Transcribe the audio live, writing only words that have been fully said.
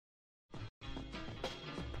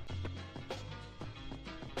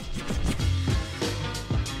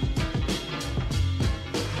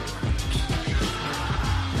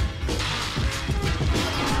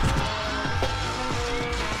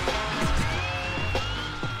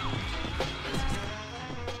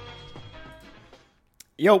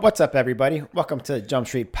Yo, what's up, everybody? Welcome to Jump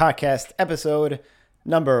Street Podcast, episode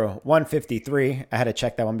number 153. I had to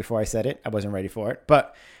check that one before I said it. I wasn't ready for it.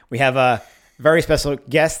 But we have a very special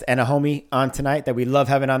guest and a homie on tonight that we love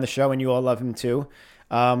having on the show, and you all love him too.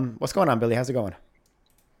 What's going on, Billy? How's it going?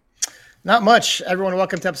 Not much. Everyone,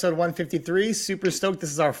 welcome to episode 153. Super stoked.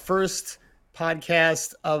 This is our first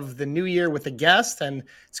podcast of the new year with a guest, and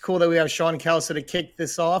it's cool that we have Sean Kelso to kick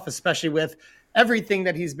this off, especially with everything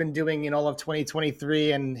that he's been doing in all of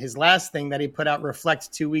 2023 and his last thing that he put out, Reflect,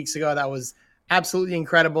 2 weeks ago. That was absolutely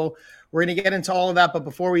incredible. We're going to get into all of that, but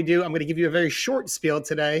before we do, I'm going to give you a very short spiel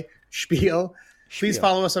today. Please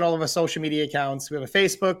follow us on all of our social media accounts. We have a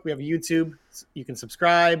Facebook, we have a YouTube. You can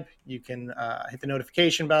subscribe. You can hit the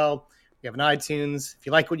notification bell. We have an iTunes. If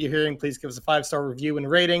you like what you're hearing, please give us a 5-star review and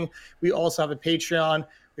rating. We also have a Patreon.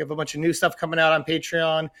 We have a bunch of new stuff coming out on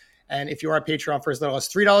Patreon. And if you are a Patreon for as little as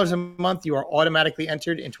 $3 a month, you are automatically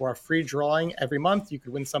entered into our free drawing every month. You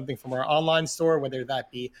could win something from our online store, whether that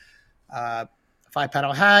be a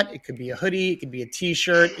 5-panel hat, it could be a hoodie, it could be a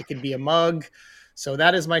T-shirt, it could be a mug. So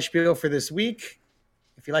that is my spiel for this week.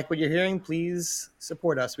 If you like what you're hearing, please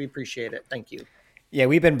support us. We appreciate it. Thank you. Yeah,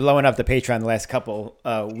 we've been blowing up the Patreon the last couple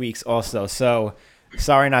weeks also. So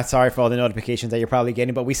sorry, not sorry for all the notifications that you're probably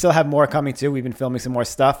getting, but we still have more coming too. We've been filming some more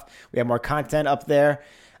stuff. We have more content up there.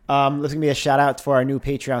 There's going to be a shout out for our new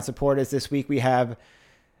Patreon supporters this week. We have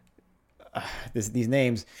these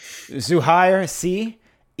names: Zuhair C.,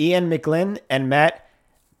 Ian McGlynn, and Matt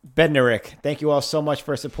Bednarek. Thank you all so much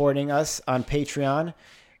for supporting us on Patreon.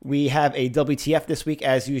 We have a WTF this week,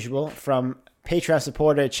 as usual, from Patreon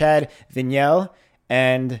supporter Chad Vignel.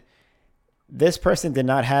 And this person did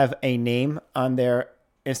not have a name on their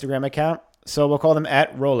Instagram account, so we'll call them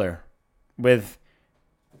 @Roller with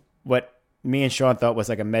what me and Sean thought was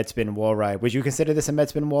like a Medspin wall ride. Would you consider this a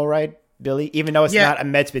Medspin wall ride, Billy? Even though it's not a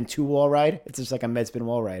Medspin 2 wall ride, it's just like a Medspin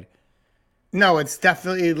wall ride. No, it's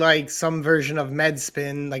definitely like some version of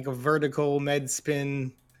Medspin, like a vertical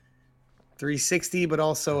Medspin 360, but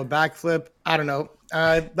also a backflip. I don't know.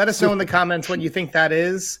 Let us know in the comments what you think that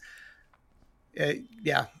is.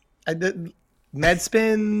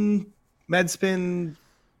 Medspin.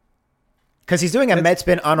 Because he's doing a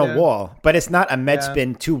Medspin on a wall, but it's not a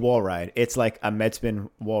Medspin 2 wall ride. It's like a Medspin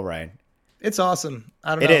wall ride. It's awesome. I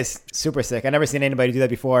don't know. It is super sick. I've never seen anybody do that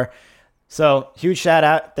before. So huge shout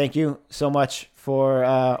out. Thank you so much for,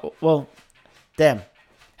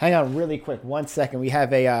 hang on really quick. 1 second. We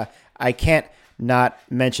have I can't not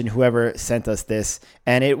mention whoever sent us this.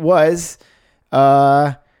 And it was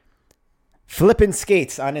Flippin'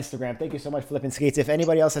 Skates on Instagram. Thank you so much, Flippin' Skates. If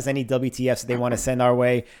anybody else has any WTFs that they want to send our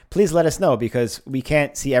way, please let us know because we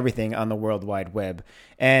can't see everything on the World Wide Web.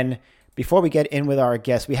 And before we get in with our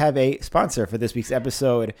guest, we have a sponsor for this week's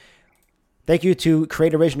episode. Thank you to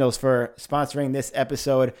Create Originals for sponsoring this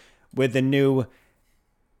episode with the new,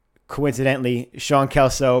 coincidentally, Sean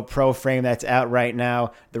Kelso Pro frame that's out right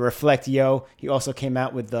now, the Reflect Yo. He also came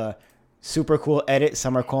out with the super cool edit,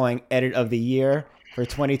 some are calling Edit of the Year for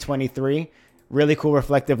 2023. Really cool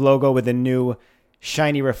reflective logo with a new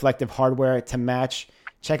shiny reflective hardware to match.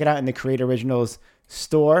 Check it out in the Create Originals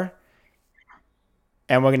store.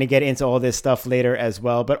 And we're going to get into all this stuff later as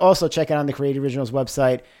well. But also check it out on the Create Originals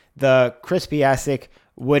website. The Crispy Asic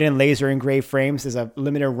wooden laser engraved frames is a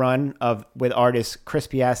limited run with artist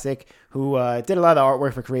Crispy Asic, who did a lot of the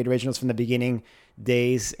artwork for Create Originals from the beginning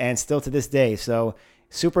days and still to this day. So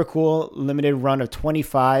super cool limited run of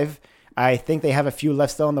 25. I think they have a few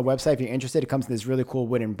left still on the website. If you're interested, it comes in this really cool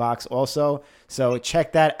wooden box also. So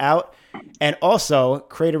check that out. And also,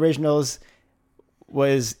 Create Originals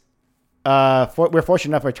was, we're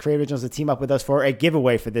fortunate enough for Create Originals to team up with us for a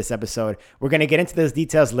giveaway for this episode. We're going to get into those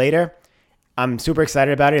details later. I'm super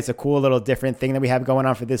excited about it. It's a cool little different thing that we have going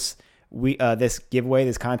on for this giveaway,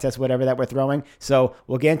 this contest, whatever that we're throwing. So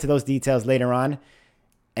we'll get into those details later on.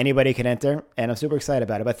 Anybody can enter, and I'm super excited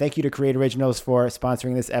about it. But thank you to Create Originals for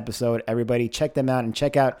sponsoring this episode. Everybody, check them out and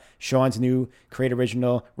check out Sean's new Create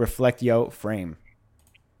Original Reflect Yo frame.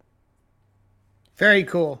 Very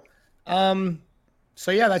cool. So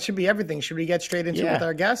yeah, that should be everything. Should we get straight into it with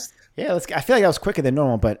our guest? Yeah, I feel like that was quicker than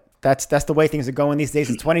normal, but that's the way things are going these days.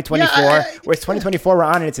 It's 2024. It's 2024. We're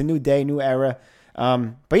on it. It's a new day, new era.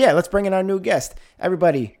 But yeah, let's bring in our new guest.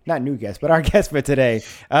 Everybody, not new guest, but our guest for today,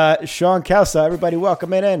 Sean Kelso. Everybody,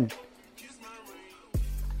 welcome it in.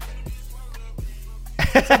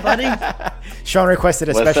 What's up, buddy? Sean requested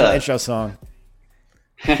a special intro song.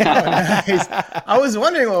 Oh, nice. I was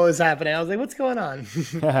wondering what was happening. I was like, what's going on?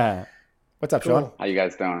 What's up, Sean? How you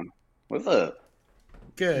guys doing? What's up?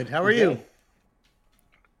 Good. How are you?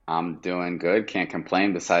 I'm doing good. Can't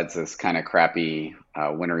complain besides this kind of crappy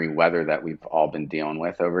wintry weather that we've all been dealing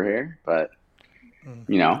with over here. But, Mm.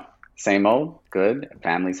 you know, same old, good.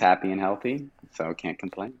 Family's happy and healthy, so can't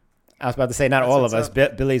complain. I was about to say, not That's all what's of us.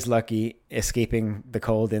 up. Billy's lucky escaping the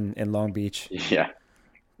cold in Long Beach. Yeah,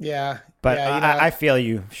 Yeah. But Yeah. I feel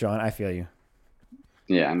you, Sean. I feel you.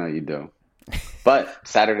 yeah, I know you do. But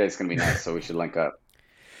Saturday's gonna be nice, so we should link up.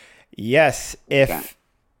 Yes, Okay, if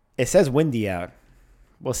it says windy out,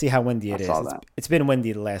 we'll see how windy I it is. saw It's, that. it's been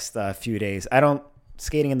windy the last few days. I don't.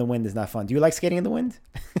 Skating in the wind is not fun. Do you like skating in the wind?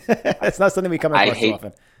 It's not something we come I across too hate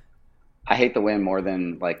often. I hate the wind more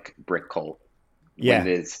than like brick cold. Wind Yeah.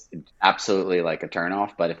 is absolutely like a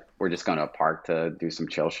turnoff, but if we're just going to a park to do some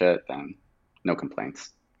chill shit, then no complaints.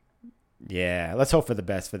 Yeah, let's hope for the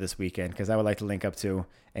best for this weekend because I would like to link up too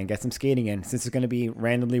and get some skating in since it's going to be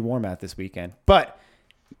randomly warm out this weekend. But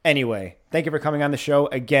anyway, thank you for coming on the show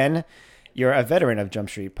again. You're a veteran of Jump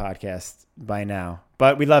Street Podcast by now,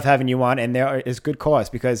 but we love having you on, and is good cause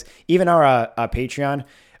because even our Patreon,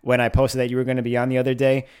 when I posted that you were going to be on the other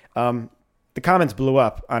day, the comments blew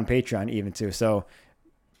up on Patreon even too. So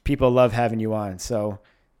people love having you on. So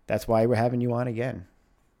that's why we're having you on again.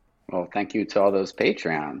 Well, thank you to all those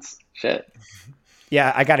Patreons. Shit.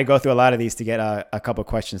 Yeah, I got to go through a lot of these to get a couple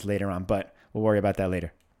questions later on, but we'll worry about that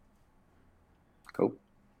later. Cool.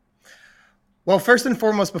 Well, first and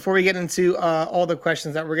foremost, before we get into all the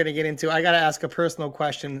questions that we're going to get into, I got to ask a personal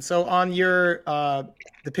question. So on your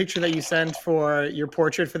the picture that you sent for your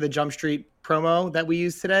portrait for the Jump Street promo that we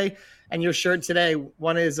used today, and your shirt today,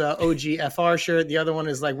 one is a OG FR shirt, the other one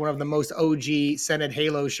is like one of the most OG Senate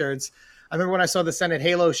Halo shirts. I remember when I saw the Senate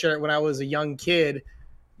Halo shirt when I was a young kid,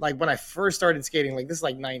 like when I first started skating, like this is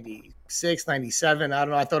like 96, 97. I don't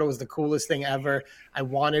know. I thought it was the coolest thing ever. I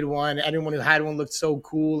wanted one. Anyone who had one looked so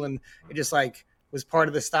cool, and it just like was part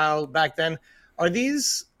of the style back then. Are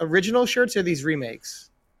these original shirts or these remakes?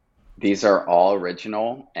 These are all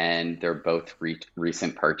original and they're both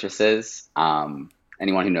recent purchases.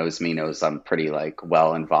 Anyone who knows me knows I'm pretty like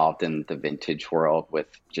well involved in the vintage world with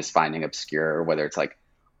just finding obscure, whether it's like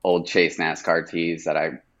old Chase NASCAR tees that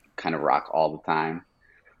I kind of rock all the time.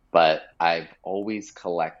 But I've always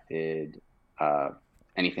collected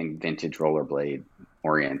anything vintage rollerblade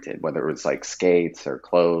oriented, whether it was like skates or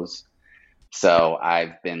clothes. So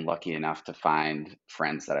I've been lucky enough to find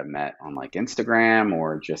friends that I've met on like Instagram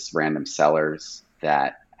or just random sellers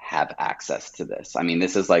that have access to this. I mean,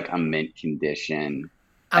 this is like a mint condition.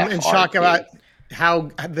 I'm in shock FRP. about how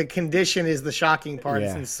the condition is the shocking part.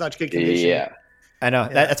 It's Yeah. in such good condition. Yeah. I know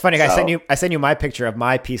Yeah. that's funny. So- I sent you my picture of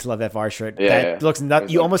my Peace Love FR shirt. Yeah, That yeah. looks It nuts.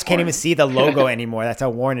 was You like almost can't even porn. see the logo anymore. That's how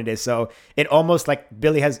worn it is. So it almost like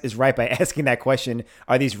Billy is right by asking that question.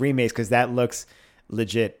 Are these remakes? Because that looks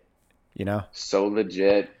legit. You know. So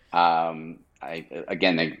legit.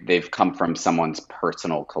 They've come from someone's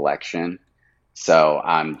personal collection. So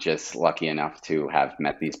I'm just lucky enough to have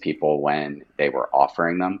met these people when they were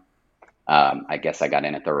offering them. I guess I got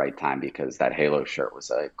in at the right time because that Halo shirt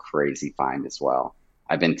was a crazy find as well.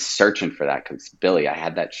 I've been searching for that because Billy, I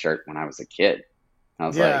had that shirt when I was a kid. I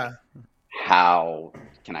was Yeah. like, how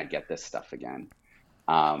can I get this stuff again?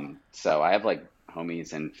 So I have like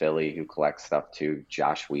homies in Philly who collect stuff too.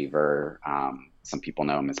 Josh Weaver, some people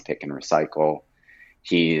know him as Pick and Recycle.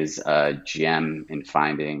 He's a gem in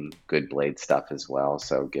finding good blade stuff as well.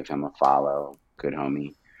 So give him a follow. Good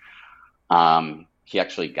homie. He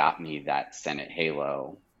actually got me that Senate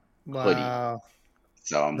Halo hoodie. Wow.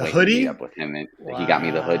 So I'm The waiting to hoodie? meet up with him. And he got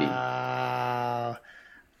me the hoodie. Wow.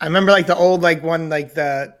 I remember like the old like one like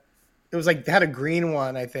it was like they had a green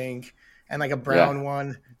one I think and like a brown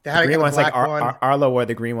one. They had Green a one's like black one. Arlo wore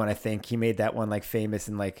the green one. I think he made that one like famous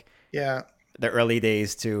in like Yeah. the early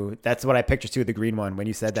days too. That's what I pictured too. The green one. When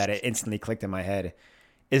you said that, it instantly clicked in my head.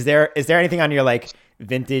 Is there anything on your like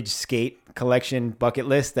vintage skate collection bucket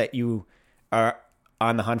list that you are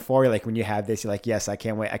on the hunt for? Like when you have this, you're like, yes, I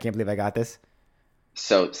can't wait. I can't believe I got this.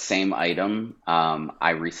 So same item.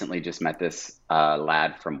 I recently just met this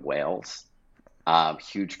lad from Wales.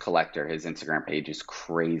 Huge collector. His Instagram page is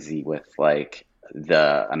crazy with like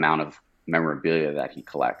the amount of memorabilia that he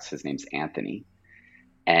collects. His name's Anthony.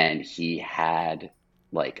 And he had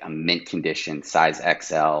like a mint condition size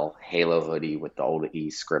XL Halo hoodie with the old E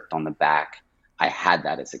script on the back. I had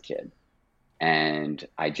that as a kid. And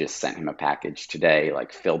I just sent him a package today,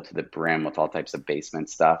 like filled to the brim with all types of basement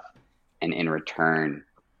stuff. And in return,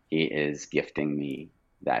 he is gifting me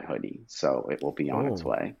that hoodie. So it will be on its Oh.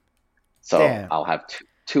 way. So Damn. I'll have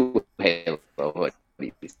two Halo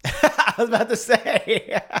hoodies. I was about to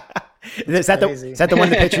say. Is that Crazy. the one?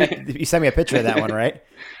 The picture you sent me a picture of that one, right?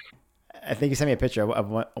 I think you sent me a picture of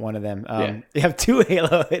one of them. Yeah. You have 2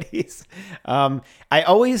 Halo hoodies. I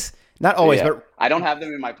always, not always, but I don't have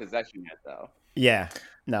them in my possession yet, though. Yeah,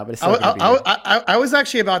 no, but it's still gonna be. I was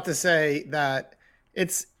actually about to say that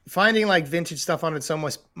it's finding like vintage stuff on its own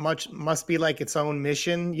must be like its own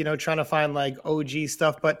mission, you know, trying to find like OG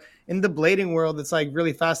stuff. But in the blading world, it's like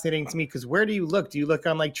really fascinating to me because where do you look? Do you look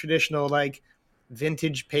on like traditional like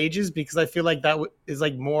vintage pages? Because I feel like that is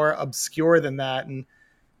like more obscure than that, and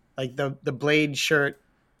like the blade shirt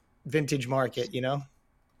vintage market, you know?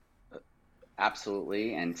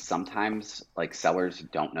 Absolutely, and sometimes like sellers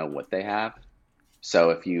don't know what they have.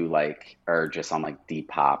 So if you like are just on like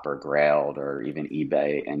Depop or Grailed or even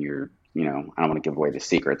eBay and you're, you know, I don't want to give away the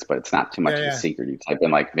secrets, but it's not too much of a secret. You type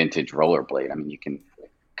in like vintage rollerblade. I mean, you can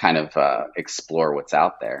kind of explore what's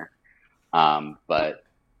out there. But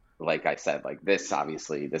like I said, like this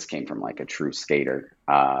came from like a true skater.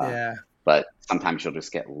 But sometimes you'll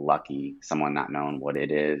just get lucky, someone not knowing what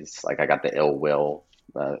it is. Like I got the Ill Will,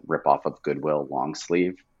 the ripoff of Goodwill long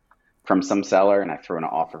sleeve from some seller, and I threw in an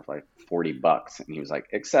offer for like $40, and he was like,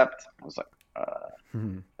 "Accept." I was like,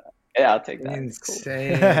 "Yeah, I'll take that."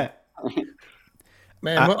 Insane. Cool.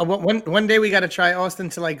 Man, one day we got to try Austin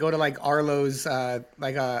to like go to like Arlo's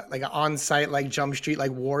like an on-site like Jump Street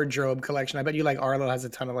like wardrobe collection. I bet you like Arlo has a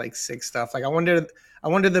ton of like sick stuff. Like I wonder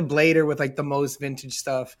the blader with like the most vintage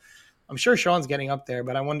stuff. I'm sure Sean's getting up there,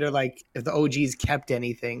 but I wonder like if the OGs kept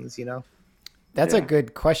any things, you know. That's a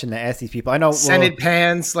good question to ask these people. I know scented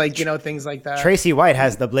pants, like, you know, things like that. Tracy White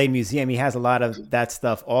has the Blade Museum. He has a lot of that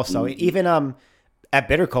stuff also. Even at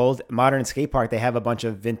Bitter Cold Modern Skate Park, they have a bunch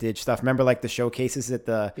of vintage stuff. Remember like the showcases at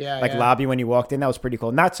the lobby when you walked in? That was pretty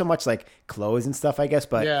cool. Not so much like clothes and stuff, I guess,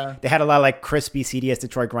 but they had a lot of like crispy CDS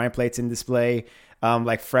Detroit grind plates in display,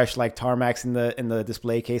 like fresh like tarmacs in the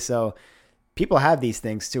display case. So people have these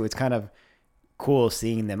things too. It's kind of cool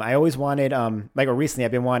seeing them. I always wanted recently I've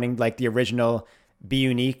been wanting like the original Be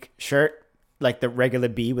Unique shirt, like the regular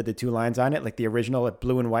B with the 2 lines on it, like the original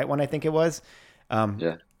blue and white one, I think it was.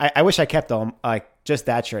 I wish I kept them, like just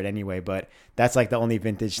that shirt anyway, but that's like the only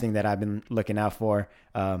vintage thing that I've been looking out for.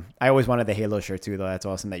 I always wanted the Halo shirt too, though. That's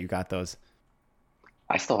awesome that you got those.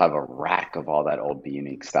 I still have a rack of all that old Be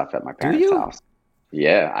Unique stuff at my parents' house.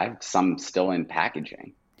 Yeah, I have some still in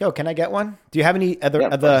packaging. Yo, can I get one? Do you have any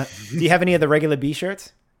other do you have any of the regular B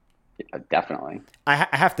shirts? Yeah, definitely. I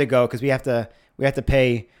have to go because we have to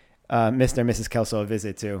pay Mr. and Mrs. Kelso a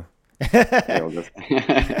visit too.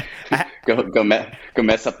 Go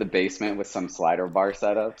mess up the basement with some slider bar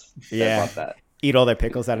setups. Yeah, about that. Eat all their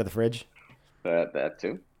pickles out of the fridge. That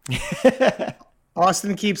too.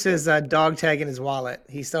 Austin keeps his dog tag in his wallet.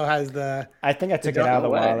 He still has the. I think I took it out of the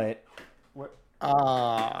wallet.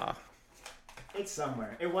 It's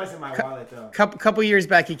somewhere. It was in my wallet though. Couple years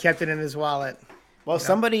back, he kept it in his wallet. Well,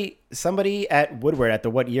 somebody at Woodward at the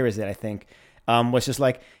What Year Is It, I think, was just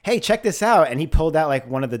like, hey, check this out. And he pulled out like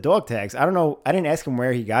one of the dog tags. I don't know. I didn't ask him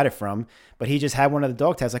where he got it from, but he just had one of the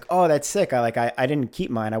dog tags. Like, oh, that's sick. I didn't keep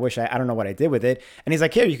mine. I wish I don't know what I did with it. And he's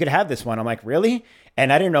like, here, you could have this one. I'm like, really?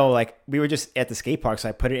 And I didn't know, like, we were just at the skate park. So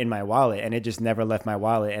I put it in my wallet and it just never left my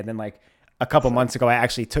wallet. And then like a couple months ago, I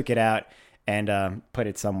actually took it out and put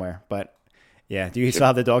it somewhere. But yeah. Do you still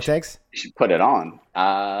have the dog tags? You should put it on.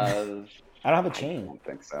 I don't have a chain. I don't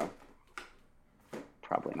think so.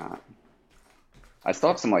 Probably not. I still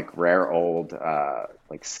have some like rare old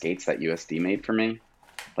like skates that USD made for me.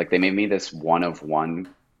 Like they made me this 1-of-1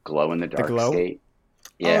 glow in the dark skate.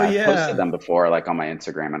 Yeah, I posted them before like on my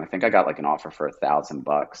Instagram, and I think I got like an offer for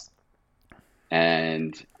 $1,000.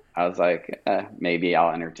 And I was like, maybe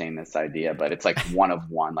I'll entertain this idea, but it's like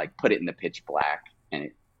 1-of-1. Like put it in the pitch black, and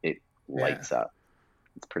it lights up.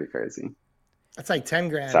 It's pretty crazy. That's like 10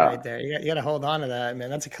 grand right there. You got to hold on to that, man.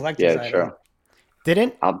 That's a collector's item. True.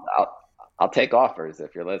 Didn't I'll take offers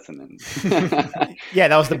if you're listening. Yeah,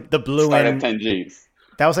 that was the blue Start and at 10 G's.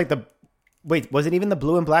 That was like wait, was it even the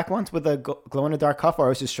blue and black ones with the glow in the dark cuff, or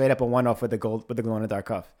was it just straight up a one-off with the glow in the dark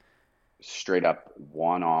cuff? Straight up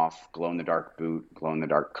one-off, glow in the dark boot, glow in the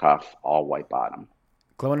dark cuff, all white bottom.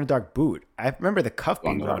 Glow in the dark boot. I remember the cuff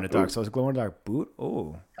being glow in the dark, so it was glow in the dark boot.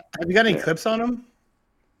 Oh, have you got any clips on them?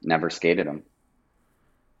 Never skated them.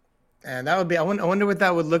 And that would be. I wonder what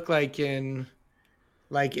that would look like in,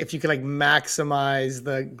 like, if you could like maximize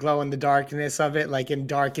the glow in the darkness of it, like in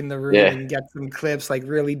darken the room and get some clips like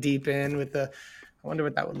really deep in with the. I wonder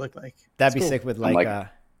what that would look like. That'd be sick with like an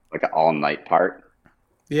all night part.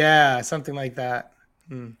 Yeah, something like that.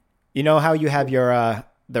 You know how you have your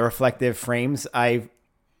the reflective frames? I've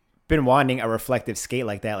been wanting a reflective skate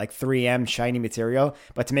like that, like 3M shiny material,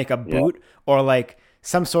 but to make a boot or like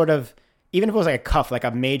some sort of even if it was like a cuff, like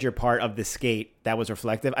a major part of the skate that was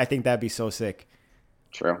reflective, I think that'd be so sick.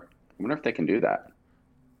 True. I wonder if they can do that.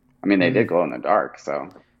 I mean, they did glow in the dark, so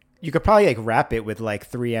You could probably like wrap it with like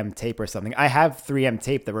 3M tape or something. I have 3M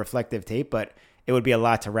tape, the reflective tape, but it would be a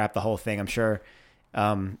lot to wrap the whole thing. I'm sure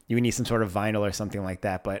you would need some sort of vinyl or something like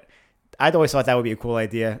that. But I'd always thought that would be a cool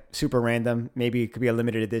idea. Super random. Maybe it could be a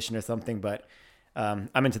limited edition or something, but I'm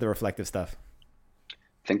into the reflective stuff.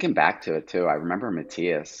 thinking back to it too, I remember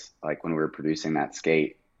Matthias, like when we were producing that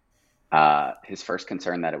skate, his first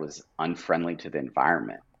concern that it was unfriendly to the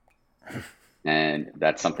environment. And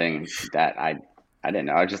that's something that I didn't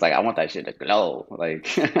know. I was just like, I want that shit to glow. Like,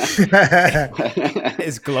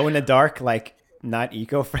 Is glow in the dark like not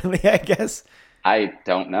eco-friendly, I guess? I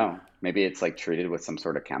don't know. Maybe it's like treated with some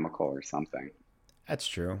sort of chemical or something. That's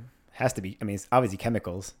true. Has to be. I mean, it's obviously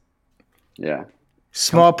chemicals. Yeah.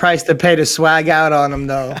 Small price to pay to swag out on them,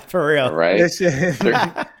 though. For real. Right?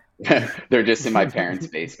 They're just in my parents'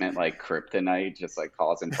 basement, like kryptonite, just like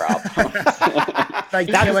causing problems. Like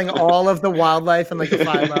killing all of the wildlife in like a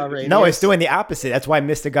 5-mile radius. No, it's doing the opposite. That's why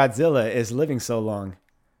Mr. Godzilla is living so long.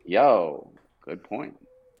 Yo, good point.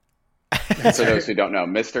 For those who don't know,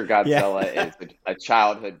 Mr. Godzilla is a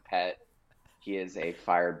childhood pet. He is a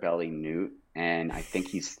fire belly newt, and I think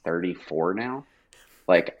he's 34 now.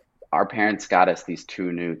 Like, our parents got us these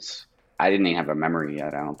two newts. I didn't even have a memory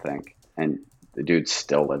yet, I don't think. And the dude's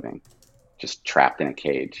still living, just trapped in a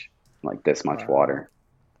cage, like this much water.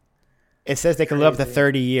 It says they can live up to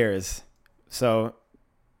 30 years. So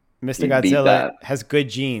Mr. Godzilla has good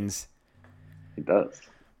genes. He does.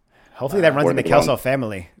 Hopefully that runs in the Kelso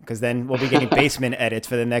family, because then we'll be getting basement edits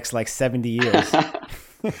for the next like 70 years.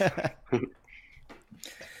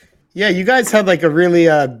 Yeah, you guys had like a really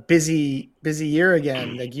busy year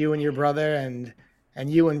again. Like you and your brother and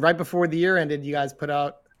you, and right before the year ended, you guys put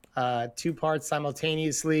out 2 parts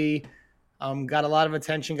simultaneously. Got a lot of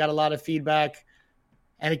attention, got a lot of feedback,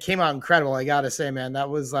 and it came out incredible. I gotta say, man, that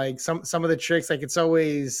was like some of the tricks. Like it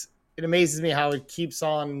amazes me how it keeps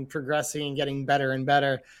on progressing and getting better and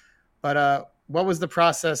better. But what was the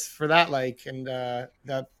process for that like, and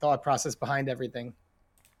the thought process behind everything?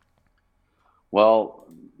 Well,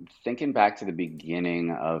 thinking back to the beginning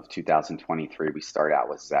of 2023, we started out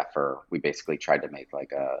with Zephyr. We basically tried to make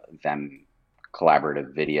like a them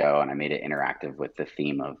collaborative video, and I made it interactive with the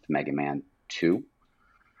theme of Mega Man 2.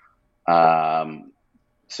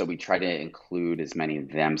 So we tried to include as many of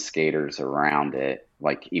them skaters around it,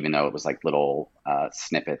 like even though it was like little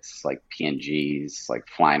snippets, like PNGs, like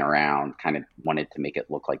flying around, kind of wanted to make it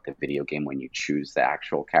look like the video game when you choose the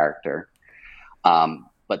actual character.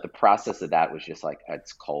 But the process of that was just like,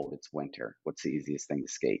 it's cold, it's winter. What's the easiest thing to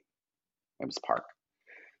skate? It was park.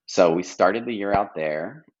 So we started the year out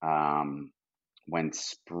there. When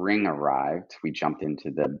spring arrived, we jumped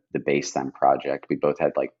into the Bacethem project. We both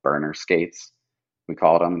had like burner skates, we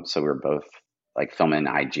called them. So we were both like filming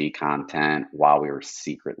IG content while we were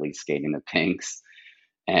secretly skating the pinks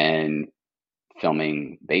and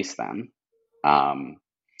filming Bacethem.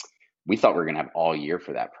 We thought we were going to have all year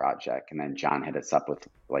for that project. And then John hit us up with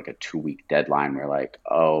like a 2-week deadline. We're like,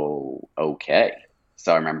 oh, okay.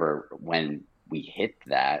 So I remember when we hit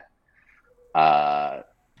that,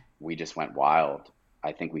 we just went wild.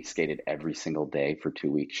 I think we skated every single day for 2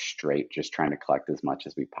 weeks straight, just trying to collect as much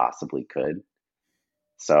as we possibly could.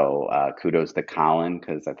 So kudos to Colin,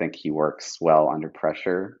 because I think he works well under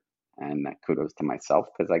pressure. And kudos to myself,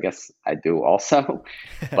 because I guess I do also.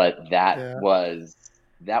 But that it was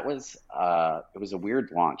a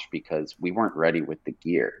weird launch because we weren't ready with the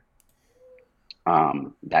gear.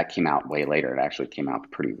 That came out way later. It actually came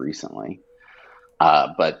out pretty recently.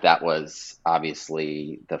 But that was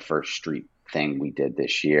obviously the first street thing we did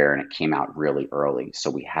this year, and it came out really early.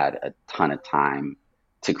 So we had a ton of time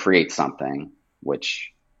to create something,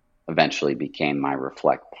 which eventually became my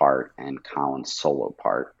Reflect part and Colin's solo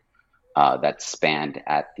part. That spanned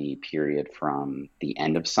at the period from the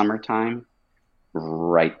end of summertime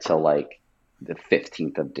right to like the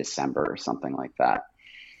 15th of December or something like that.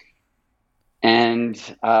 And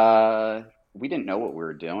we didn't know what we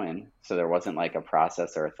were doing, so there wasn't like a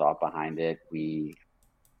process or a thought behind it. We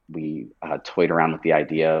toyed around with the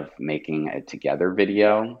idea of making a together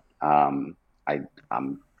video. I'm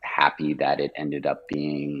happy that it ended up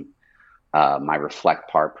being my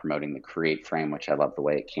Reflect part promoting the Create frame, which I love the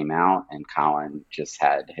way it came out, and Colin just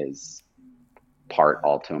had his part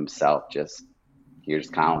all to himself. Just here's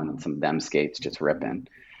Colin and some them skates just ripping.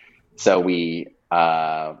 So we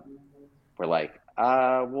were like,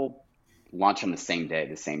 we'll launch them the same day,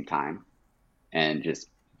 the same time, and just,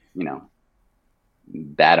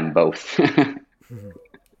 bat them both.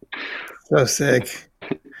 So sick.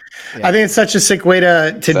 Yeah. I think it's such a sick way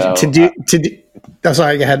to do. Oh,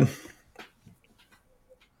 sorry, go ahead.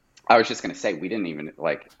 I was just going to say, we didn't even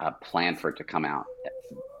like plan for it to come out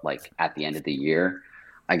like at the end of the year.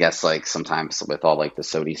 I guess like sometimes with all like the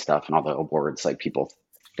SOTY stuff and all the awards, like people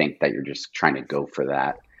think that you're just trying to go for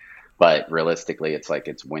that. But realistically, it's like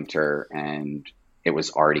it's winter and it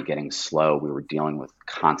was already getting slow. We were dealing with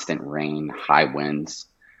constant rain, high winds.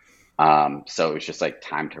 So it was just like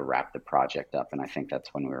time to wrap the project up. And I think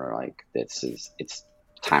that's when we were like, it's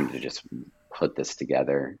time to just put this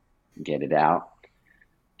together, get it out.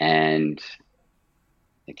 And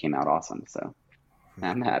it came out awesome. So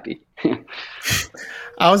I'm happy.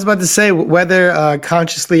 I was about to say, whether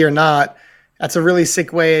consciously or not, that's a really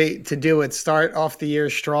sick way to do it. Start off the year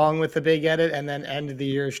strong with the big edit and then end the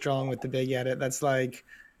year strong with the big edit. That's like,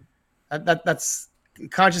 that's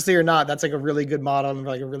consciously or not, that's like a really good model and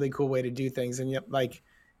like a really cool way to do things. And yet, like,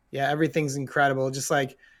 yeah, everything's incredible. Just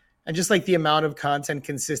like the amount of content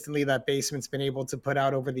consistently that Basement's been able to put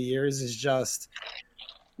out over the years is just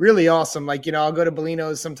really awesome. Like, you know, I'll go to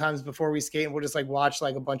Bellino's sometimes before we skate and we'll just like watch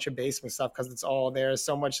like a bunch of Basement stuff because it's all there.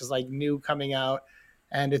 So much is like new coming out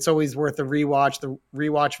and it's always worth a rewatch. The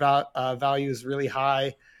rewatch value is really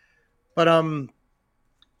high. But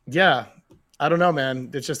yeah, I don't know, man.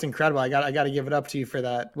 It's just incredible. I got to give it up to you for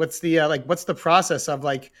that. What's the what's the process of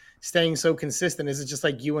like staying so consistent? Is it just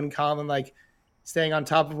like you and Colin like staying on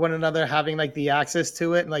top of one another, having like the access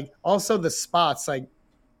to it, and like also the spots? Like,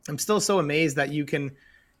 I'm still so amazed that you can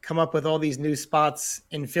come up with all these new spots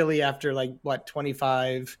in Philly after like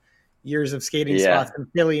 25 years of skating spots in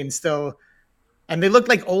Philly and they look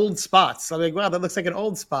like old spots. So I'm like, wow, that looks like an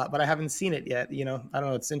old spot, but I haven't seen it yet. You know, I don't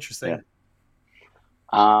know. It's interesting.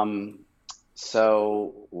 Yeah.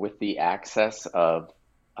 So with the access of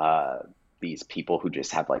these people who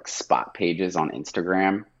just have like spot pages on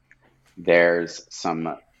Instagram, there's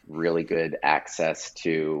some really good access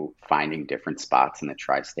to finding different spots in the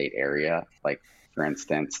tri-state area. Like, for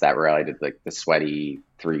instance, that where I did like the sweaty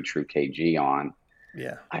 3 true KG on.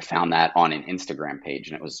 Yeah. I found that on an Instagram page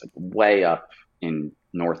and it was way up in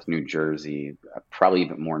North New Jersey, probably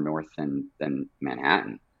even more north than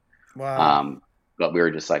Manhattan. Wow. But we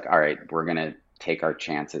were just like, all right, we're going to take our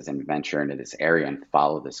chances and venture into this area and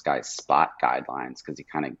follow this guy's spot guidelines because he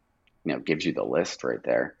kind of, you know, gives you the list right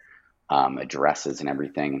there, addresses and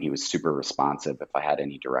everything. And he was super responsive if I had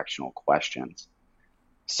any directional questions.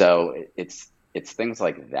 So it's things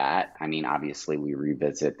like that. I mean, obviously we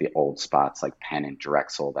revisit the old spots like Penn and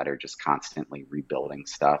Drexel that are just constantly rebuilding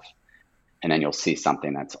stuff. And then you'll see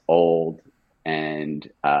something that's old and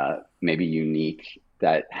maybe unique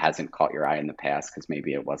that hasn't caught your eye in the past because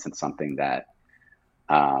maybe it wasn't something that,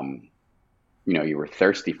 you know, you were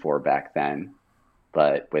thirsty for back then.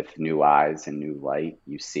 But with new eyes and new light,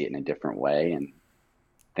 you see it in a different way and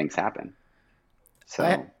things happen.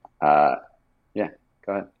 So, yeah,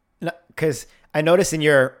 go ahead. Because I noticed in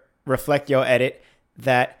your Reflectio edit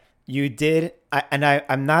that you did,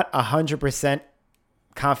 I'm not 100%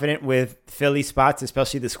 confident with Philly spots,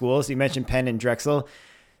 especially the schools. You mentioned Penn and Drexel.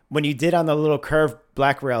 When you did on the little curved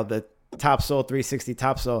black rail, the topsole 360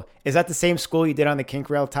 topsole, is that the same school you did on the kink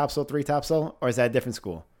rail topsole 3 topsole, or is that a different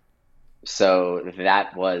school? So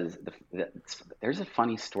that was, there's a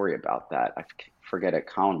funny story about that. I forget it.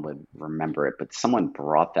 Colin would remember it, but someone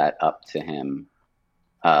brought that up to him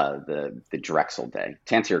the Drexel day.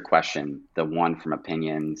 To answer your question, the one from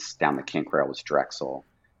Opinions down the kink rail was Drexel.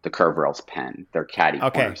 The curve rail's Penn. They're catty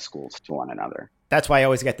corner schools to one another. That's why I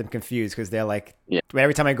always get them confused because they're like,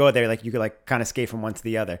 every time I go there, like you could like kind of skate from one to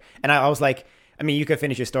the other. And I was like, I mean, you could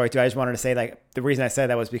finish your story too. I just wanted to say like the reason I said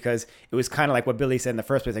that was because it was kind of like what Billy said in the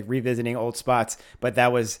first place, like revisiting old spots. But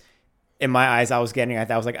that was, in my eyes, I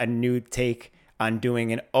thought was like a new take on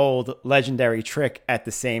doing an old legendary trick at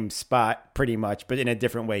the same spot pretty much, but in a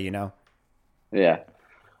different way, you know? Yeah.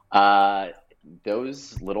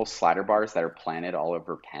 Those little slider bars that are planted all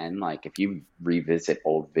over Penn, like if you revisit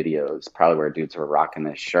old videos, probably where dudes were rocking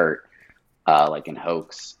this shirt, like in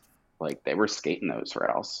Hoax, like they were skating those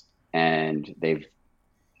rails and they've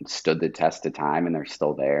stood the test of time and they're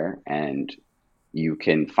still there. And you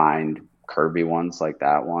can find curvy ones like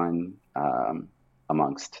that one,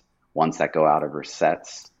 amongst ones that go out over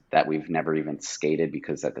sets that we've never even skated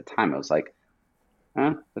because at the time it was like,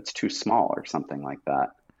 that's too small or something like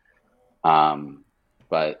that.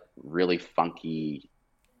 But really funky,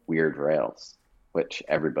 weird rails, which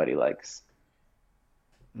everybody likes.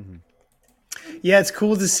 Mm-hmm. Yeah, it's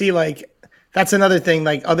cool to see, like, that's another thing,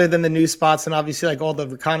 like, other than the new spots and obviously, like, all the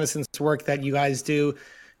reconnaissance work that you guys do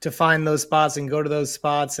to find those spots and go to those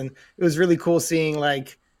spots. And it was really cool seeing,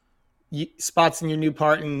 like, spots in your new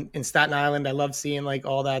part in Staten Island. I love seeing like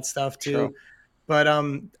all that stuff too. True. But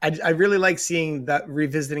I really like seeing that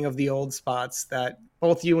revisiting of the old spots that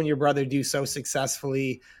both you and your brother do so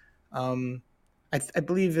successfully. I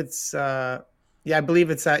believe it's I believe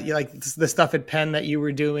it's that you like the stuff at Penn that you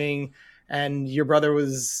were doing, and your brother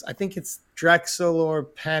was, I think it's Drexel or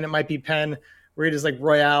Penn. It might be Penn, where he does like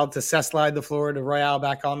Royale to slide the floor to Royale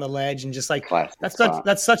back on the ledge, and just like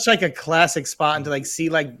that's such like a classic spot, and to like see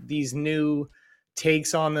like these new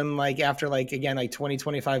takes on them, like after like again like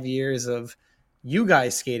 20-25 years of you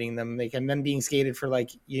guys skating them, like, and then being skated for like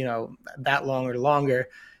that long or longer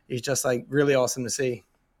is just like really awesome to see.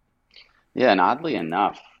 Yeah, and oddly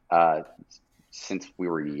enough, since we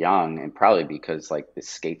were young, and probably because like the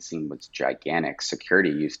skate scene was gigantic, security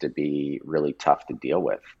used to be really tough to deal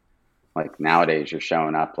with. Like nowadays, you're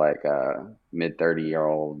showing up like a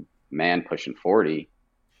mid-30-year-old man pushing 40,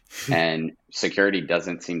 and security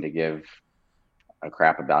doesn't seem to give a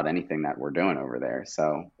crap about anything that we're doing over there.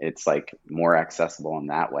 So it's like more accessible in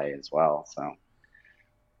that way as well. So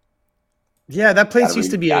yeah, that place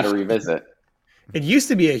used to be gotta revisit. It used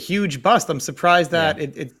to be a huge bust. I'm surprised that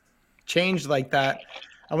it changed like that.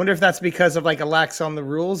 I wonder if that's because of like a lax on the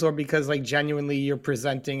rules, or because like genuinely you're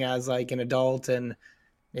presenting as like an adult, and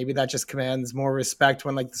maybe that just commands more respect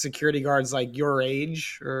when like the security guard's like your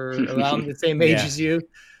age or around the same age as you.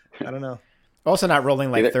 I don't know. Also not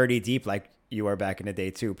rolling like 30 deep like you were back in the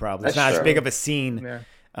day too, probably. It's not as big of a scene.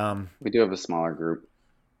 Yeah. We do have a smaller group.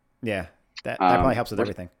 Yeah, that probably helps with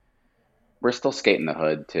everything. We're still skating the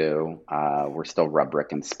hood too. We're still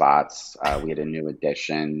rubricking spots. We had a new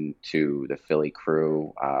addition to the Philly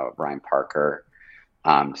crew, Ryan Parker.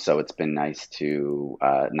 So it's been nice to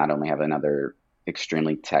not only have another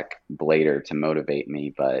extremely tech blader to motivate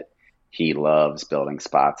me, but he loves building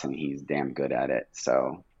spots and he's damn good at it.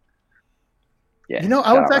 So yeah,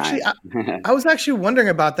 I was actually wondering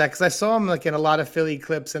about that, because I saw him like in a lot of Philly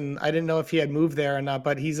clips, and I didn't know if he had moved there or not.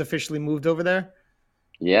 But he's officially moved over there.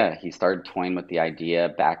 Yeah, he started toying with the idea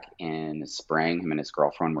back in the spring. Him and his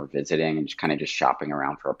girlfriend were visiting and just shopping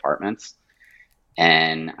around for apartments.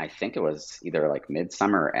 And I think it was either like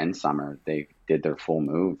midsummer or end summer they did their full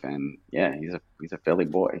move. And yeah, he's a Philly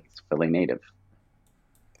boy. He's a Philly native.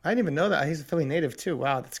 I didn't even know that he's a Philly native too.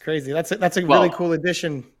 Wow, that's crazy. That's a really cool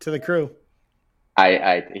addition to the crew.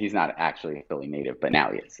 He's not actually a Philly native, but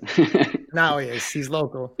now he is. Now he is. He's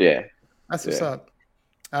local. Yeah, that's what's up.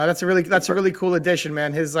 That's a really cool addition,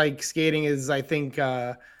 man. His like skating is, I think,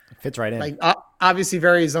 fits right in. Like obviously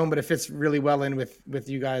very his own, but it fits really well in with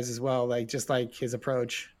you guys as well. Like just like his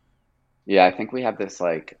approach. Yeah, I think we have this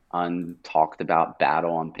like untalked about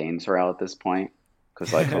battle on Payne's Rail at this point,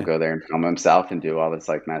 because like he'll go there and film himself and do all this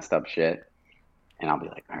like messed up shit, and I'll be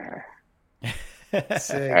like, Arr.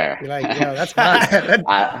 Sick. You're like, yo, that's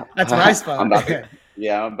my that's my spot. I'm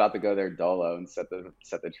about to go there dolo and set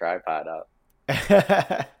the tripod up.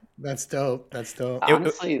 That's dope.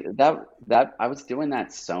 Honestly, that I was doing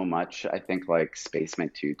that so much. I think like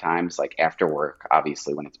Spacement 2 times, like after work,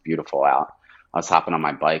 obviously when it's beautiful out, I was hopping on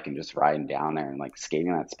my bike and just riding down there and like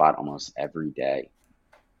skating that spot almost every day.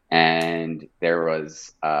 And there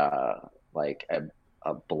was like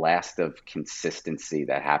a blast of consistency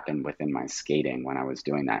that happened within my skating when I was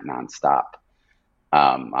doing that nonstop.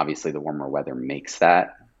 Obviously the warmer weather makes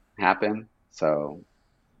that happen. So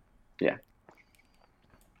yeah.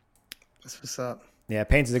 That's what's up. Yeah,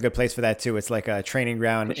 Payne's is a good place for that too. It's like a training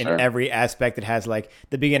ground in sure. every aspect. It has like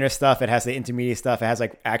the beginner stuff. It has the intermediate stuff. It has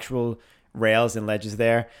like actual rails and ledges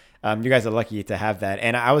there. You guys are lucky to have that.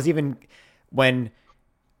 And I was even when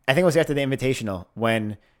I think it was after the Invitational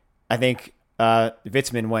when I think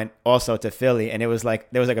Witzman went also to Philly, and it was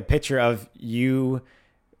like there was like a picture of you,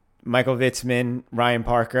 Michael Witzman, Ryan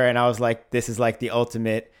Parker, and I was like, this is like the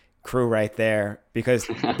ultimate crew right there, because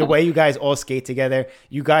the way you guys all skate together,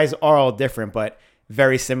 you guys are all different but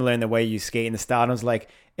very similar in the way you skate, and the style. And it was like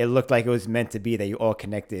it looked like it was meant to be that you all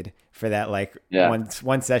connected for that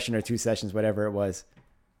one session or two sessions, whatever it was.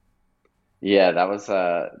 Yeah, that was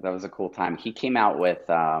a cool time. He came out with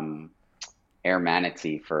Air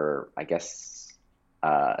Manatee for I guess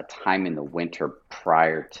a time in the winter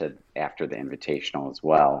prior to after the Invitational as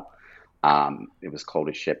well. It was cold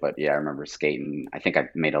as shit, but yeah, I remember skating. I think I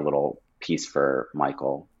made a little piece for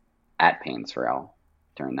Michael at Payne's Rail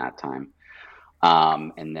during that time.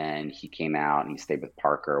 And then he came out and he stayed with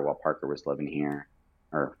Parker while Parker was living here,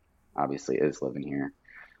 or obviously is living here.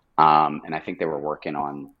 And I think they were working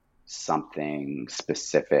on something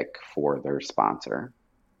specific for their sponsor.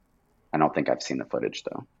 I don't think I've seen the footage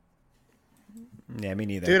though. Yeah, me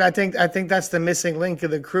neither. Dude, I think that's the missing link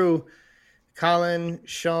of the crew. Colin,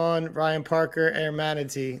 Sean, Ryan Parker, Air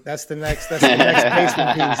Manatee. That's the next basement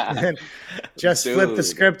piece. Man. Just flip the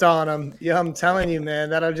script on him. Yeah, I'm telling you,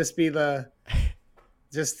 man, that'll just be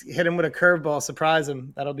just hit him with a curveball, surprise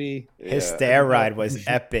him. That'll be his stair ride was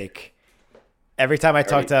epic. Every time I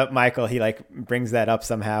talk to Michael, he like brings that up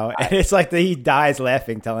somehow, and it's like he dies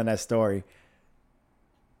laughing telling that story.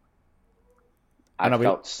 I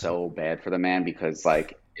felt so bad for the man because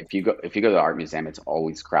like if you go to the art museum, it's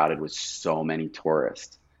always crowded with so many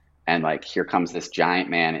tourists. And like here comes this giant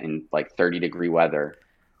man in like 30-degree weather,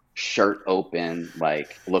 shirt open,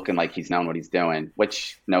 like looking like he's known what he's doing,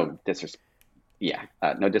 which no disrespect,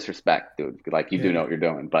 dude. Like you do know what you're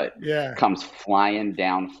doing, but comes flying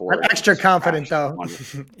down for it. Extra confident though.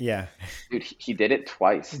 Yeah. Dude, he did it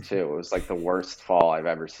twice too. It was like the worst fall I've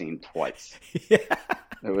ever seen twice. Yeah.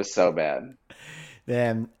 It was so bad.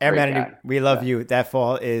 Damn, Air Manatee, we love you. That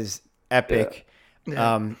fall is epic.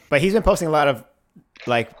 Yeah. But he's been posting a lot of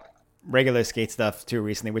like regular skate stuff too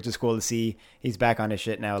recently, which is cool to see. He's back on his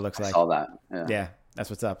shit now. It looks like. I saw that. Yeah,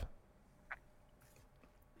 that's what's up.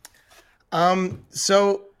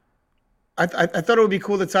 So I thought it would be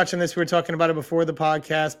cool to touch on this. We were talking about it before the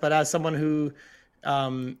podcast, but as someone who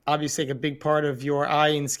obviously a big part of your eye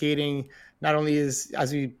in skating, not only is,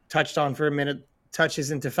 as we touched on for a minute,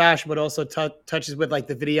 touches into fashion, but also touches with like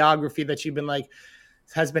the videography that you've been like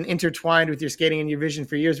has been intertwined with your skating and your vision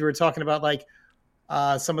for years. We were talking about like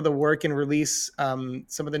some of the work and release, some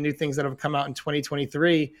of the new things that have come out in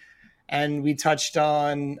 2023. And we touched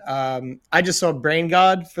on, I just saw Brain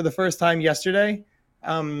God for the first time yesterday.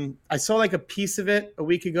 I saw like a piece of it a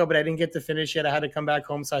week ago, but I didn't get to finish it. I had to come back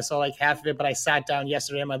home. So I saw like half of it, but I sat down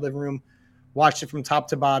yesterday in my living room, watched it from top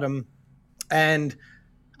to bottom. And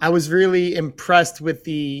I was really impressed with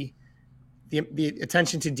the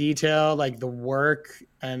attention to detail, like the work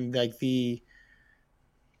and like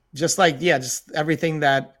just everything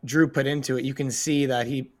that Drew put into it. You can see that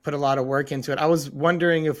he put a lot of work into it. I was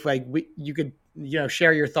wondering if like you could,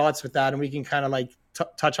 share your thoughts with that and we can kind of like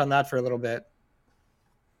touch on that for a little bit.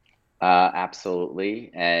 Absolutely.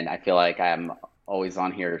 And I feel like I'm always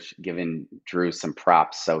on here giving Drew some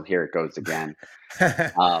props. So here it goes again.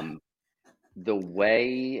 The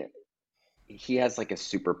way he has like a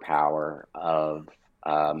superpower of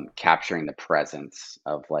capturing the presence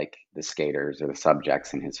of like the skaters or the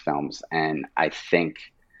subjects in his films. And I think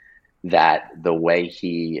that the way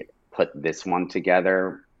he put this one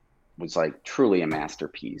together was like truly a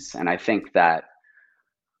masterpiece. And I think that,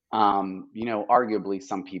 arguably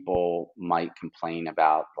some people might complain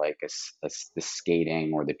about like the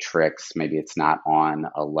skating or the tricks. Maybe it's not on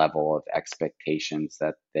a level of expectations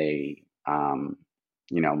that they,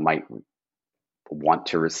 might want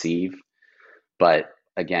to receive. But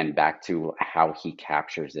again, back to how he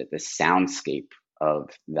captures it, the soundscape of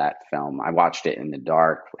that film. I watched it in the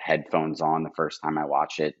dark, headphones on the first time I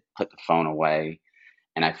watched it, put the phone away.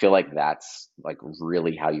 And I feel like that's like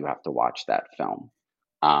really how you have to watch that film,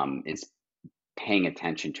 is paying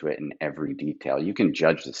attention to it in every detail. You can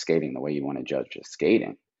judge the skating the way you want to judge the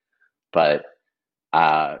skating, but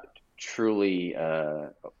truly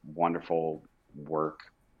wonderful work,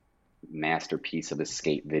 masterpiece of a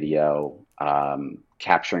skate video,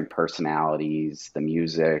 capturing personalities, the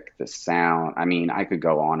music, the sound. I mean, I could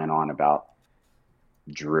go on and on about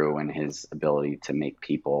Drew and his ability to make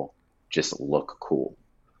people just look cool.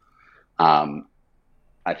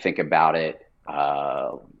 I think about it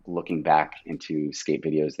looking back into skate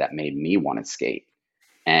videos that made me want to skate,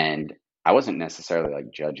 and I wasn't necessarily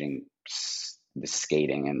like judging the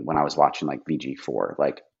skating. And when I was watching like VG4,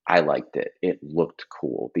 like I liked it. It looked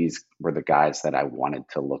cool. These were the guys that I wanted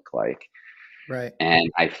to look like. Right. And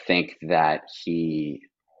I think that he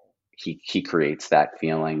creates that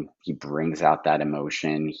feeling. He brings out that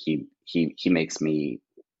emotion. He makes me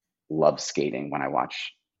love skating when I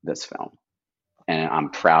watch this film. And I'm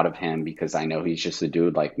proud of him because I know he's just a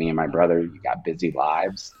dude like me and my brother. You got busy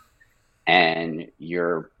lives and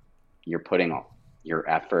you're putting your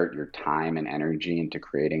effort, your time and energy into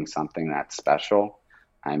creating something that's special.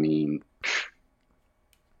 I mean,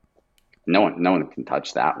 no one can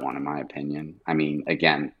touch that one, in my opinion. I mean,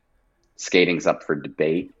 again, skating's up for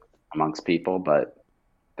debate amongst people, but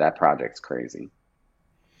that project's crazy.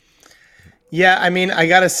 Yeah, I mean, I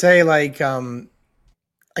gotta say, like,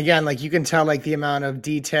 again, like you can tell like the amount of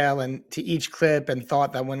detail and to each clip and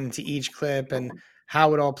thought that went into each clip and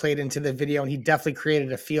how it all played into the video. And he definitely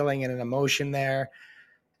created a feeling and an emotion there.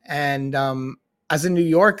 And as a New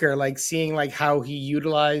Yorker, like seeing like how he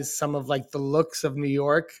utilized some of like the looks of New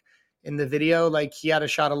York in the video, like he had a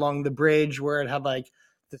shot along the bridge where it had like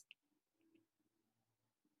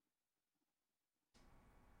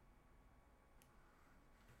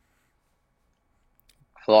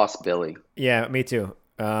I lost Billy. Yeah, me too.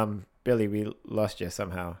 Billy, we lost you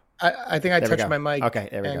somehow. I think I There we touched go. my mic. Okay,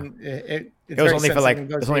 there we go. And it's It was very only for sensitive like, and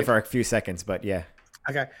it goes was only mute. for a few seconds, but yeah.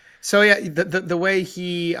 Okay. So yeah, the way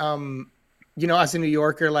he, as a New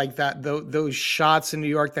Yorker, like that, those shots in New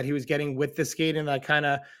York that he was getting with the skating, that kind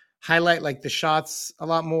of highlight like the shots a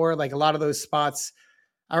lot more. Like a lot of those spots,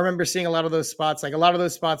 I remember seeing a lot of those spots. Like a lot of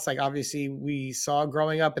those spots, like obviously we saw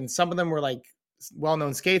growing up, and some of them were like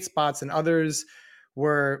well-known skate spots, and others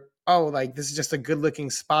were, oh, like this is just a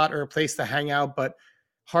good-looking spot or a place to hang out, but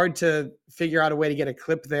hard to figure out a way to get a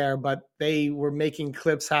clip there. But they were making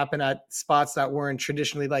clips happen at spots that weren't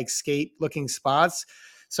traditionally like skate looking spots.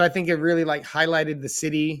 So I think it really like highlighted the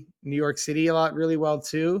city, New York City, a lot really well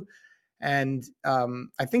too. And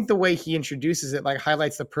I think the way he introduces it like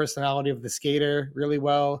highlights the personality of the skater really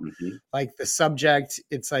well. Hmm. Like the subject,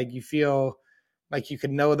 it's like you feel like you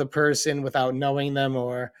could know the person without knowing them,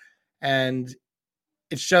 and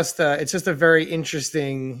it's just a very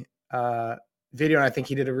interesting video, and I think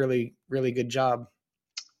he did a really really good job.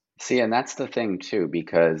 See, and that's the thing too,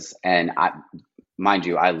 because, and mind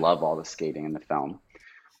you, I love all the skating in the film.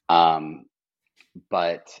 Um,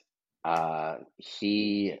 but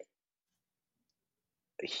he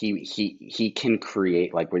he can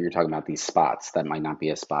create, like what you're talking about, these spots that might not be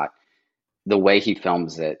a spot. The way he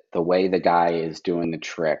films it, the way the guy is doing the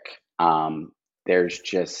trick, there's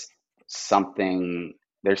just something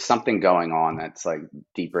there's something going on that's like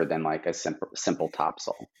deeper than like a simple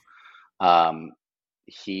topsole. Um,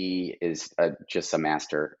 he is just a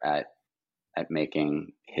master at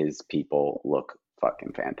making his people look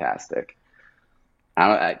fucking fantastic.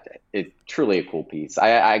 It's truly a cool piece.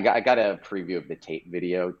 I got a preview of the Tate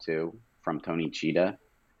video too from Tony Cheetah.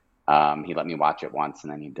 He let me watch it once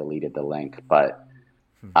and then he deleted the link. But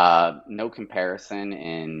no comparison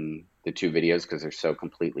in the two videos because they're so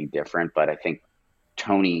completely different. But I think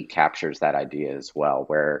Tony captures that idea as well,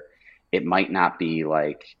 where it might not be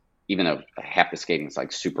like, even though half the skating is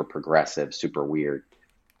like super progressive, super weird.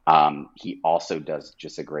 He also does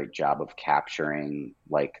just a great job of capturing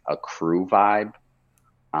like a crew vibe.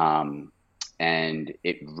 And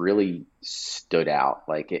it really stood out.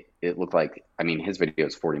 Like it looked like, I mean, his video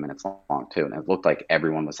is 40 minutes long too. And it looked like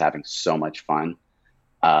everyone was having so much fun.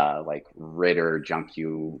 Like Ritter,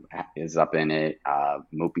 Junkyou is up in it.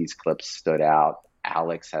 Moopy's clips stood out.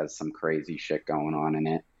 Alex has some crazy shit going on in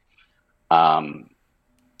it.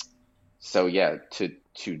 So yeah, to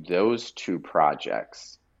those two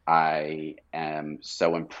projects, I am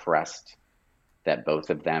so impressed that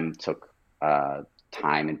both of them took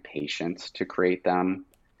time and patience to create them.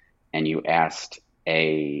 And you asked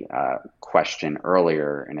a question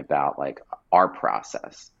earlier and about like our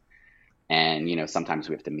process. And, sometimes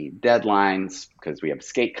we have to meet deadlines because we have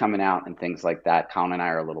skate coming out and things like that. Colin and I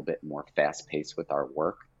are a little bit more fast paced with our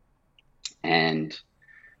work. And,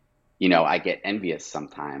 I get envious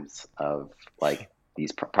sometimes of like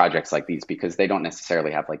these projects like these because they don't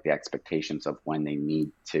necessarily have like the expectations of when they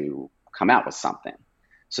need to come out with something.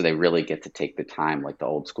 So they really get to take the time, like the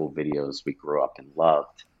old school videos we grew up and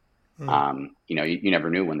loved. You never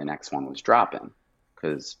knew when the next one was dropping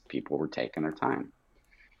because people were taking their time.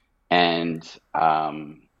 And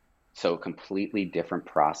so a completely different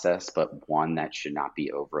process, but one that should not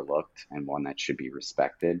be overlooked and one that should be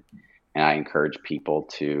respected. And I encourage people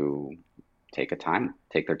to take their time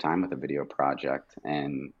with a video project.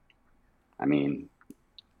 And I mean,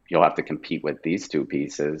 you'll have to compete with these two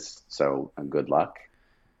pieces. So good luck.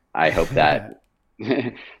 I hope that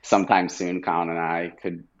sometime soon, Colin and I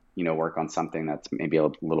could, work on something that's maybe a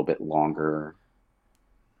little bit longer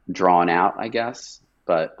drawn out, I guess.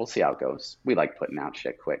 But we'll see how it goes. We like putting out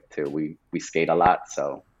shit quick too. We skate a lot,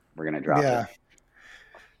 so we're gonna drop it.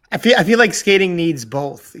 I feel like skating needs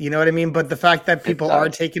both. You know what I mean? But the fact that people are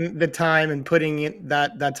taking the time and putting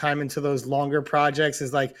that time into those longer projects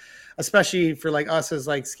is like, especially for like us as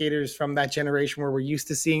like skaters from that generation where we're used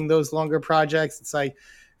to seeing those longer projects. It's like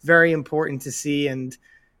very important to see. And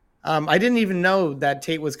I didn't even know that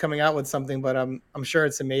Tate was coming out with something, but I'm sure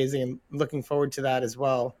it's amazing. I'm looking forward to that as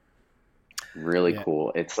well. Really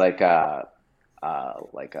cool. It's like a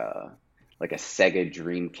Sega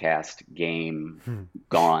Dreamcast game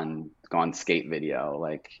gone skate video.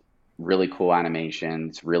 Like really cool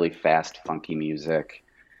animations, really fast, funky music,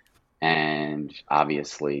 and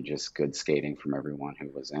obviously just good skating from everyone who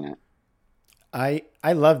was in it.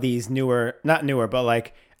 I love these not newer, but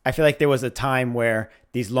like I feel like there was a time where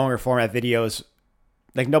these longer format videos,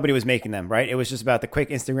 like nobody was making them, right? It was just about the quick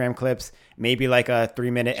Instagram clips, maybe like a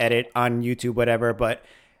 3-minute edit on YouTube, whatever. But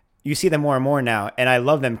you see them more and more now, and I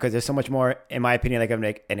love them because there's so much more, in my opinion, like of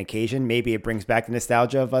an occasion. Maybe it brings back the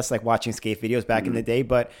nostalgia of us like watching skate videos back in the day,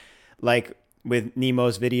 but like with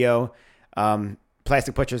Nemo's video,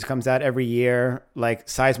 Plastic Butchers comes out every year. Like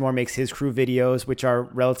Sizemore makes his crew videos, which are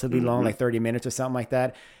relatively long, like 30 minutes or something like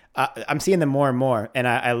that. I'm seeing them more and more, and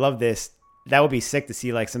I love this. That would be sick to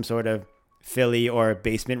see like some sort of Philly or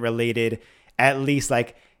basement related, at least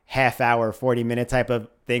like half hour, 40-minute type of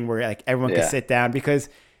thing where like everyone can sit down, because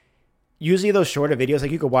usually those shorter videos,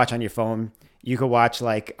 like you could watch on your phone, you could watch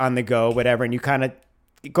like on the go, whatever, and you kind of,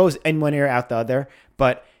 it goes in one ear out the other.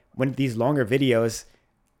 But when these longer videos,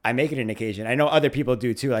 I make it an occasion. I know other people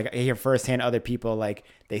do too. Like I hear firsthand other people, like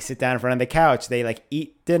they sit down in front of the couch, they like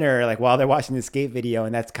eat dinner like while they're watching the skate video,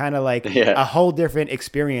 and that's kind of like a whole different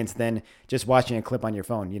experience than just watching a clip on your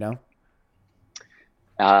phone, you know?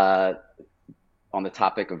 On the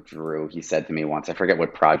topic of Drew, he said to me once, I forget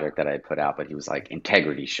what project that I put out, but he was like,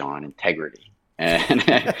 integrity, Sean, integrity. And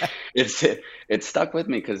it stuck with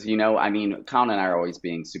me because, you know, I mean, Colin and I are always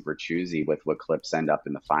being super choosy with what clips end up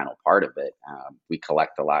in the final part of it. We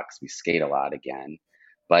collect a lot because we skate a lot again,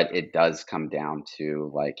 but it does come down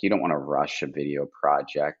to like, you don't want to rush a video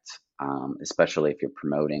project, especially if you're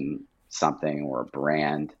promoting something or a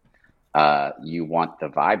brand. You want the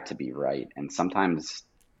vibe to be right. And sometimes,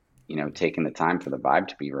 you know, taking the time for the vibe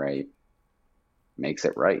to be right makes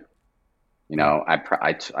it right. You know,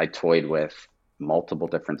 I toyed with multiple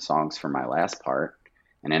different songs for my last part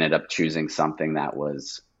and ended up choosing something that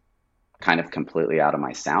was kind of completely out of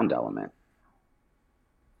my sound element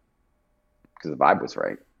because the vibe was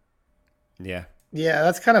right. Yeah. Yeah,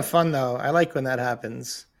 that's kind of fun though. I like when that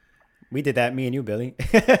happens. We did that, me and you, Billy,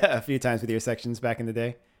 a few times with your sections back in the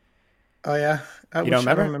day. Oh yeah, you don't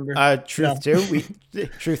remember? Truth no. Two.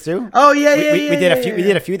 Truth Two. Oh yeah, we did a few. We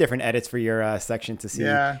did a few different edits for your section to see,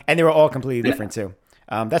 and they were all completely different too.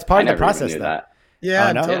 That's part of the process, though. That.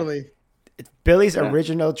 Yeah, no? Totally. Billy's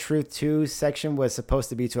original Truth 2 section was supposed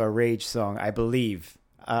to be to a Rage song, I believe.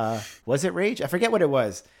 Was it Rage? I forget what it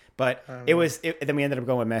was, but it was. Then we ended up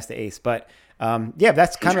going with Master Ace. But yeah,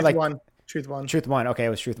 that's kind of like Truth One. Truth One. Okay, it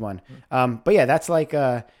was Truth One. But yeah, that's like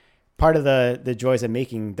part of the joys of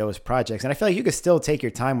making those projects. And I feel like you could still take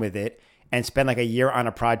your time with it and spend like a year on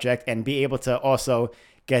a project and be able to also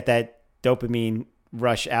get that dopamine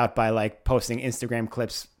rush out by like posting Instagram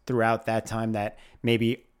clips throughout that time that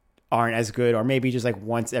maybe aren't as good, or maybe just like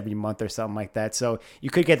once every month or something like that. So you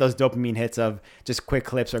could get those dopamine hits of just quick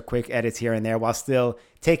clips or quick edits here and there while still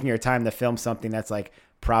taking your time to film something that's like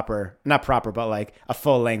not proper, but like a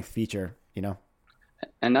full length feature, you know?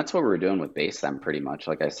 And that's what we were doing with Bacethem pretty much.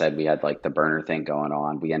 Like I said, we had like the burner thing going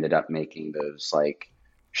on. We ended up making those like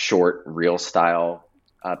short reel style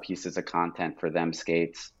pieces of content for them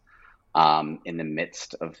skates in the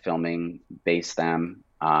midst of filming Bacethem,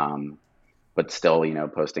 but still, you know,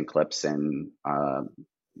 posting clips and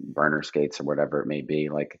burner skates or whatever it may be.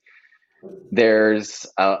 Like there's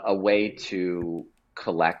a way to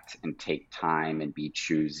collect and take time and be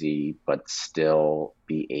choosy, but still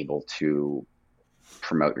be able to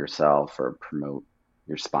promote yourself or promote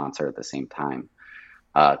your sponsor at the same time.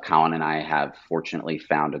 Colin and I have fortunately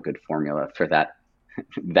found a good formula for that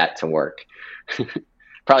to work.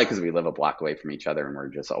 Probably because we live a block away from each other and we're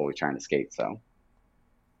just always trying to skate. So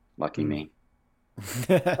lucky me.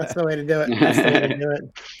 That's the way to do it. That's the way to do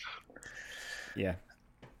it. Yeah.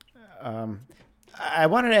 I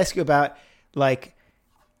wanted to ask you about like,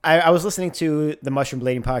 I was listening to the Mushroom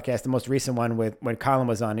Blading podcast, the most recent one when Colin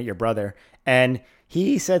was on it, your brother, and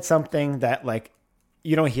he said something that like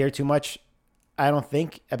you don't hear too much, I don't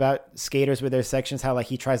think, about skaters with their sections, how like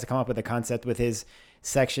he tries to come up with a concept with his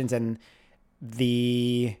sections. And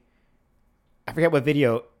I forget what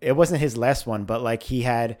video, it wasn't his last one, but like he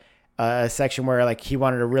had a section where like he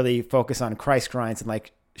wanted to really focus on Christ grinds and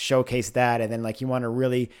like showcase that, and then like he wanted to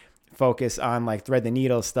really focus on like thread the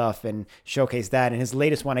needle stuff and showcase that. And his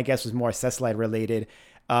latest one, I guess, was more Cesslide related.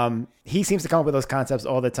 He seems to come up with those concepts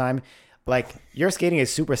all the time. Like your skating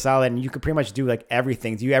is super solid and you could pretty much do like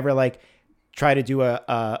everything. Do you ever like try to do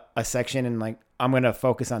a section and like, I'm going to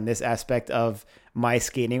focus on this aspect of my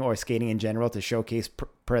skating or skating in general to showcase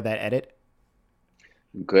per that edit?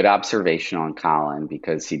 Good observation on Colin,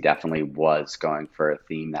 because he definitely was going for a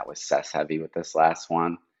theme that was Cess heavy with this last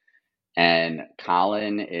one. And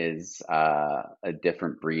Colin is a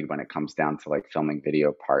different breed when it comes down to like filming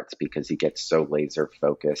video parts, because he gets so laser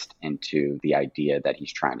focused into the idea that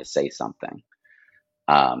he's trying to say something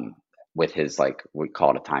with his, like, we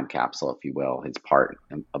call it a time capsule, if you will, his part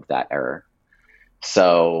of that era.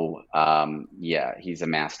 So yeah, he's a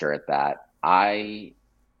master at that. I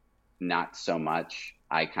not so much.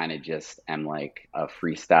 I kind of just am like a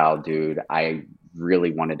freestyle dude. I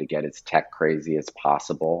really wanted to get as tech crazy as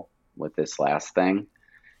possible with this last thing.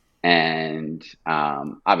 And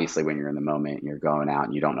obviously, when you're in the moment, and you're going out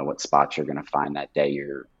and you don't know what spots you're going to find that day.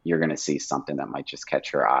 You're going to see something that might just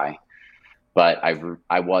catch your eye. But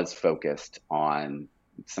I was focused on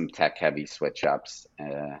some tech heavy switch ups.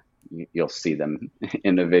 You'll see them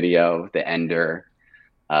in the video. The ender,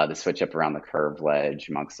 the switch up around the curve ledge,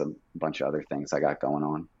 amongst a bunch of other things I got going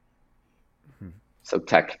on. So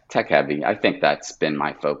tech heavy. I think that's been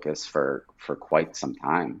my focus for quite some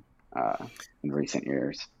time in recent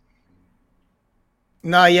years.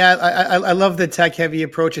 No, yeah, I love the tech heavy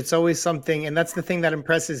approach. It's always something, and that's the thing that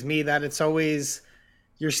impresses me, that it's always,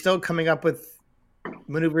 you're still coming up with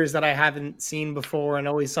maneuvers that I haven't seen before, and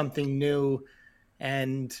always something new.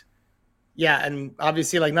 And yeah, and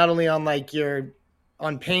obviously, like, not only on like your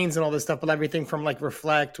on pains and all this stuff, but everything from like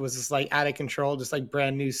reflect was just like out of control, just like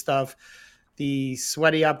brand new stuff. The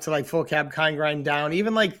sweaty up to like full cab kind grind down,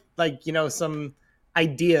 even like some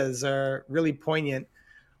ideas are really poignant.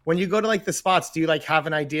 When you go to like the spots, do you like have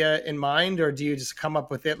an idea in mind, or do you just come up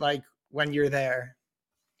with it like when you're there?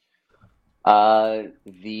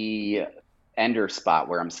 The ender spot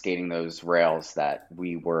where I'm skating those rails that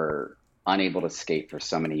we were unable to skate for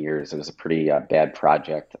so many years. It was a pretty bad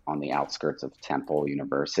project on the outskirts of Temple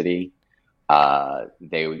University.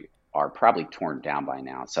 They are probably torn down by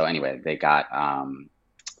now. So anyway, they got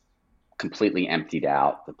completely emptied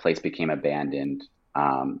out. The place became abandoned.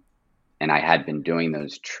 And I had been doing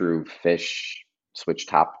those true fish switch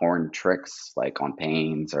top horn tricks like on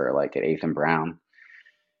Payne's or like at 8th and Brown.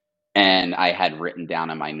 And I had written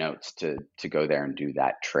down in my notes to go there and do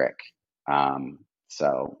that trick.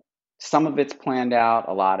 So some of it's planned out.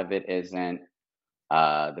 A lot of it isn't.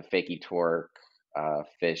 The fakie torque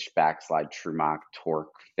fish backslide true mock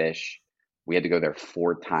torque fish. We had to go there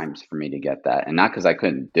 4 times for me to get that. And not because I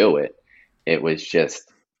couldn't do it. It was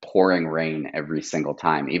just pouring rain every single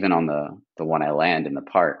time. Even on the one I land in the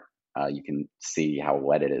part, you can see how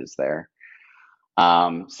wet it is there.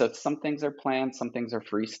 So some things are planned, some things are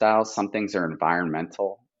freestyle, some things are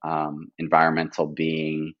environmental. Environmental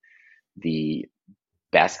being the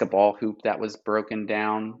basketball hoop that was broken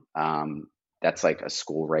down. That's like a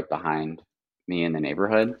school right behind me in the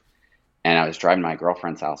neighborhood. And I was driving to my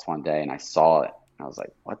girlfriend's house one day and I saw it. I was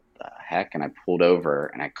like, what the heck? And I pulled over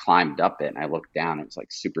and I climbed up it and I looked down. It was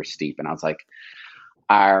like super steep. And I was like,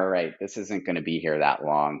 all right, this isn't going to be here that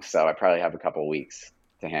long. So I probably have a couple of weeks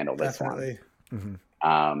to handle this Definitely.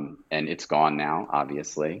 one. And it's gone now,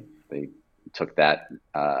 obviously. They took that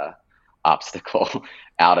obstacle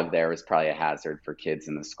out of there. It was probably a hazard for kids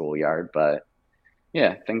in the schoolyard. But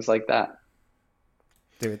yeah, things like that.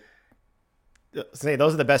 Dude, say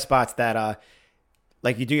those are the best spots that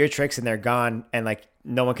like you do your tricks and they're gone and like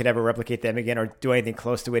no one could ever replicate them again or do anything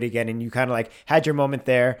close to it again. And you kind of like had your moment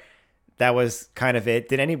there. That was kind of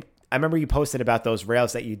it. I remember you posted about those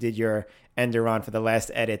rails that you did your ender on for the last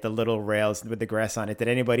edit, the little rails with the grass on it. Did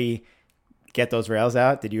anybody get those rails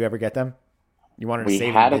out? Did you ever get them? You wanted to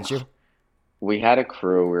save them, did you? We had a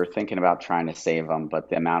crew. We were thinking about trying to save them, but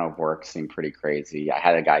the amount of work seemed pretty crazy. I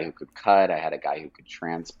had a guy who could cut. I had a guy who could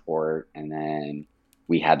transport. And then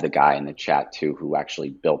we had the guy in the chat too who actually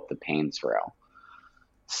built the Payne's rail.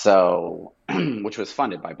 So, which was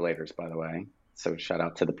funded by Bladers, by the way. So shout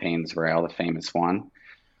out to the Payne's rail, the famous one.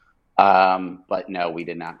 But no, we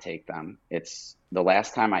did not take them. It's the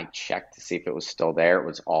last time I checked to see if it was still there, it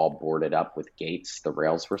was all boarded up with gates. The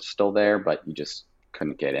rails were still there, but you just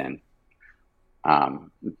couldn't get in.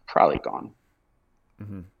 Probably gone.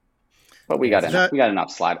 Mm-hmm. But we got enough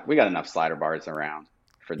slider bars around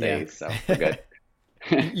for days, so we're good.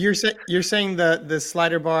 You're saying the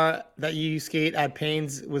slider bar that you skate at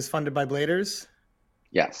Payne's was funded by Bladers?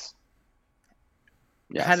 Yes.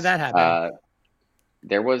 How did that happen?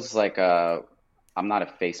 There was like I'm not a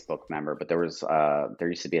Facebook member, but there used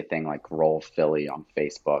to be a thing like Roll Philly on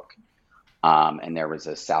Facebook. And there was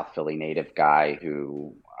a South Philly native guy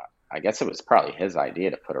who, I guess it was probably his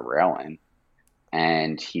idea to put a rail in.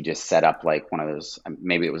 And he just set up like one of those,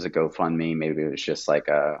 maybe it was a GoFundMe, maybe it was just like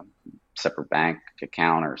a separate bank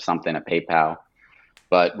account or something, a PayPal.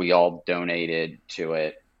 But we all donated to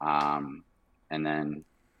it. And then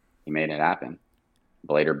he made it happen.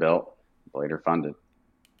 Blader built, Blader funded.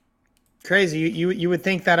 Crazy. You would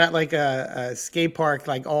think that at like a skate park,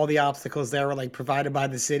 like all the obstacles there were like provided by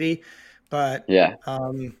the city, but yeah,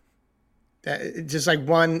 just like a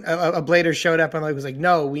Blader showed up and like was like,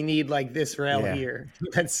 no, we need like this rail here.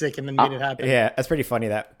 That's sick, and then made it happen. Yeah, that's pretty funny,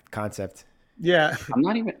 that concept. Yeah, I'm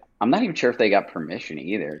not even sure if they got permission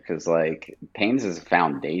either, because like Payne's is a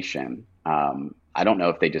foundation. I don't know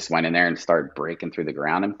if they just went in there and started breaking through the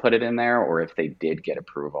ground and put it in there, or if they did get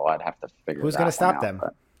approval. I'd have to figure Who's going to that one stop out. them?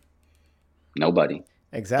 But nobody. I mean,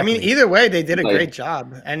 Exactly. either way, they did a Oh, yeah. great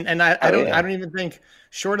job, and I Oh, don't yeah. I don't even think,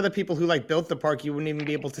 short of the people who like built the park, you wouldn't even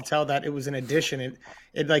be able to tell that it was an addition.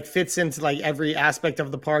 It like fits into like every aspect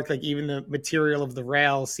of the park. Like even the material of the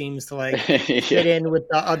rail seems to like Yeah. fit in with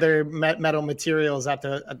the other metal materials at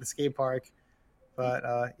the skate park.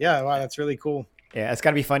 But yeah, wow, that's really cool. Yeah, it's got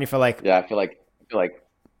to be funny for like, Yeah, I feel like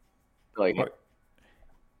what are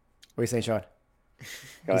you saying, Sean? go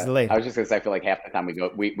He's ahead. I delayed. was just gonna say, I feel like half the time we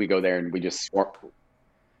go there and we just swarm.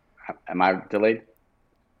 Am I delayed?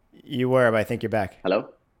 You were, but I think you're back. Hello?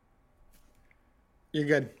 You're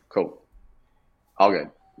good. Cool. All good.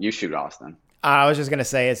 You shoot, Austin. I was just gonna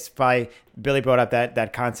say it's probably Billy brought up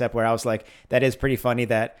that concept where I was like, that is pretty funny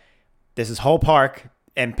that there's this whole park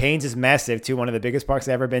and Payne's is massive too, one of the biggest parks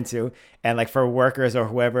I've ever been to, and like for workers or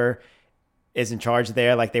whoever is in charge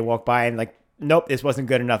there, like they walk by and like, nope, this wasn't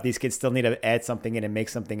good enough. These kids still need to add something in and make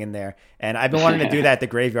something in there. And I've been wanting to do that at the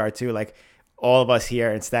graveyard too. Like all of us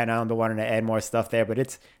here in Staten Island been wanting to add more stuff there, but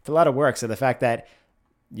it's a lot of work. So the fact that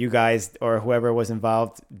you guys or whoever was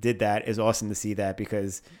involved did that is awesome to see that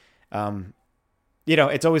because,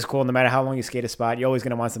 it's always cool. No matter how long you skate a spot, you're always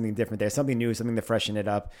going to want something different there, something new, something to freshen it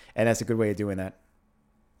up. And that's a good way of doing that.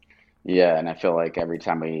 Yeah, and I feel like every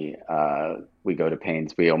time we go to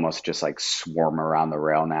Payne's, we almost just like swarm around the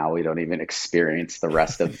rail now. We don't even experience the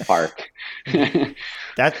rest of the park.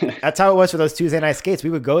 That's how it was for those Tuesday night skates. We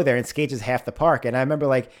would go there and skate just half the park. And I remember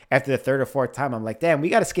like after the third or fourth time, I'm like, damn, we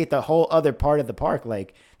got to skate the whole other part of the park.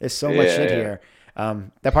 Like there's so much shit Yeah, here.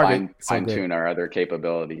 That park is so fine good. tune our other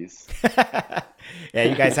capabilities. Yeah,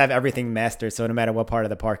 you guys have everything mastered. So no matter what part of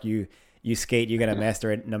the park you skate, you're gonna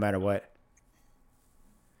master it no matter what.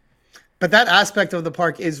 But that aspect of the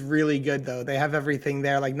park is really good, though. They have everything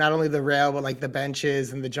there, like not only the rail, but like the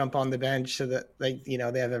benches and the jump on the bench, so that like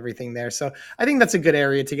they have everything there. So I think that's a good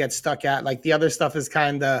area to get stuck at. Like the other stuff is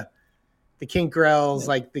kind of the kink rails,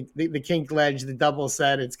 like the kink ledge, the double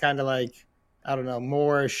set. It's kind of like I don't know,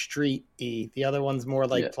 more street-y. The other one's more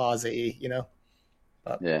like plaza-y,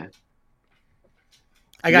 But Yeah.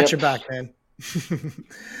 I got Yep. your back, man.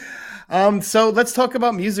 So let's talk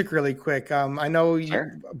about music really quick. I know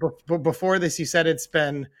Sure. before this, you said it's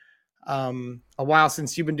been a while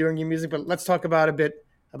since you've been doing your music, but let's talk about a bit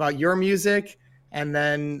about your music and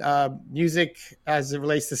then music as it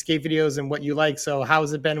relates to skate videos and what you like. So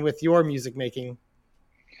how's it been with your music making?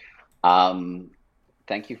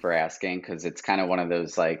 Thank you for asking because it's kind of one of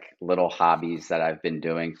those like little hobbies that I've been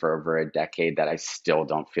doing for over a decade that I still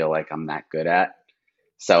don't feel like I'm that good at.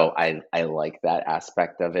 So I like that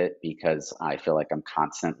aspect of it because I feel like I'm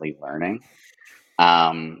constantly learning.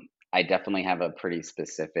 I definitely have a pretty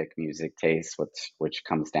specific music taste, which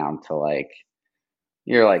comes down to like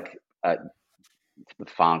you're like the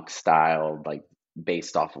funk style, like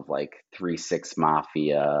based off of like 3 6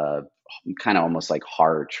 Mafia, kind of almost like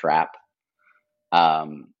horror trap.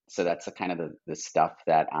 So that's the kind of the stuff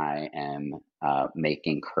that I am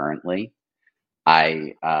making currently.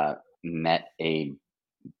 I met a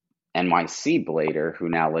NYC blader who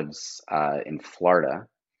now lives in Florida.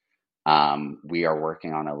 We are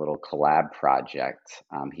working on a little collab project.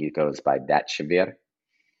 He goes by Dat Shavir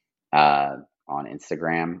on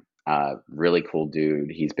Instagram. Really cool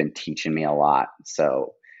dude. He's been teaching me a lot.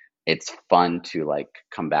 So it's fun to like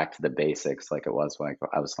come back to the basics like it was when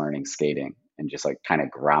I was learning skating and just like kind of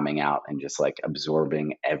gromming out and just like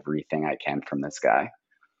absorbing everything I can from this guy.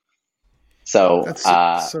 So That's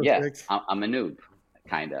so yeah, sick. I'm a noob,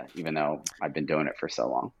 kind of, even though I've been doing it for so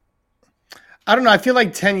long. I don't know. I feel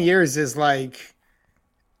like 10 years is like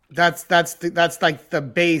that's like the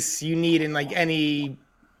base you need in like any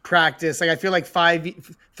practice. Like I feel like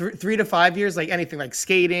 3 to 5 years, like anything like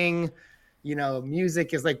skating,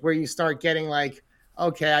 music is like where you start getting like,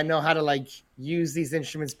 okay, I know how to like use these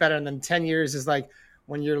instruments better. And then 10 years is like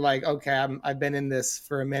when you're like, okay, I've been in this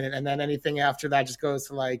for a minute. And then anything after that just goes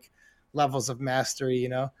to like levels of mastery,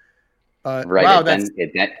 But Right. wow,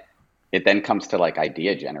 It then comes to like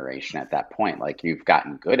idea generation at that point. Like you've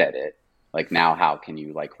gotten good at it. Like now, how can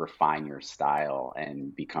you like refine your style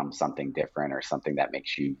and become something different or something that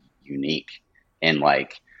makes you unique in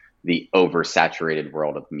like the oversaturated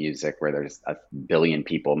world of music where there's a billion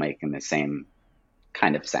people making the same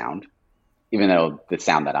kind of sound. Even though the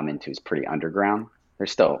sound that I'm into is pretty underground,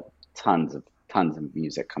 there's still tons of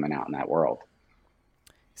music coming out in that world.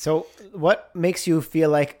 So what makes you feel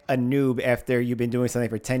like a noob after you've been doing something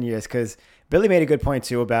for 10 years? Because Billy made a good point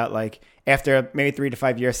too about like after maybe 3 to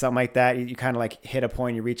 5 years, something like that, you kind of like hit a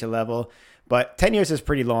point, you reach a level. But 10 years is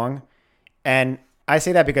pretty long. And I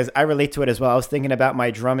say that because I relate to it as well. I was thinking about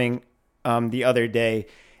my drumming the other day,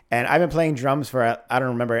 and I've been playing drums for I don't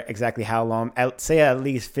remember exactly how long. I'd say at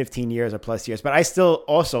least 15 years or plus years. But I still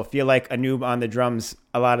also feel like a noob on the drums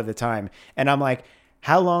a lot of the time. And I'm like,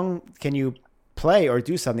 how long can you play or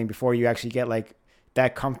do something before you actually get like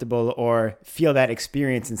that comfortable or feel that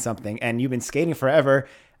experience in something? And you've been skating forever.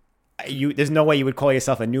 There's no way you would call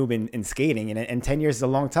yourself a noob in skating, and 10 years is a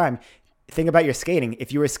long time. Think about your skating.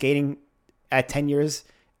 If you were skating at 10 years,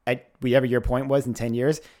 at whatever your point was in 10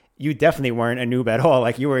 years, you definitely weren't a noob at all.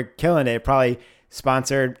 Like, you were killing it, probably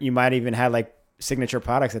sponsored. You might even had like signature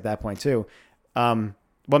products at that point too.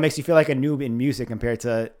 What makes you feel like a noob in music compared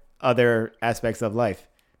to other aspects of life?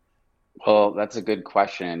 Well, that's a good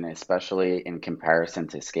question, especially in comparison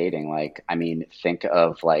to skating. Like, I mean, think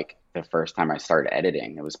of like the first time I started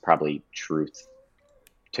editing, it was probably Truth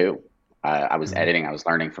 2. I was Mhm. editing, I was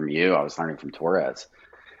learning from you, I was learning from Torres.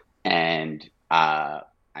 And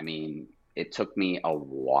I mean, it took me a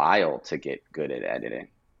while to get good at editing.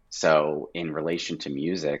 So, in relation to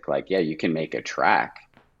music, like, yeah, you can make a track,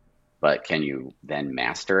 but can you then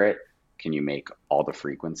master it? Can you make all the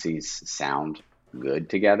frequencies sound good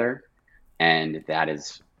together? And that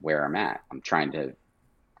is where I'm at. I'm trying to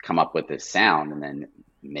come up with this sound and then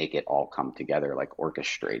make it all come together, like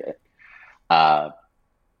orchestrate it. Uh,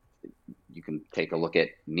 you can take a look at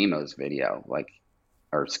Nemo's video, like,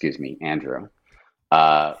 or excuse me, Andrew.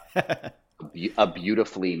 Uh, a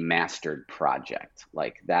beautifully mastered project.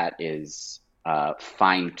 Like, that is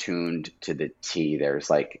fine tuned to the T. There's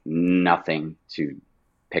like nothing to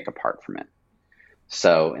pick apart from it.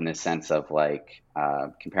 So in the sense of like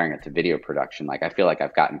comparing it to video production, like I feel like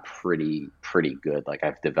I've gotten pretty good. Like,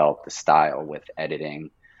 I've developed the style with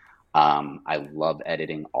editing. I love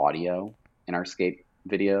editing audio in our skate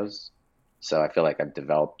videos. So I feel like I've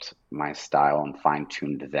developed my style and fine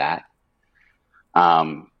tuned that.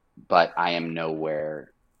 Um, but I am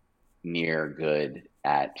nowhere near good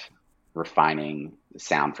at refining the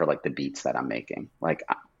sound for like the beats that I'm making. Like,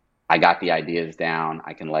 I got the ideas down,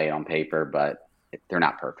 I can lay it on paper, but they're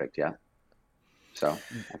not perfect yet. So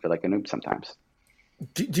I feel like a noob sometimes.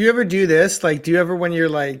 Do you ever do this? Like, do you ever, when you're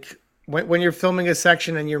like, when you're filming a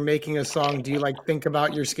section and you're making a song, do you like think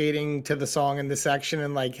about your skating to the song in the section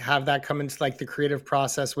and like have that come into like the creative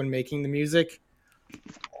process when making the music?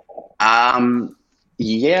 Um,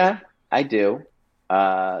 yeah, I do.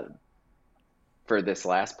 Uh, for this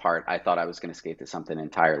last part, I thought I was going to skate to something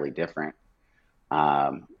entirely different.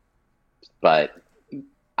 Um, but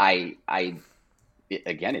I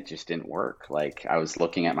again, it just didn't work. Like, I was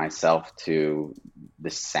looking at myself to the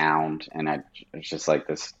sound, and I it's just like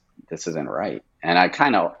this isn't right. And I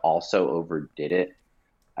kind of also overdid it.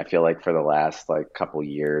 I feel like for the last like couple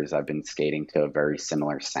years, I've been skating to a very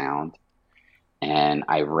similar sound. And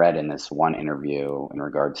I read in this one interview in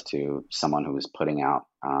regards to someone who was putting out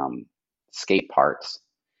skate parts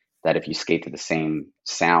that if you skate to the same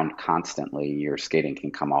sound constantly, your skating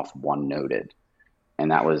can come off one noted.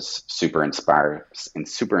 And that was super inspiring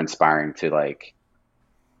to like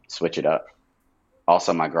switch it up.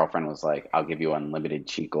 Also, my girlfriend was like, "I'll give you unlimited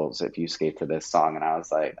cheekles if you skate to this song," and I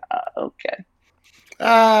was like, "Okay."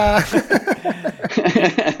 Ah,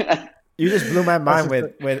 You just blew my that's mind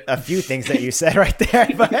just with a few things that you said right there.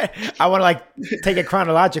 But I want to like take it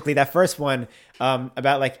chronologically. That first one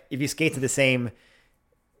about like if you skate to the same,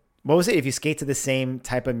 what was it? If you skate to the same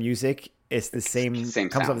type of music, it's the same Same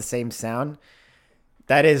comes off the sound. same sound.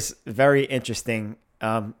 That is very interesting.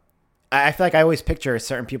 I feel like I always picture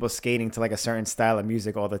certain people skating to like a certain style of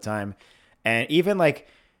music all the time, and even like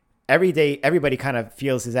every day, everybody kind of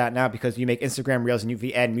feels this out now because you make Instagram reels and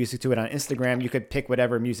you add music to it on Instagram. You could pick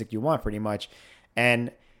whatever music you want pretty much,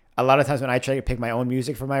 and a lot of times when I try to pick my own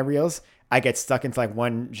music for my reels, I get stuck into like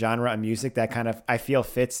one genre of music that kind of I feel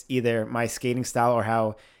fits either my skating style or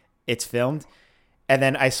how it's filmed. And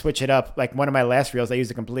then I switch it up. Like one of my last reels, I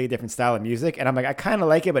used a completely different style of music, and I'm like, I kind of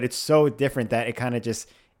like it, but it's so different that it kind of just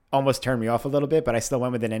almost turned me off a little bit. But I still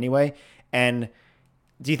went with it anyway. And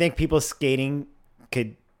do you think people skating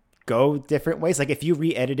could go different ways? Like if you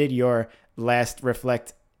re-edited your last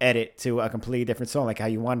Reflect edit to a completely different song, like how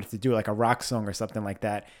you wanted to do like a rock song or something like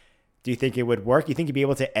that, do you think it would work? You think you'd be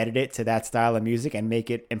able to edit it to that style of music and make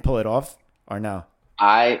it and pull it off, or no?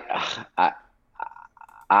 I,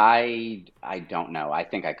 I I don't know. I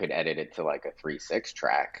think I could edit it to like a 3/6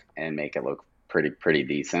 track and make it look pretty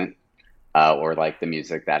decent. Or like the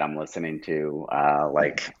music that I'm listening to,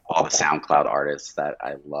 like all the SoundCloud artists that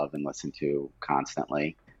I love and listen to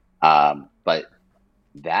constantly. But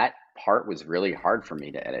that part was really hard for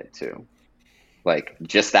me to edit to, like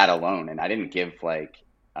just that alone. And I didn't give like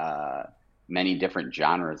uh, many different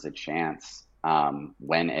genres a chance.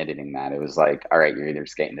 when editing that. It was like, all right, you're either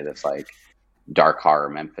skating to this like dark horror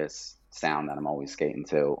Memphis sound that I'm always skating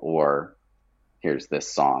to, or here's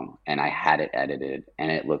this song. And I had it edited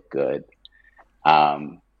and it looked good.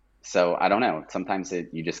 So I don't know. Sometimes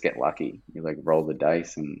you just get lucky. You like roll the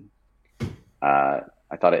dice, and I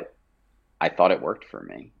thought it worked for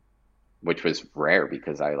me, which was rare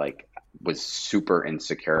because I like was super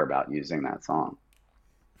insecure about using that song.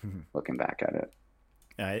 Looking back at it,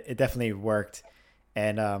 it definitely worked,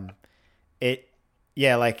 and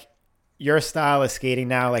like your style of skating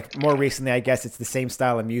now, like more recently, I guess it's the same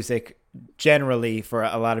style of music generally for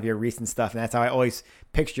a lot of your recent stuff, and that's how I always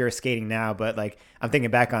picture your skating now. But like I'm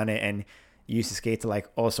thinking back on it, and you used to skate to like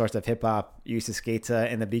all sorts of hip hop. You used to skate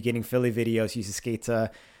to, in the beginning, Philly videos. You used to skate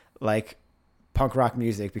to like punk rock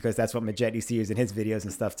music, because that's what Majet used to use in his videos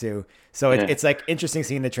and stuff too. So it's like interesting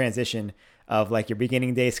seeing the transition of like your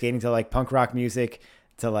beginning days skating to like punk rock music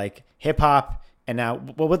to like hip hop, and now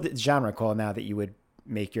what would the genre call now that you would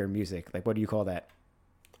make your music? Like, what do you call that?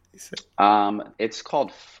 It's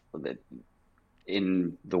called,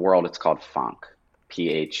 in the world, it's called funk,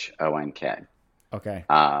 PHONK. Okay.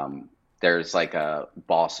 There's like a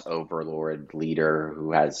boss overlord leader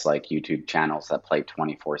who has like YouTube channels that play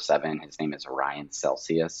 24/7. His name is Ryan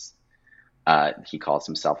Celsius. He calls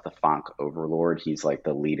himself the funk overlord. He's like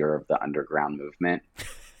the leader of the underground movement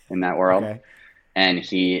in that world. Okay. And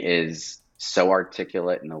he is so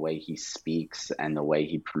articulate in the way he speaks and the way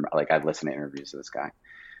he, like, I've listened to interviews of this guy.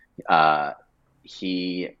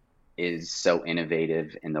 He is so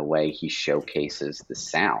innovative in the way he showcases the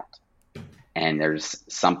sound. And there's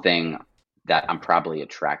something that I'm probably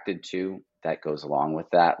attracted to that goes along with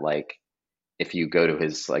that. Like, if you go to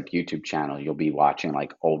his like YouTube channel, you'll be watching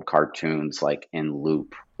like old cartoons like in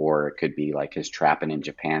loop, or it could be like his Trappin' in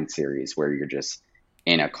Japan series where you're just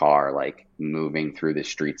in a car like moving through the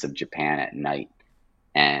streets of Japan at night.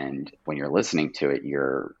 And when you're listening to it,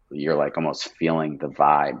 you're like almost feeling the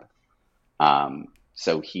vibe.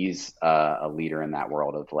 So he's a leader in that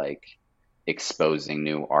world of like exposing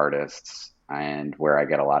new artists, and where I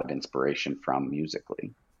get a lot of inspiration from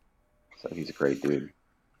musically. So he's a great dude.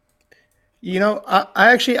 You know,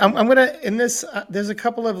 I'm gonna, in this. There's a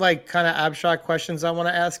couple of like kind of abstract questions I want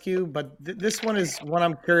to ask you, but this one is one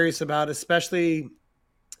I'm curious about, especially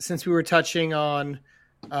since we were touching on,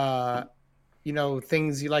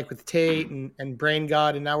 things you like with Tate and Brain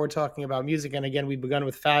God, and now we're talking about music. And again, we've begun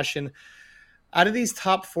with fashion. Out of these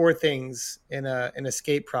top four things in a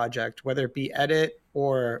skate project, whether it be edit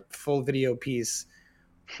or full video piece,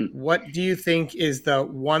 what do you think is the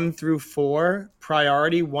 1 through 4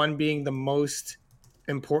 priority? 1 being the most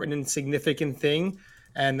important and significant thing,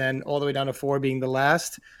 and then all the way down to 4 being the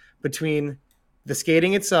last, between the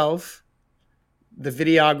skating itself, the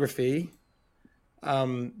videography,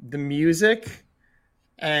 the music,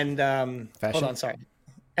 and and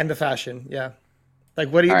the fashion. Yeah. Like,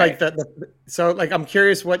 what do you like? So like, I'm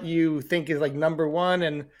curious what you think is like number 1,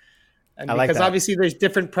 and because obviously there's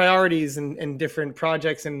different priorities and different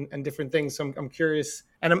projects and different things. So I'm curious,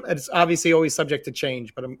 and it's obviously always subject to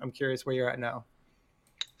change, but I'm curious where you're at now.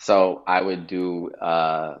 So I would do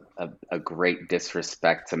a great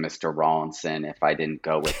disrespect to Mr. Rawlinson if I didn't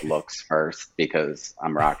go with looks first, because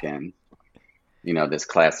I'm rocking, this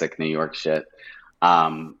classic New York shit.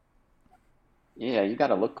 Yeah, you got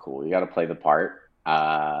to look cool. You got to play the part.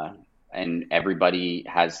 And everybody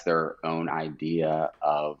has their own idea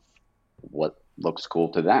of what looks cool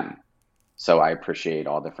to them. So I appreciate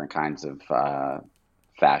all different kinds of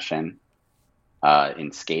fashion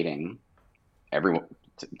in skating. Everyone,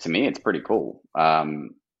 to me, it's pretty cool. I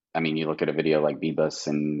mean, you look at a video like Bebus,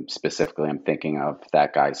 and specifically I'm thinking of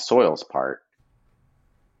that guy's Soils part.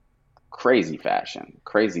 Crazy fashion,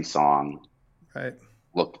 crazy song. Right.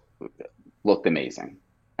 Looked amazing.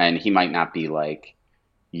 And he might not be like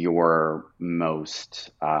your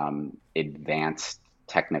most advanced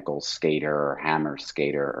technical skater or hammer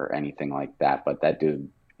skater or anything like that, but that dude,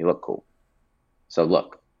 he looked cool. So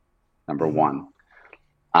look, number 1.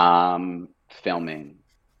 Filming,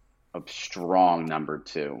 a strong number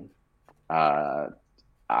 2. I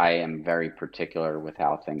am very particular with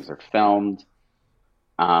how things are filmed.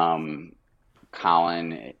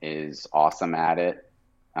 Colin is awesome at it.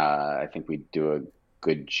 I think we do a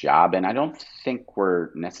good job, and I don't think we're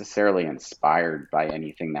necessarily inspired by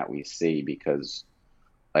anything that we see, because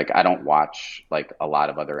like I don't watch like a lot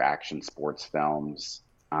of other action sports films,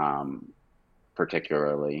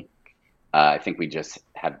 particularly. I think we just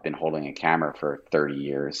have been holding a camera for 30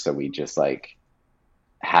 years, so we just like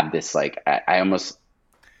have this like I almost,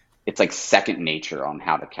 it's like second nature on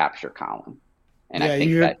how to capture Colin. And I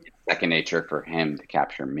think that it's second nature for him to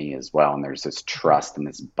capture me as well. And there's this trust and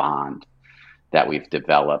this bond that we've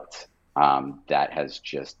developed that has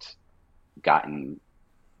just gotten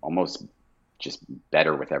almost just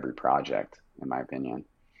better with every project, in my opinion.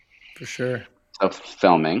 For sure. So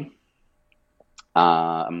filming,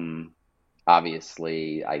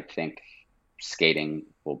 obviously, I think skating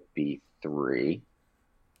will be 3,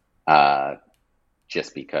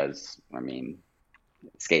 just because, I mean,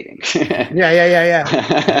 skating.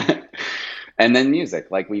 Yeah. And then music,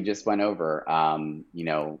 like we just went over, you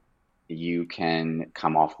know, you can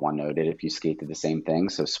come off one-noted if you skate to the same thing,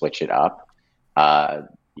 so switch it up.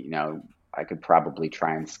 You know, I could probably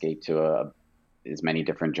try and skate to as many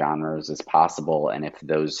different genres as possible. And if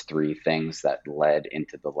those 3 things that led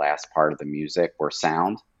into the last part of the music were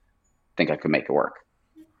sound, I think I could make it work.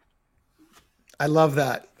 I love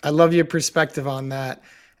that. I love your perspective on that.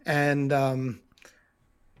 And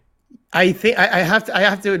I think I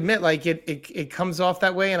have to admit, like it comes off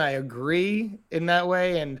that way, and I agree in that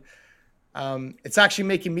way. And it's actually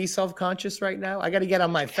making me self-conscious right now. I got to get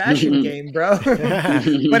on my fashion game, bro.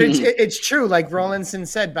 But it's true. Like Rawlinson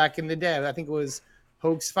said back in the day, I think it was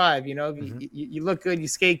Hoax 5, you know, you look good, you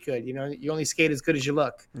skate good, you know, you only skate as good as you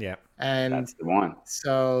look. Yeah. And that's the one.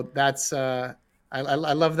 So that's, I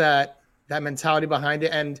love that mentality behind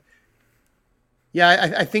it. And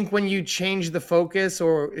yeah, I think when you change the focus,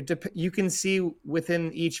 or you can see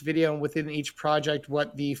within each video and within each project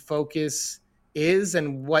what the focus is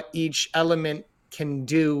and what each element can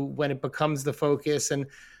do when it becomes the focus, and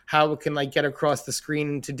how it can like get across the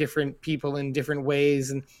screen to different people in different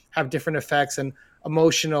ways and have different effects and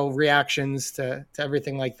emotional reactions to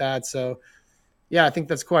everything like that. So yeah, I think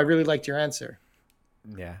that's cool. I really liked your answer.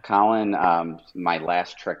 Yeah. Colin, my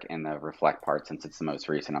last trick in the reflect part, since it's the most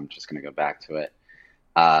recent, I'm just going to go back to it.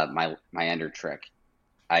 My ender trick,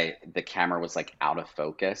 the camera was like out of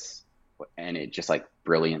focus, and it just like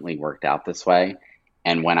brilliantly worked out this way.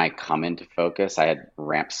 And when I come into focus, I had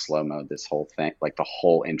ramped slow mode this whole thing, like the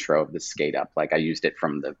whole intro of the skate up. Like I used it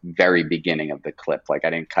from the very beginning of the clip. Like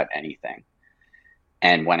I didn't cut anything.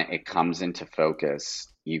 And when it comes into focus,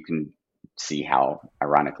 you can see how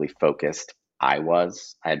ironically focused I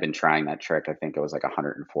was. I had been trying that trick. I think it was like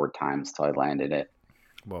 104 times till I landed it.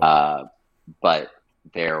 But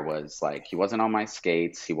there was like, he wasn't on my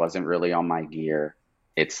skates. He wasn't really on my gear.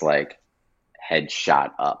 It's like head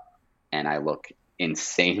shot up, and I look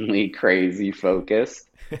insanely crazy focused.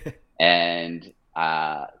 And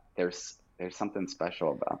there's something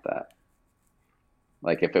special about that.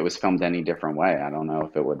 Like if it was filmed any different way, I don't know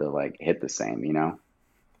if it would have like hit the same, you know?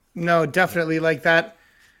 No, definitely. Like that,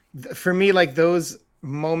 for me, like those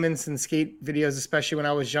moments in skate videos, especially when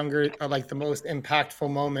I was younger, are like the most impactful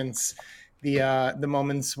moments. The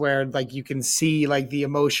moments where like you can see like the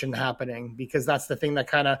emotion happening, because that's the thing that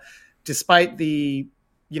kind of, despite the,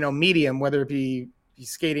 you know, medium, whether it be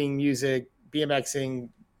skating, music, BMXing,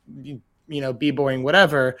 you know, b-boying,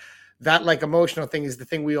 whatever, that like emotional thing is the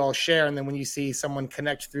thing we all share. And then when you see someone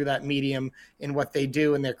connect through that medium in what they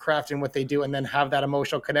do and their craft and what they do, and then have that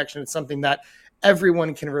emotional connection, it's something that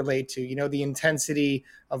everyone can relate to. You know, the intensity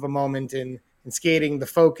of a moment in skating, the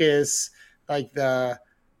focus, like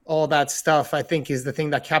all that stuff, I think is the thing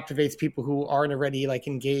that captivates people who aren't already like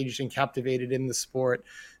engaged and captivated in the sport.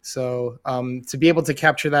 So to be able to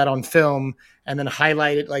capture that on film and then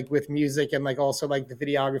highlight it like with music, and like also like the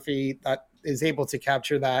videography that is able to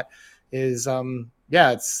capture that is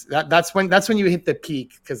that's when you hit the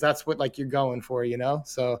peak, because that's what like you're going for, you know?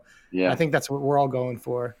 So yeah, I think that's what we're all going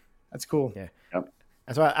for. That's cool. Yeah. Yep.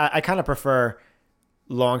 That's why I kind of prefer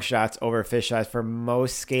long shots over fisheye for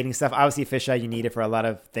most skating stuff. Obviously fisheye, you need it for a lot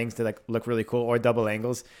of things to like look really cool, or double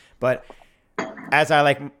angles. But as I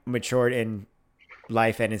like matured in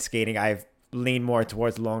life and in skating, I've leaned more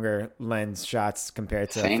towards longer lens shots compared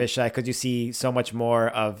to fisheye, because you see so much more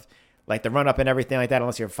of like the run up and everything like that,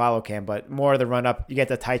 unless you're a follow cam, but more of the run up, you get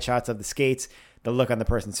the tight shots of the skates, the look on the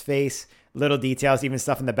person's face, little details, even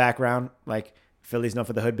stuff in the background, like Philly's known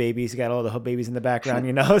for the hood babies. You got all the hood babies in the background,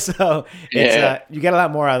 you know? So it's, you get a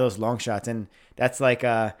lot more out of those long shots. And that's like,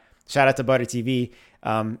 shout out to Butter TV.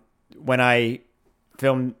 When I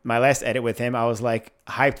filmed my last edit with him, I was like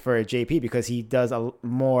hyped for JP, because he does a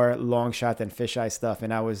more long shot than fisheye stuff.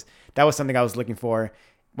 And that was something I was looking for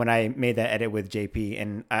when I made that edit with JP.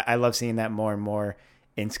 And I love seeing that more and more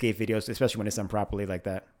in skate videos, especially when it's done properly like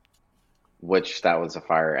that. Which that was a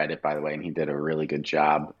fire edit, by the way, and he did a really good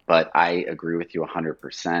job. But I agree with you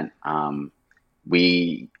 100%.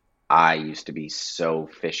 I used to be so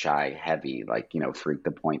fisheye heavy, like, you know, freak the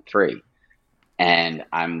 0.3. And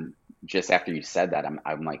I'm just after you said that,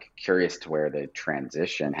 I'm like curious to where the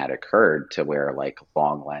transition had occurred to where like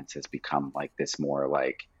long lens has become like this more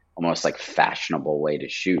like almost like fashionable way to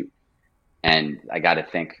shoot. And I got to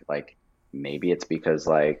think like maybe it's because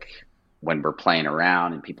like when we're playing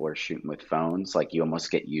around and people are shooting with phones, like you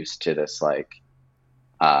almost get used to this like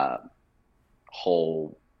uh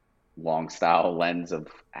whole long style lens of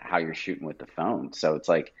how you're shooting with the phone. So it's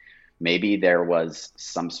like maybe there was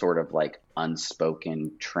some sort of like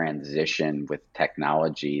unspoken transition with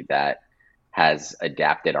technology that has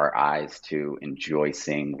adapted our eyes to enjoy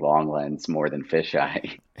seeing long lens more than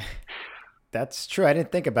fisheye. That's true. I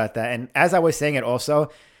didn't think about that. And as I was saying it also,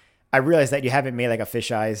 I realized that you haven't made like a fish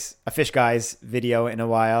guys video in a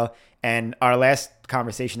while. And our last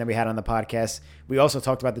conversation that we had on the podcast, we also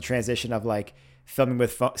talked about the transition of like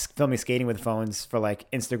filming skating with phones for like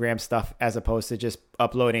Instagram stuff, as opposed to just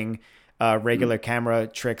uploading regular camera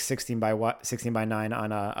tricks 16 by 9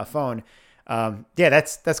 on a phone. Yeah,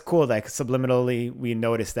 that's cool. Like subliminally, we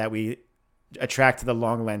noticed that we attract to the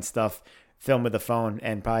long lens stuff, film with the phone,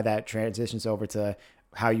 and probably that transitions over to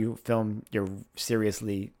how you film your serious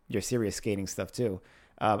skating stuff too.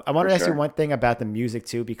 I For wanted to ask you sure. one thing about the music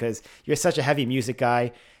too, because you're such a heavy music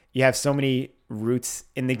guy. You have so many roots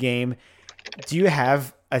in the game. Do you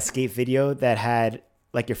have a skate video that had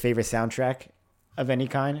like your favorite soundtrack of any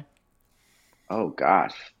kind? Oh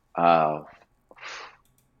gosh. Uh,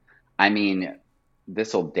 I mean,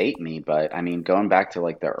 this will date me, but I mean, going back to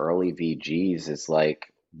like the early VGs is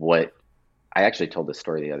like what I actually told this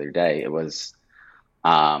story the other day. It was,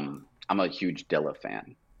 I'm a huge Dilla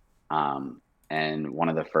fan. And one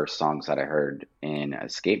of the first songs that I heard in a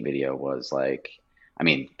skate video was like, I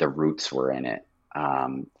mean, the Roots were in it.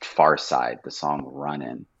 Far Side, the song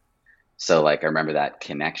Runnin'. So like I remember that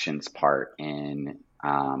connections part in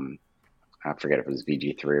I forget if it was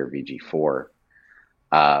VG3 or VG4.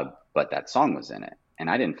 But that song was in it. And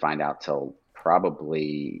I didn't find out till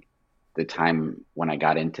probably the time when I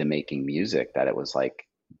got into making music that it was like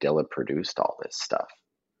Dilla produced all this stuff.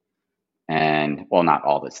 And well, not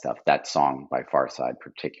all this stuff. That song by Farside,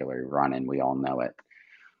 particularly Running, we all know it.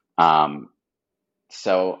 Um,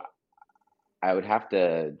 so I would have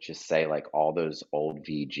to just say like all those old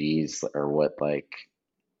VGs are what like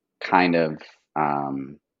kind of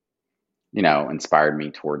um, inspired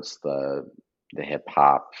me towards the hip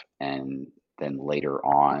hop and then later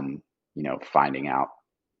on, finding out,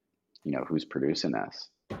 who's producing this.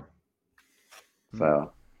 Hmm.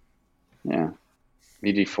 So yeah.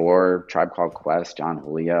 VG4, Tribe Called Quest, John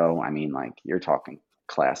Julio. I mean, like you're talking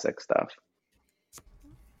classic stuff.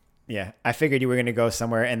 Yeah, I figured you were going to go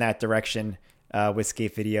somewhere in that direction with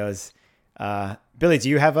skate videos. Billy, do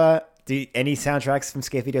you have any soundtracks from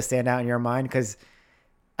skate videos stand out in your mind? Because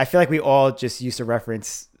I feel like we all just used to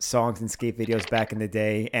reference songs and skate videos back in the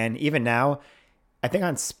day, and even now, I think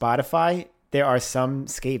on Spotify there are some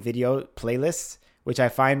skate video playlists which I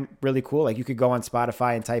find really cool. Like you could go on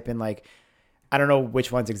Spotify and type in like I don't know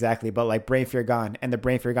which ones exactly, but like Brain Fear Gone, and the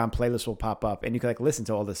Brain Fear Gone playlist will pop up, and you can like listen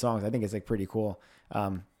to all the songs. I think it's like pretty cool.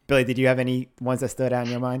 Billy, did you have any ones that stood out in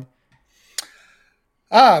your mind?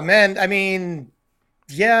 Ah, man. I mean,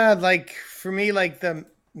 yeah, like for me, like the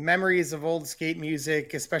memories of old skate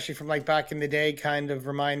music, especially from like back in the day, kind of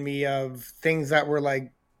remind me of things that were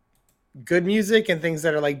like good music and things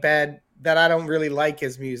that are like bad that I don't really like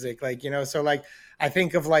as music. Like, so like I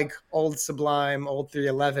think of like old Sublime, old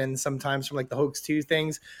 311 sometimes from like the Hoax 2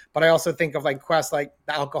 things, but I also think of like Quest like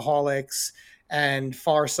the Alcoholics and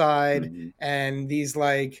Far Side Hmm. and these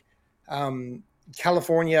like um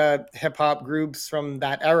California hip hop groups from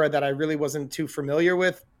that era that I really wasn't too familiar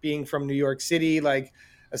with being from New York City, like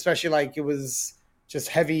especially like it was just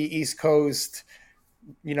heavy East Coast,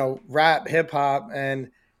 rap, hip hop, and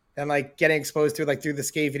like getting exposed to like through the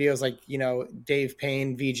skate videos, like Dave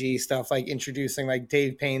Payne, VG stuff, like introducing like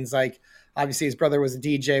Dave Payne's like obviously his brother was a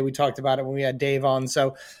DJ. We talked about it when we had Dave on,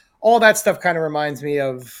 so all that stuff kind of reminds me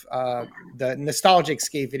of the nostalgic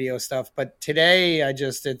skate video stuff. But today, I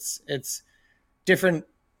just it's different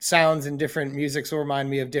sounds and different musics will remind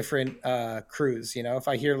me of different crews. If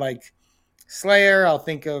I hear like Slayer, I'll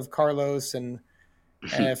think of Carlos and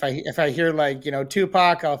if I hear like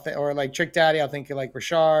Tupac, or like Trick Daddy, I'll think of like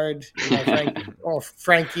Rashard,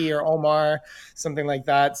 Frankie or Omar, something like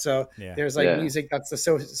that. So Yeah. there's like Yeah. music that's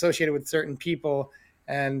associated with certain people,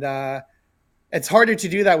 and it's harder to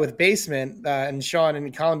do that with Basement and Sean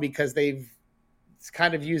and Colin because they've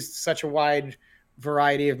kind of used such a wide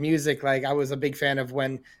variety of music. Like I was a big fan of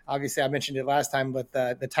when, obviously I mentioned it last time, but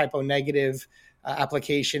the Typo Negative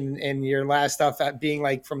application in your last stuff that being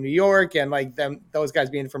like from New York and like those guys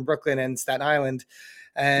being from Brooklyn and Staten Island.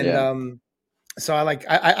 And Yeah. So I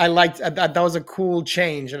liked that was a cool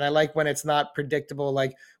change, and I like when it's not predictable,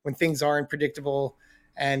 like when things aren't predictable,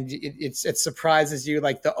 and it surprises you,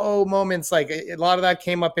 like the moments, like a lot of that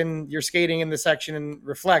came up in your skating in the section and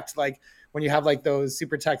reflect, like when you have like those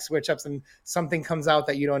super tech switch ups and something comes out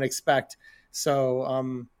that you don't expect.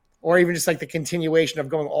 So or even just like the continuation of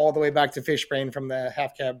going all the way back to fishbrain from the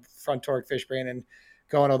half cab front torque fishbrain and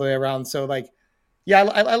going all the way around. So like, yeah,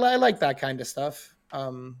 I like that kind of stuff.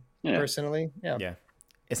 Yeah. Personally, yeah. Yeah.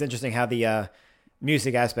 It's interesting how the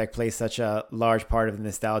music aspect plays such a large part of the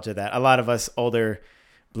nostalgia that a lot of us older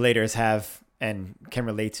bladers have and can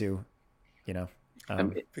relate to, you know. I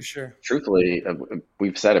mean, For sure. truthfully,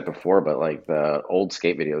 we've said it before, but like the old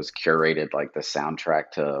skate videos curated like the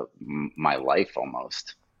soundtrack to my life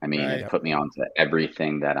almost. I mean, Right. it put me onto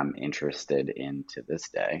everything that I'm interested in to this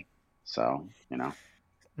day. So, you know.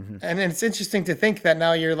 Mm-hmm. And it's interesting to think that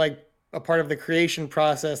now you're like a part of the creation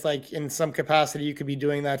process. Like in some capacity, you could be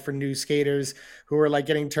doing that for new skaters who are like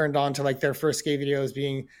getting turned on to like their first skate videos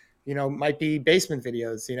being, might be basement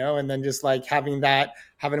videos, and then just like having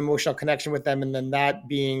have an emotional connection with them, and then that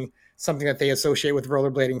being something that they associate with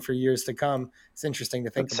rollerblading for years to come. It's interesting to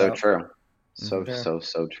think That's so about. true. So, Yeah.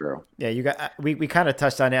 so true. Yeah, you got we kind of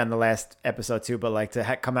touched on it on the last episode too, but like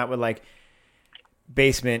to come out with like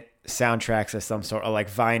basement soundtracks of some sort, or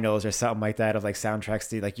like vinyls or something like that, of like soundtracks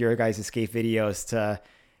to like your guys' skate videos. To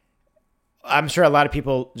I'm sure a lot of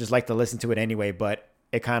people just like to listen to it anyway, but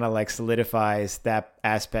it kind of like solidifies that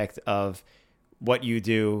aspect of what you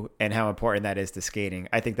do and how important that is to skating.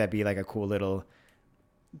 I think that'd be like a cool little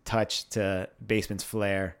touch to Basement's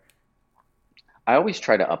flair. I always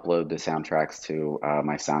try to upload the soundtracks to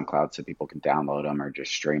my SoundCloud so people can download them or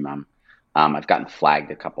just stream them. I've gotten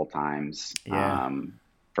flagged a couple times Yeah.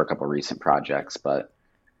 for a couple recent projects, but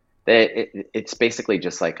it's basically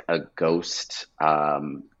just like a ghost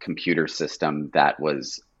computer system that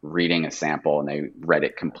was reading a sample and they read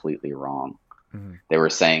it completely wrong. Mm-hmm. They were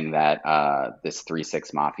saying that this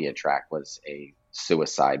 3-6 Mafia track was a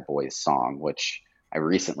Suicide Boys song, which I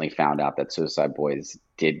recently found out that Suicide Boys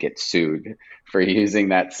did get sued for using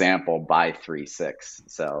that sample by 3-6.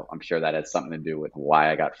 So I'm sure that has something to do with why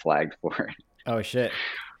I got flagged for it. Oh shit.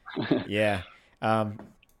 Yeah.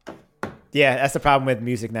 Yeah, that's the problem with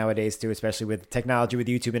music nowadays too, especially with technology, with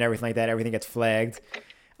YouTube and everything like that. Everything gets flagged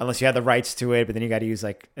unless you have the rights to it, but then you got to use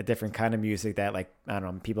like a different kind of music that, like, I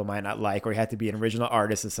don't know, people might not like, or you have to be an original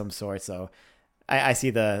artist of some sort. So I see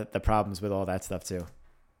the problems with all that stuff too.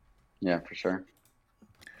 Yeah, for sure.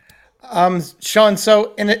 Sean,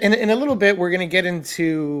 so in a little bit, we're going to get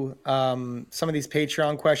into some of these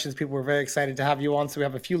Patreon questions. People were very excited to have you on, so we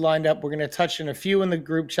have a few lined up. We're going to touch on a few in the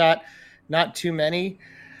group chat, not too many.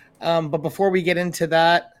 But before we get into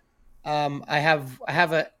that, I have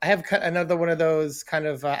another one of those kind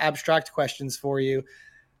of abstract questions for you.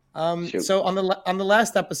 Shoot. So on the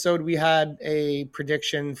last episode, we had a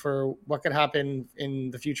prediction for what could happen in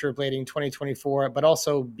the future of blading 2024, but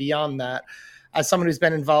also beyond that. As someone who's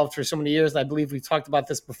been involved for so many years, and I believe we've talked about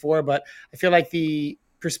this before, but I feel like the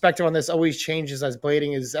perspective on this always changes as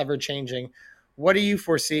blading is ever changing. What do you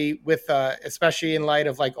foresee with, especially in light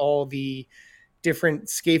of like all the different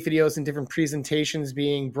skate videos and different presentations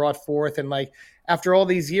being brought forth, and like after all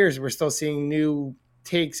these years, we're still seeing new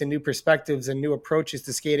takes and new perspectives and new approaches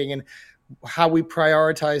to skating and how we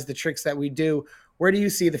prioritize the tricks that we do. Where do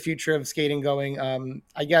you see the future of skating going?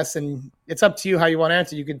 I guess, and it's up to you how you want to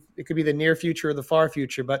answer. It could be the near future or the far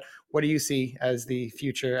future, but what do you see as the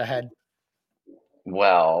future ahead?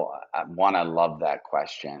 Well, I love that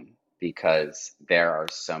question because there are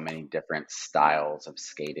so many different styles of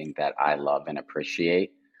skating that I love and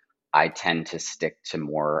appreciate. I tend to stick to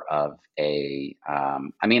more of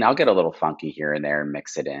I mean, I'll get a little funky here and there and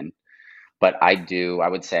mix it in, but I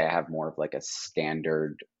would say I have more of like a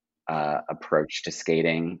standard approach to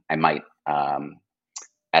skating. I might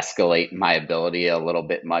escalate my ability a little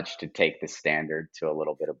bit much to take the standard to a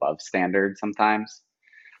little bit above standard sometimes.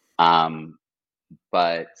 Um,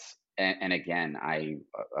 but, and again, I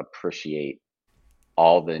appreciate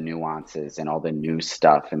all the nuances and all the new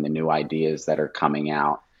stuff and the new ideas that are coming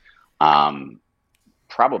out.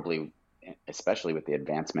 Probably, especially with the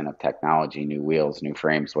advancement of technology, new wheels, new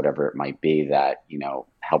frames, whatever it might be, that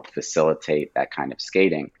help facilitate that kind of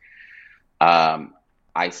skating.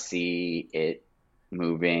 I see it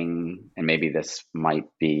moving, and maybe this might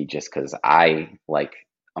be just because I like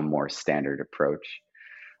a more standard approach,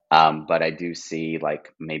 but I do see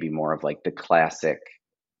like maybe more of like the classic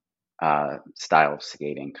style of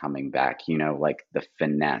skating coming back. Like the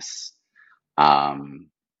finesse, um,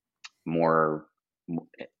 more.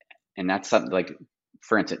 And that's something like,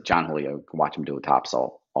 for instance, John Julio, watch him do a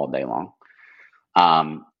topsail all day long.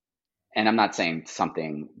 Um, and I'm not saying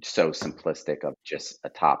something so simplistic of just a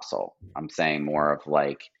topsole. I'm saying more of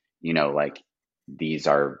like, like these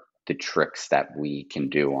are the tricks that we can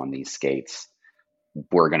do on these skates.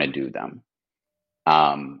 We're going to do them.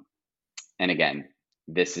 And again,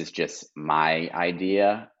 this is just my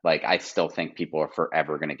idea. Like, I still think people are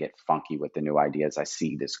forever going to get funky with the new ideas. I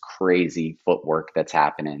see this crazy footwork that's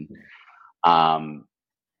happening.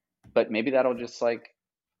 But maybe that'll just like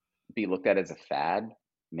be looked at as a fad.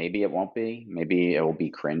 Maybe it won't be. Maybe it will be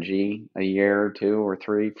cringy a year or 2 or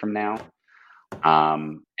 3 from now.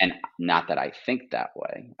 And not that I think that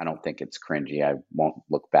way. I don't think it's cringy. I won't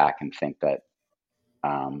look back and think that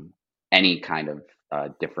any kind of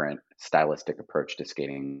different stylistic approach to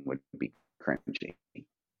skating would be cringy.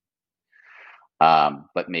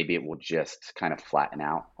 But maybe it will just kind of flatten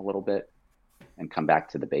out a little bit and come back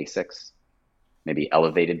to the basics, maybe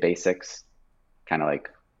elevated basics, kind of like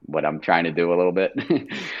what I'm trying to do a little bit.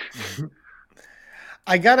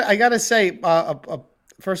 I gotta say,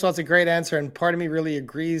 first of all, it's a great answer, and part of me really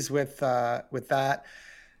agrees with that.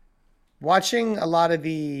 Watching a lot of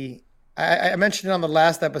I mentioned it on the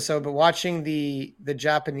last episode, but watching the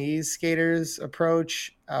Japanese skaters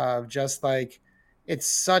approach of just like, it's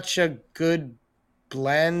such a good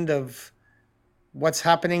blend of what's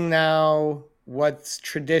happening now, what's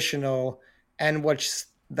traditional, and what's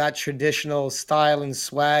that traditional style and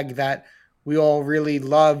swag that we all really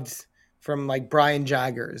loved from like Brian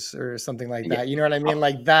Jaggers or something like that. You know what I mean?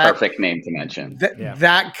 Like that. Perfect name to mention.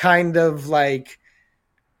 That kind of like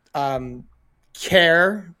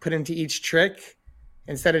care put into each trick,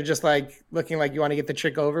 instead of just like looking like you want to get the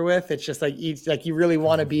trick over with. It's just like you really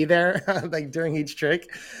want to be there like during each trick.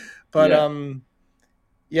 But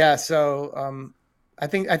so I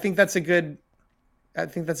think that's a good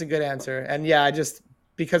answer. And yeah, I just,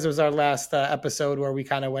 because it was our last episode where we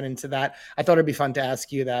kind of went into that, I thought it'd be fun to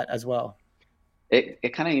ask you that as well.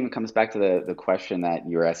 It kind of even comes back to the question that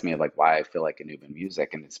you were asking me of like why I feel like a noob in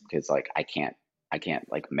music, and it's because like I can't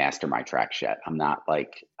like master my tracks yet. I'm not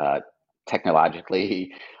like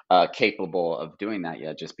technologically capable of doing that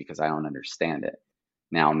yet, just because I don't understand it.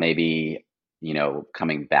 Now maybe,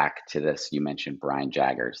 coming back to this, you mentioned Brian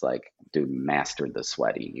Jaggers, like, dude mastered the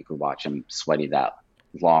sweaty. You could watch him sweaty that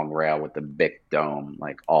long rail with the big dome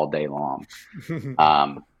like all day long.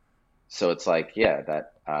 So it's like, yeah,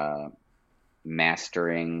 that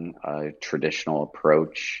mastering a traditional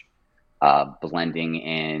approach, blending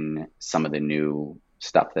in some of the new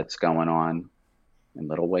stuff that's going on in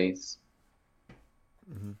little ways.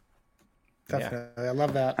 Mm-hmm. Definitely. Yeah. I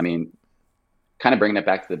love that. I mean, kind of bringing it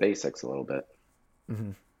back to the basics a little bit.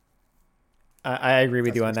 Mm-hmm. I agree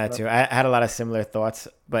with you on that too. I had a lot of similar thoughts,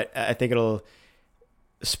 but I think it'll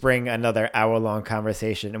spring another hour-long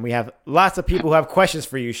conversation. And we have lots of people who have questions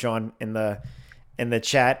for you, Sean, in the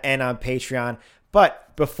chat and on Patreon.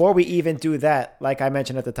 But before we even do that, like I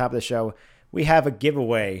mentioned at the top of the show, we have a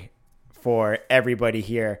giveaway for everybody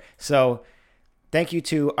here. So thank you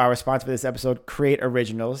to our sponsor for this episode, Create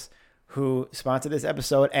Originals, who sponsored this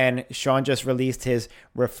episode. And Sean just released his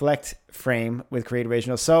Reflect frame with Create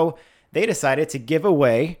Originals. So they decided to give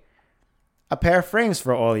away a pair of frames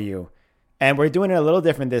for all of you. And we're doing it a little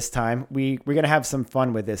different this time. We're going to have some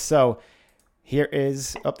fun with this. So here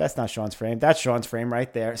is, that's not Sean's frame. That's Sean's frame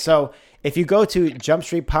right there. So if you go to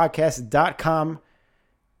jumpstreetpodcast.com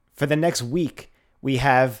for the next week, we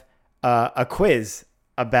have a quiz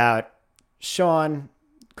about Sean,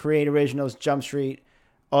 Create Originals, Jump Street,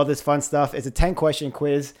 all this fun stuff. It's a 10-question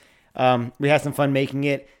quiz. We had some fun making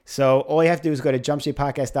it. So all you have to do is go to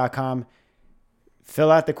jumpstreetpodcast.com, fill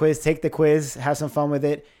out the quiz, take the quiz, have some fun with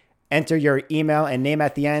it, enter your email and name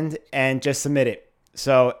at the end, and just submit it.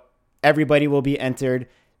 So everybody will be entered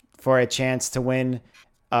for a chance to win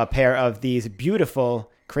a pair of these beautiful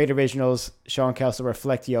Create Originals Sean Kelso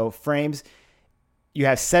Reflectio frames. You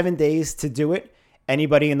have 7 days to do it.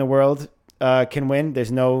 Anybody in the world can win.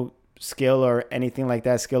 There's no skill or anything like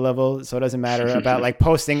that, skill level. So it doesn't matter about like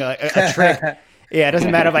posting a trick. Yeah, it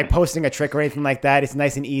doesn't matter like posting a trick or anything like that. It's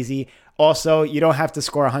nice and easy. Also, you don't have to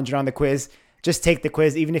score 100 on the quiz. Just take the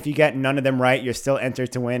quiz. Even if you get none of them right, you're still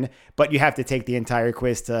entered to win. But you have to take the entire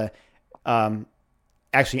quiz to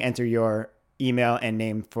actually enter your email and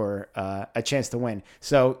name for a chance to win.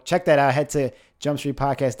 So check that out. Head to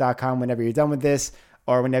jumpstreetpodcast.com whenever you're done with this,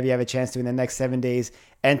 or whenever you have a chance to in the next 7 days.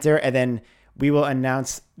 Enter, and then we will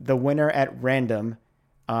announce the winner at random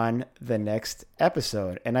on the next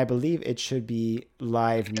episode. And I believe it should be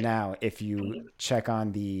live now if you check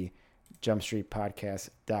on the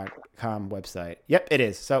jumpstreetpodcast.com website. Yep, it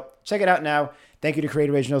is. So check it out now. Thank you to Create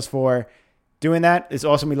Originals for doing that. It's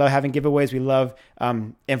awesome. We love having giveaways. We love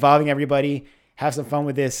involving everybody, have some fun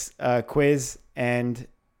with this quiz, and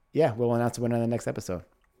yeah, we'll announce the winner in the next episode.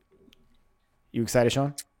 You excited,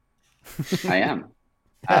 Sean? I am.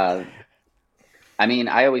 I mean,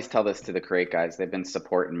 I always tell this to the Create guys. They've been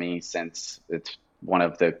supporting me since it's one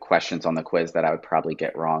of the questions on the quiz that I would probably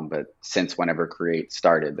get wrong, but since whenever Create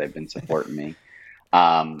started, they've been supporting me.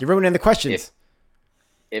 You're ruining the questions.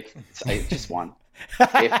 If I just one.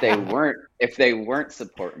 If they weren't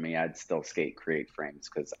supporting me, I'd still skate Create frames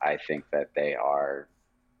because I think that they are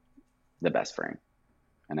the best frame,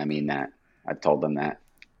 and I mean that. I've told them that,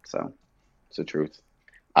 so it's the truth.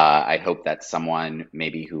 I hope that someone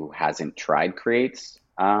maybe who hasn't tried Creates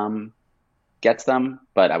gets them,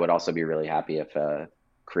 but I would also be really happy if a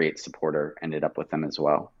Create supporter ended up with them as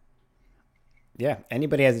well. Yeah,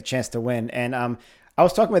 anybody has a chance to win. And I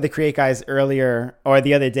was talking with the Create guys earlier or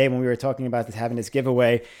the other day when we were talking about having this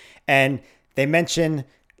giveaway, and they mentioned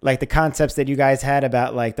like the concepts that you guys had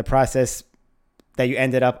about like the process that you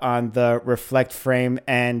ended up on the Reflect frame,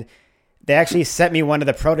 and they actually sent me one of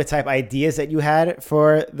the prototype ideas that you had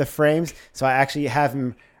for the frames. So I actually have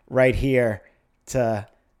them right here to...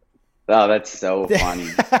 Oh, that's so funny.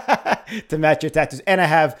 to match your tattoos. And I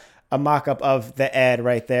have a mock-up of the ad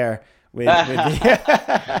right there. With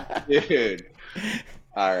the... Dude.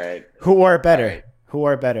 All right. Who wore it better? Right. Who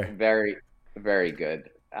wore it better? Very, very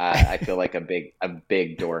good. I feel like a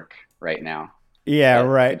big dork right now. Yeah,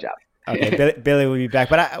 right. Good job. Okay, Billy will be back,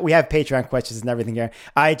 but we have Patreon questions and everything here.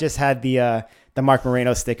 I just had the Mark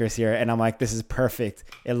Moreno stickers here, and I'm like, this is perfect.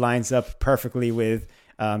 It lines up perfectly with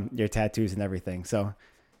your tattoos and everything. So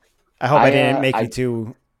I hope I didn't make you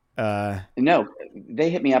too. No, they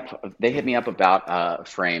hit me up. They hit me up about a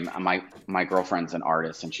frame. My girlfriend's an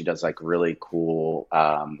artist, and she does like really cool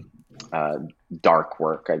dark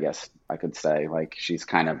work, I guess I could say. Like she's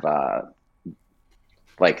kind of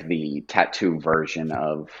like the tattoo version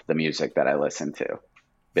of the music that I listen to,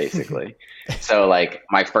 basically. So like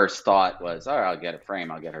my first thought was, all right, I'll get a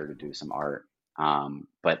frame. I'll get her to do some art.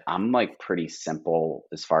 But I'm like pretty simple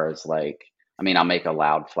as far as like, I mean, I'll make a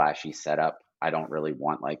loud, flashy setup. I don't really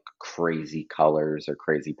want like crazy colors or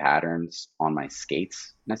crazy patterns on my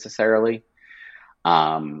skates necessarily.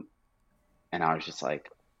 And I was just like,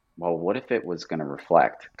 well, what if it was going to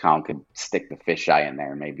reflect? Colin could stick the fisheye in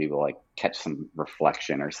there and maybe we'll like catch some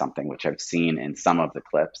reflection or something, which I've seen in some of the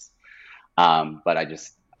clips. But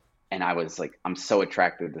I was like, I'm so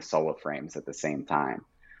attracted to solo frames at the same time.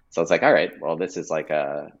 So I was like, all right, well, this is like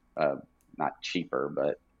a not cheaper,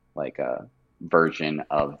 but like a version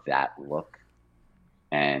of that look.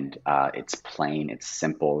 And it's plain, it's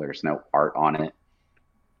simple. There's no art on it.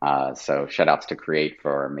 So shout outs to Create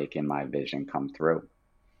for making my vision come through.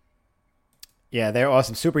 Yeah, they're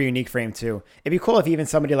awesome. Super unique frame too. It'd be cool if even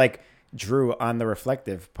somebody like drew on the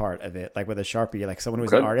reflective part of it, like with a Sharpie, like someone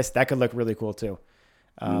who's an artist. That could look really cool too.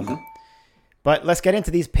 But let's get into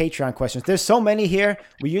these Patreon questions. There's so many here.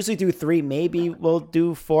 We usually do 3, maybe we'll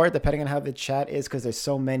do 4, depending on how the chat is, because there's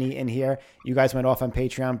so many in here. You guys went off on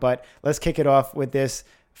Patreon, but let's kick it off with this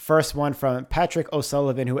first one from Patrick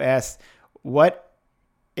O'Sullivan, who asked, what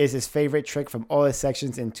is his favorite trick from all his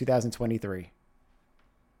sections in 2023?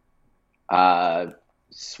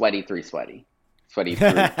 Sweaty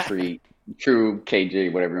true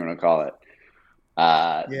KG, whatever you want to call it.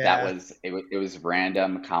 That was it was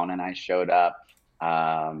random. Colin and I showed up.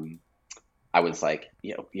 I was like,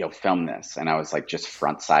 yo, film this, and I was like just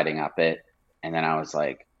front siding up it, and then I was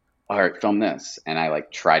like, all right, film this, and I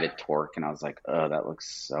like tried to torque, and I was like, oh, that looks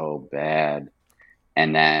so bad,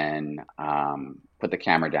 and then put the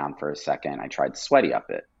camera down for a second. I tried sweaty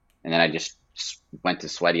up it, and then I just went to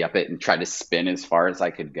sweaty up it and tried to spin as far as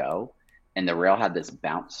I could go, and the rail had this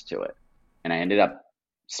bounce to it, and I ended up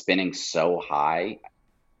spinning so high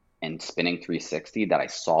and spinning 360 that I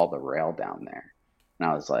saw the rail down there, and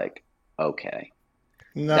I was like, okay,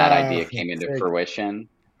 that idea came into fruition.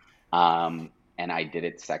 And I did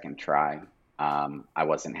it second try. I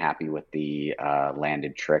wasn't happy with the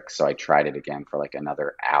landed trick, so I tried it again for like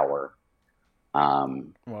another hour.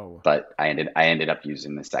 But I ended up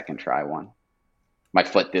using the second try one. My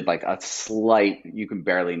foot did like a slight, you can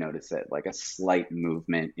barely notice it, like a slight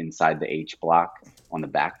movement inside the H block on the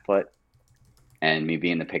back foot. And me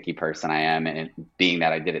being the picky person I am, and being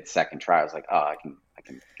that I did it second try, I was like, oh, I can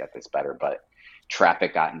get this better. But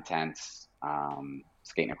traffic got intense.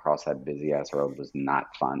 Skating across that busy ass road was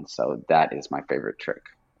not fun. So that is my favorite trick.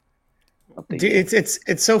 Dude,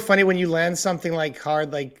 it's so funny when you land something like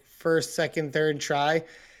hard, like first, second, third try.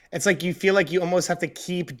 It's like you feel like you almost have to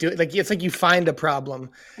keep doing. Like it's like you find a problem.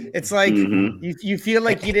 It's like you feel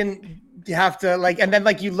like you have to like, and then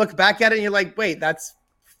like you look back at it and you're like, wait, that's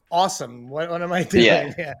awesome. What am I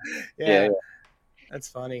doing? Yeah. That's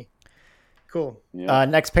funny. Cool. Yeah.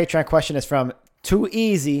 Next Patreon question is from Too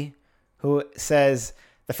Easy, who says,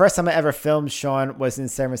 the first time I ever filmed Sean was in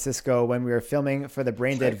San Francisco when we were filming for the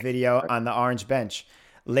Brain Dead video on the Orange Bench.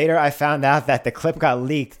 Later, I found out that the clip got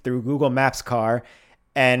leaked through Google Maps car,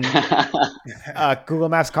 and Google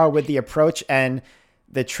Maps car with the approach and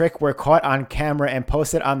the trick were caught on camera and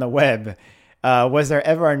posted on the web. Was there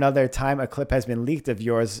ever another time a clip has been leaked of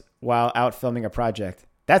yours while out filming a project?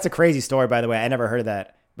 That's a crazy story, by the way. I never heard of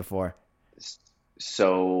that before.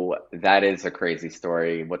 So that is a crazy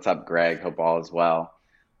story. What's up, Greg? Hope all is well.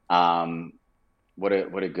 What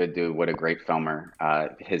a good dude. What a great filmer.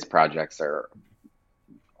 His projects are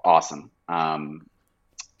awesome. We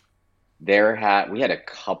had a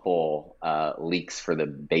couple leaks for the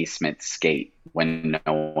basement skate when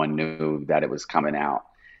no one knew that it was coming out.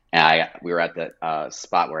 And we were at the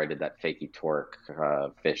spot where I did that fakey torque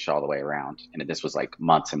fish all the way around. And this was like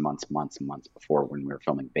months and months before when we were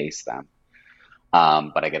filming Bacethem.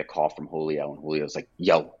 But I get a call from Julio, and Julio's like,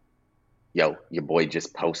 yo, your boy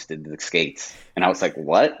just posted the skates. And I was like,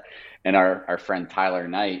 what? And our friend Tyler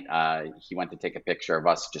Knight, he went to take a picture of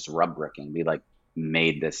us just rub bricking. We like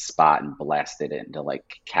made this spot and blasted it into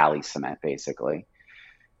like Cali cement basically.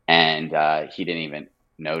 And he didn't even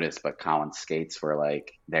notice, but Colin's skates were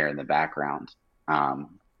like there in the background.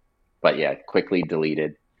 But yeah, quickly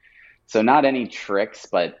deleted. So not any tricks,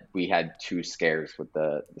 but we had 2 scares with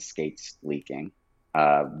the skates leaking.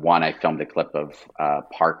 One, I filmed a clip of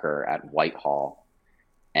Parker at Whitehall,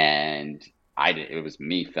 and it was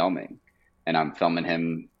me filming, and I'm filming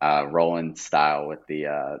him rolling style with the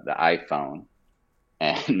iPhone,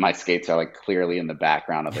 and my skates are like clearly in the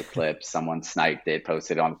background of the clip. Someone sniped it,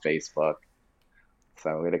 posted it on Facebook.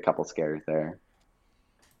 So we had a couple scares there.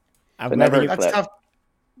 That's tough.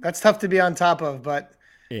 That's tough to be on top of, but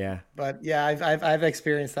yeah, I've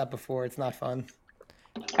experienced that before. It's not fun.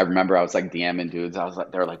 I remember I was like DMing dudes.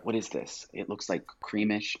 They're like, "What is this? It looks like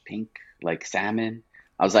creamish pink, like salmon."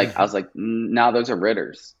 I was like, "No, those are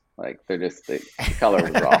Ritters. Like they're just the color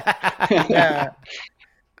was off." Yeah,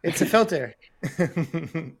 it's a filter.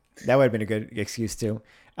 That would have been a good excuse too.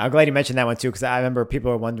 I'm glad you mentioned that one too, because I remember people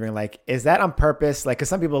were wondering, like, is that on purpose? Like, because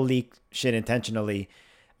some people leak shit intentionally.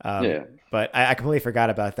 Yeah. But I completely forgot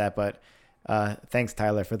about that. But thanks,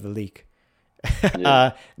 Tyler, for the leak.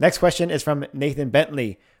 Yeah. Next question is from Nathan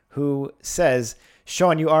Bentley, who says,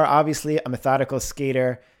 Sean, you are obviously a methodical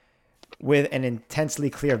skater with an intensely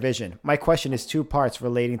clear vision. My question is 2 parts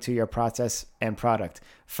relating to your process and product.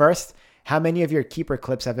 First, how many of your keeper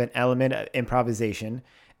clips have an element of improvisation?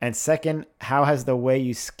 And second, how has the way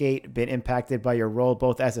you skate been impacted by your role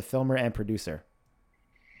both as a filmer and producer?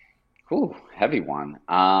 Ooh, heavy one.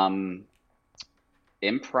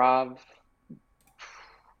 Improv.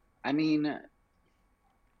 I mean, I'm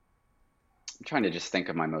trying to just think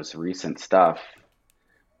of my most recent stuff.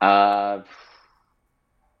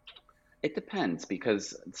 It depends,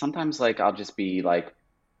 because sometimes like I'll just be like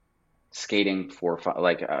skating for fun.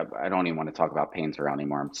 Like I don't even want to talk about paints around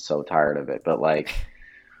anymore. I'm so tired of it. But like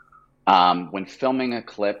when filming a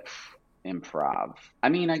clip, improv. I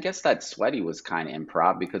mean, I guess that sweaty was kind of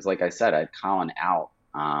improv because, like I said, I had Colin out,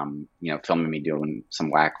 filming me doing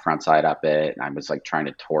some whack frontside up it, and I was like trying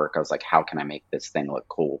to torque. I was like, how can I make this thing look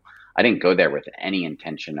cool? I didn't go there with any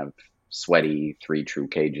intention of sweaty 3 true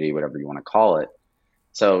kg, whatever you want to call it.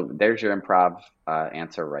 So there's your improv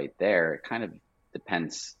answer right there. It kind of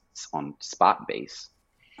depends on spot base.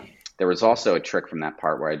 There was also a trick from that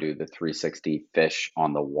part where I do the 360 fish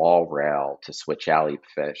on the wall rail to switch alley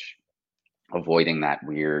fish, avoiding that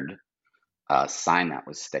weird sign that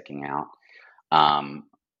was sticking out.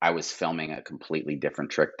 I was filming a completely different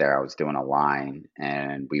trick there. I was doing a line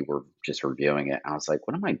and we were just reviewing it. I was like,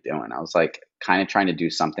 what am I doing? I was like kind of trying to do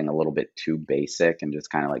something a little bit too basic and just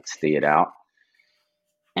kind of like stay it out.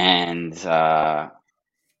 And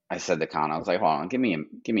I said to Con, I was like, hold on, give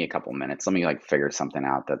me a couple minutes. Let me like figure something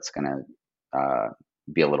out that's gonna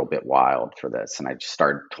be a little bit wild for this. And I just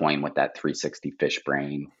started toying with that 360 fish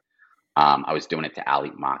brain. I was doing it to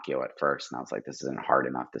Ali Macchio at first, and I was like, this isn't hard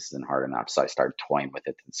enough. So I started toying with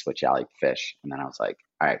it to switch Ali fish. And then I was like,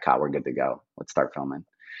 all right, Kyle, we're good to go. Let's start filming.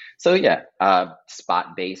 So yeah,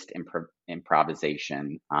 spot-based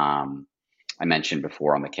improvisation. I mentioned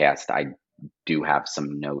before on the cast, I do have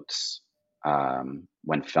some notes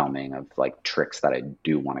when filming of like tricks that I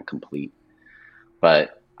do want to complete.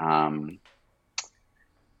 But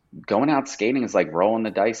going out skating is like rolling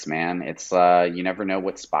the dice, man. It's you never know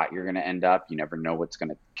what spot you're going to end up. You never know what's going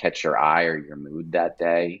to catch your eye or your mood that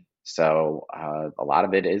day. So a lot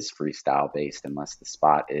of it is freestyle based unless the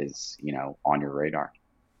spot is, on your radar.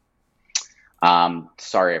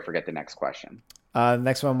 Sorry, I forget the next question.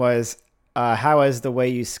 Next one was, how has the way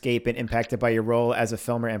you skate been impacted by your role as a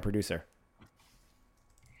filmer and producer?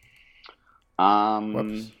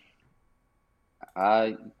 Um,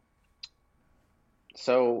 uh,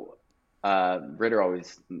 so Ritter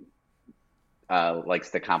always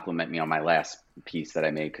likes to compliment me on my last piece that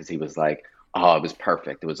I made because he was like, "Oh, it was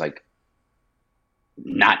perfect. It was like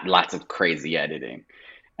not lots of crazy editing."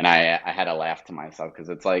 And I had to laugh to myself because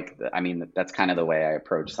it's like, I mean, that's kind of the way I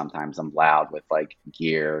approach. Sometimes I'm loud with like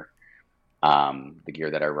gear, the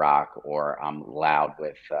gear that I rock, or I'm loud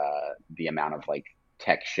with the amount of like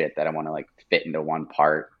tech shit that I want to like fit into one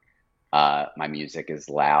part. My music is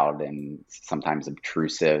loud and sometimes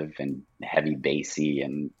obtrusive and heavy bassy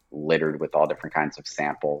and littered with all different kinds of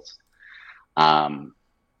samples. Um,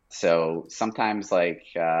 so sometimes like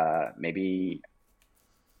maybe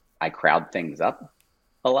I crowd things up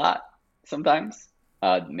a lot sometimes.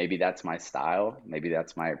 Maybe that's my style. Maybe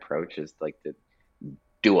that's my approach is like to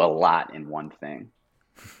do a lot in one thing.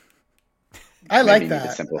 I Maybe like you need to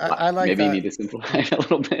that. simplify. I like Maybe you that. need to simplify it a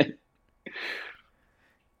little bit.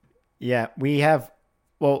 Yeah, we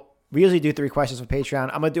usually do 3 questions for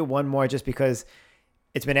Patreon. I'm going to do one more just because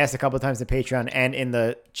it's been asked a couple of times in Patreon and in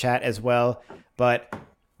the chat as well. But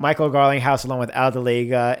Michael Garlinghouse, along with Al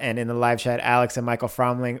DeLega, and in the live chat, Alex and Michael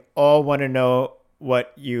Fromling, all want to know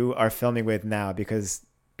what you are filming with now because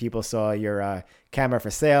people saw your camera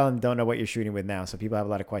for sale and don't know what you're shooting with now. So people have a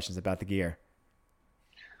lot of questions about the gear.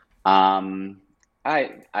 Um, I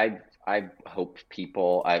hope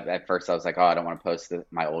people. At first I was like, oh, I don't want to post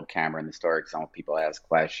my old camera in the store because I want people to ask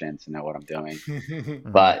questions and know what I'm doing.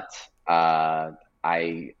 Mhm. But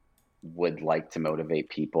I would like to motivate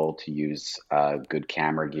people to use good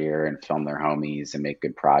camera gear and film their homies and make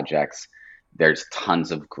good projects. There's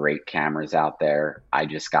tons of great cameras out there. I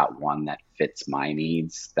just got one that fits my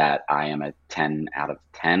needs that I am a 10 out of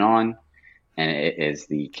 10 on, and it is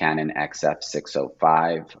the Canon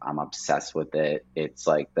XF605. I'm obsessed with it. It's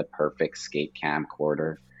like the perfect skate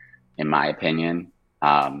camcorder, in my opinion.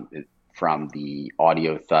 From the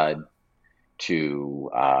audio thud to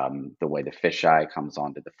the way the fisheye comes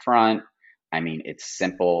onto the front. I mean, it's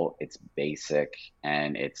simple, it's basic,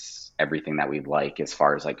 and it's everything that we like as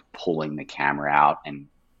far as like pulling the camera out and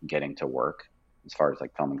getting to work. As far as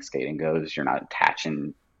like filming skating goes, you're not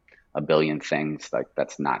attaching a billion things. Like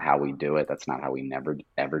that's not how we do it. That's not how we never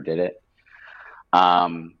ever did it.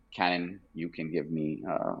 Canon, you can give me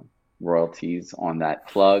royalties on that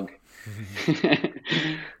plug.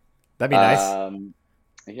 That'd be nice.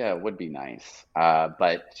 Yeah, it would be nice.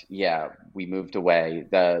 But yeah, we moved away.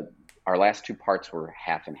 The Our last 2 parts were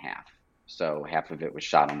half and half. So half of it was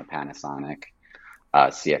shot on the Panasonic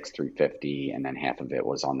CX350, and then half of it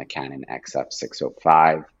was on the Canon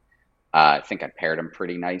XF605. I think I paired them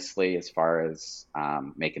pretty nicely as far as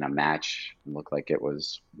making a match look like it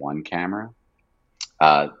was one camera.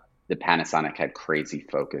 Uh, the Panasonic had crazy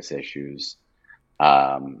focus issues,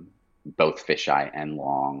 um, both fisheye and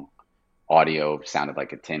long. Audio sounded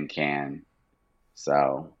like a tin can.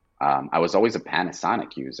 So I was always a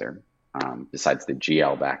Panasonic user, besides the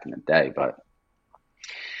GL back in the day. But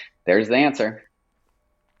there's the answer.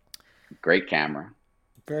 Great camera.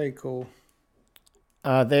 Very cool.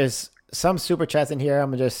 There's some super chats in here.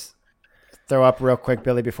 I'm going to just throw up real quick,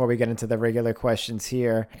 Billy, before we get into the regular questions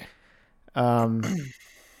here.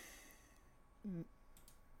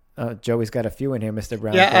 Joey's got a few in here, Mr.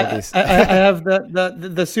 Brown. Yeah, I have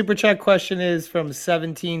the super chat question is from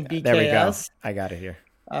 17 BKS. There we go. I got it here.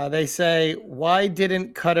 They say, why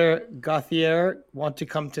didn't Cutter Gauthier want to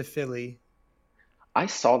come to Philly? I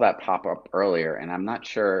saw that pop up earlier, and I'm not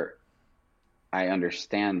sure I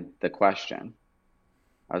understand the question.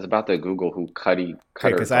 I was about to Google who Cutter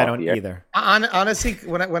because I don't either. Honestly,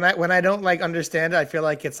 when I don't like understand it, I feel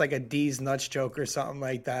like it's like a D's nuts joke or something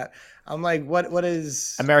like that. I'm like, what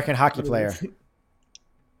is American hockey player?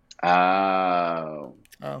 Oh.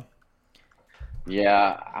 Oh.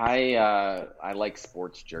 Yeah, I like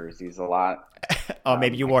sports jerseys a lot. Oh,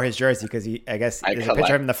 maybe you wore his jersey because I guess there's a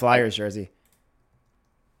picture of him in the Flyers jersey.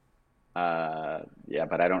 Yeah,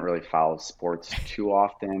 but I don't really follow sports too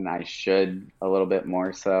often. I should a little bit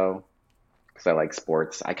more so because I like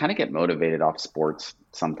sports. I kind of get motivated off sports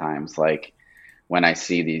sometimes. Like when I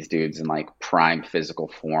see these dudes in like prime physical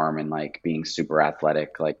form and like being super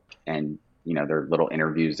athletic, like, and their little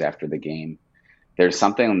interviews after the game. There's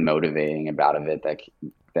something motivating about it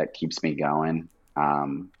that keeps me going.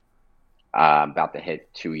 About to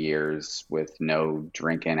hit 2 years with no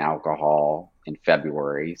drinking alcohol in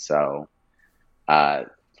February, so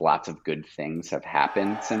lots of good things have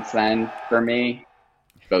happened since then for me,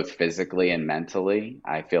 both physically and mentally.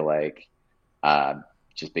 I feel like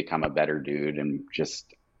just become a better dude and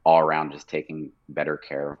just all around just taking better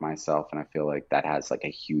care of myself. And I feel like that has like a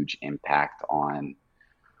huge impact on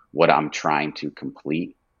what I'm trying to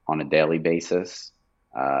complete on a daily basis.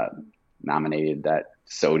 Nominated that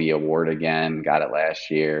SOTY award again, got it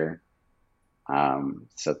last year.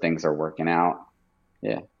 So things are working out.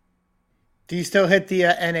 Yeah. Do you still hit the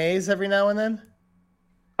NAs every now and then?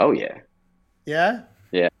 Oh yeah. Yeah.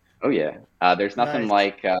 Yeah. Oh yeah. There's nothing Nice.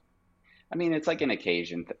 like, I mean, it's like an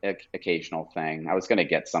occasional thing. I was going to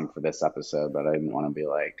get some for this episode, but I didn't want to be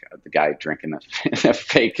like the guy drinking the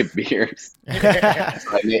fake beers. So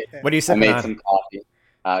What are you I sipping made on? some coffee.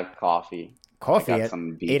 Coffee. Coffee I got at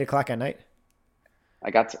some 8 o'clock at night?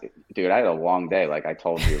 Dude, I had a long day. Like I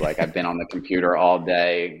told you, like I've been on the computer all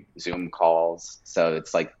day, Zoom calls. So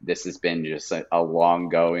it's like this has been just a long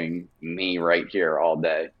going me right here all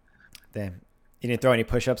day. Damn. You didn't throw any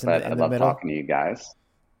push-ups But in I the love middle? talking to you guys.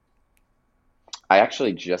 I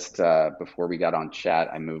actually just before we got on chat,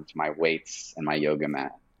 I moved my weights and my yoga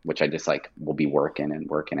mat, which I just like will be working and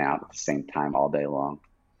working out at the same time all day long.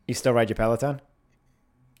 You still ride your Peloton?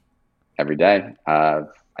 Every day.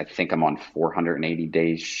 I think I'm on 480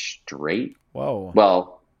 days straight. Whoa.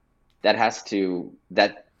 Well, that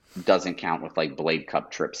doesn't count with like Blade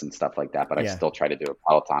Cup trips and stuff like that, but I Yeah. still try to do a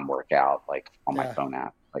Peloton workout like on my Yeah. phone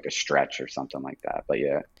app, like a stretch or something like that. But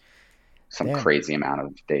yeah, some Damn. crazy amount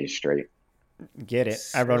of days straight. Get it.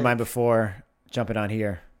 I rode Sick. mine before jumping on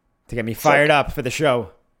here to get me fired up for the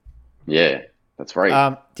show. Yeah, that's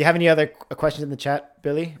right. Do you have any other questions in the chat,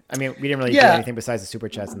 Billy? I mean, we didn't really do Yeah. anything besides the super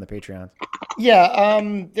chats and the Patreon. Yeah.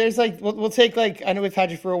 There's like we'll take like I know we've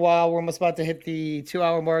had you for a while. We're almost about to hit the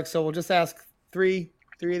 2-hour mark, so we'll just ask three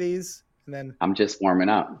of these, and then I'm just warming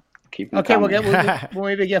up. Keep them okay, coming. we'll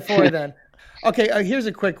maybe get 4 then. Okay, here's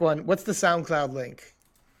a quick one. What's the SoundCloud link?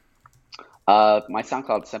 My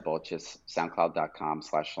SoundCloud's simple. It's just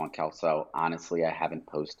soundcloud.com/Sean Kelso. Honestly, I haven't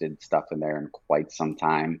posted stuff in there in quite some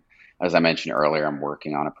time. As I mentioned earlier, I'm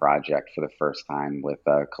working on a project for the first time with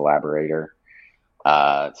a collaborator.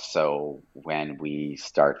 So when we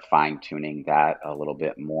start fine-tuning that a little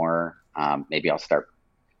bit more, maybe I'll start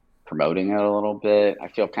promoting it a little bit. I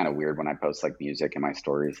feel kind of weird when I post like music in my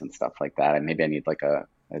stories and stuff like that. And maybe I need like a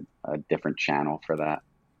different channel for that.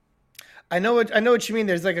 I know what you mean.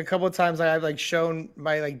 There's like a couple of times I've like shown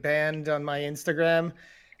my like band on my Instagram,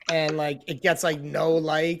 and like it gets like no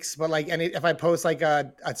likes, but like if I post like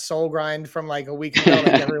a soul grind from like a week ago,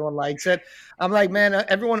 like everyone likes it. I'm like, man,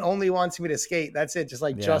 everyone only wants me to skate. That's it. Just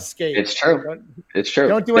like just skate. It's true. It's true.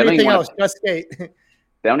 Don't do anything else. Just skate. They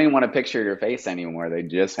don't even want to picture your face anymore. They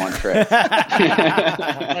just want tricks.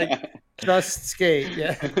 Like just skate.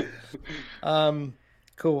 Yeah.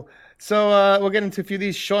 Cool. So we'll get into a few of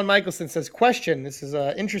these. Sean Michelson says, question. This is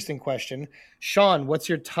an interesting question. Sean, what's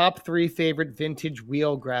your top 3 favorite vintage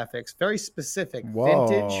wheel graphics? Very specific. Whoa.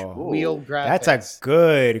 Vintage wheel graphics. That's a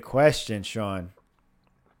good question, Sean.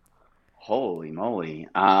 Holy moly.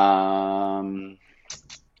 Senate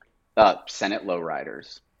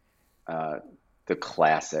Lowriders. The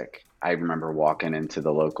classic. I remember walking into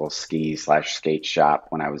the local ski/skate shop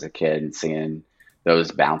when I was a kid and seeing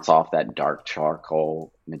those bounce off that dark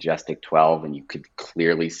charcoal Majestic 12, and you could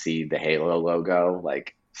clearly see the Halo logo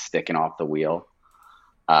like sticking off the wheel.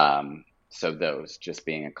 So those just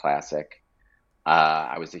being a classic.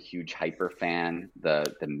 I was a huge hyper fan.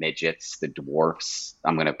 The midgets, the dwarfs,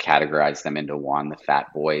 I'm going to categorize them into one. The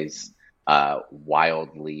fat boys,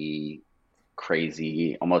 wildly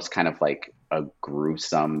crazy, almost kind of like a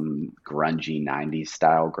gruesome, grungy 90s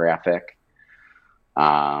style graphic.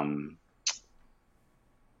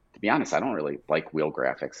 To be honest, I don't really like wheel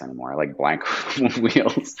graphics anymore. I like blank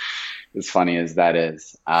wheels, as funny as that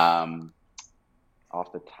is.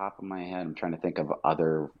 Off the top of my head, I'm trying to think of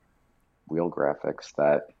other wheel graphics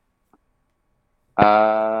that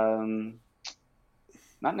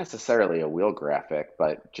not necessarily a wheel graphic,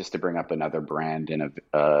 but just to bring up another brand in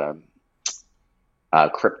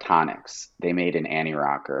Kryptonics. They made an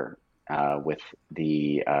anti-rocker with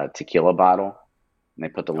the tequila bottle, and they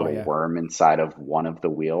put the little worm inside of one of the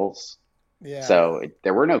wheels. Yeah. So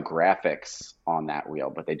there were no graphics on that wheel,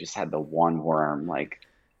 but they just had the one worm like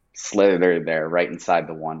slithered there right inside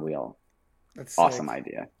the one wheel. That's awesome sick.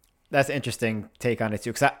 idea. That's an interesting take on it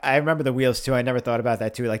too, because I remember the wheels too. I never thought about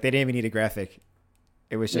that too. Like they didn't even need a graphic;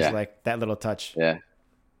 it was just like that little touch. Yeah.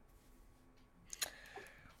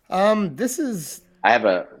 This is. I have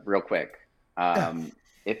a real quick.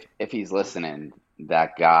 If he's listening,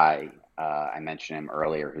 that guy I mentioned him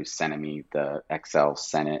earlier, who's sending me the XL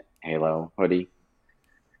Senate Halo hoodie.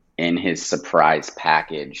 in his surprise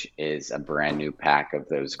package is a brand new pack of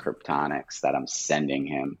those Kryptonics that I'm sending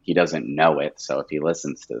him. He doesn't know it, so if he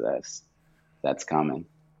listens to this, that's coming.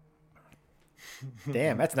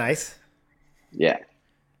 Damn, that's nice. Yeah.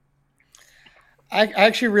 I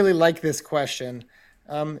actually really like this question.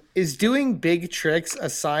 Is doing big tricks a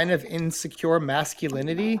sign of insecure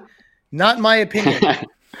masculinity? Not my opinion.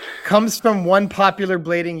 Comes from one popular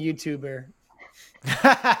blading YouTuber.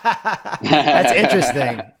 That's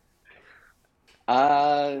interesting.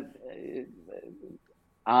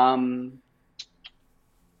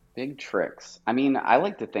 Big tricks. I mean, I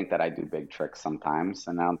like to think that I do big tricks sometimes,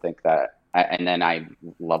 and I don't think that. And then I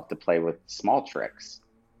love to play with small tricks.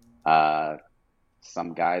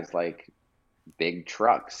 Some guys like big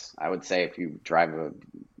trucks. I would say if you drive a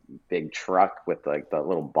big truck with like the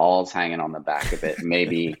little balls hanging on the back of it,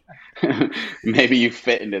 maybe maybe you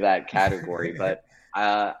fit into that category. But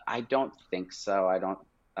I don't think so. I don't.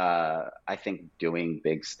 I think doing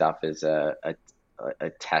big stuff is a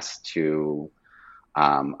test to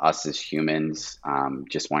us as humans,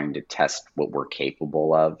 just wanting to test what we're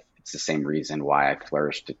capable of. It's the same reason why I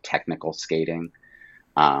flourished to technical skating,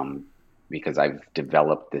 because I've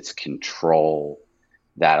developed this control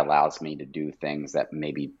that allows me to do things that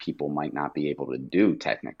maybe people might not be able to do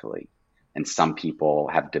technically. And some people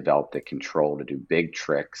have developed the control to do big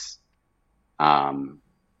tricks that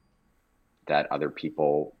other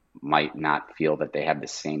people might not feel that they have the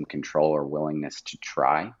same control or willingness to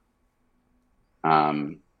try.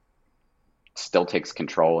 Still takes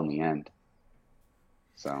control in the end.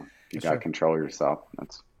 So you got to control yourself.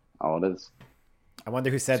 That's all it is. I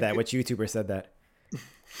wonder who said that. Which YouTuber said that?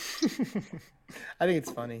 I think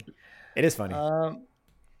it's funny. It is funny.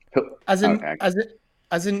 As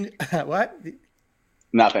in what?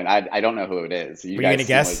 Nothing. I don't know who it is. Were you gonna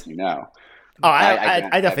guess? Like you know. Oh,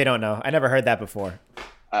 I definitely don't know. I never heard that before.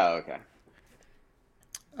 Oh, okay.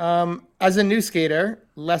 As a new skater,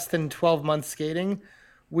 less than 12 months skating,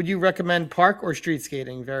 would you recommend park or street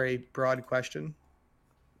skating? Very broad question.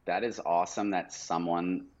 That is awesome that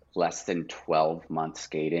someone less than 12 months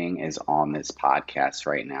skating is on this podcast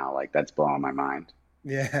right now. Like, that's blowing my mind.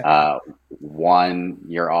 Yeah. One,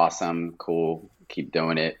 you're awesome. Cool. Keep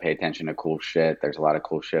doing it. Pay attention to cool shit. There's a lot of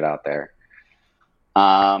cool shit out there.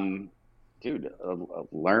 Dude,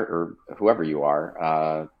 learn, or whoever you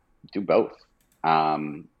are, do both.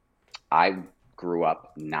 I grew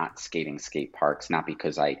up not skating skate parks, not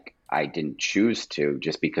because I didn't choose to,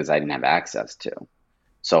 just because I didn't have access to.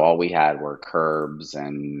 So all we had were curbs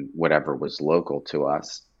and whatever was local to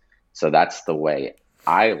us. So that's the way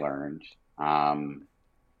I learned.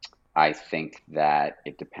 I think that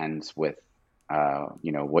it depends with,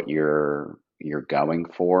 what you're going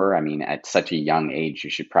for. I mean, at such a young age,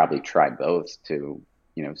 you should probably try both to,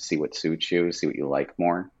 see what suits you, see what you like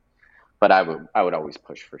more. But I would always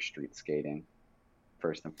push for street skating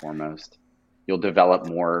first and foremost. You'll develop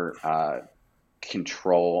more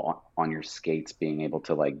control on your skates, being able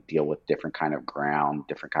to like deal with different kind of ground,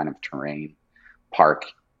 different kind of terrain. Park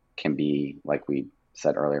can be, like we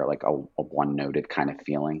said earlier, like a one-noted kind of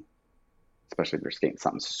feeling, especially if you're skating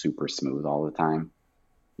something super smooth all the time.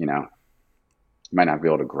 You might not be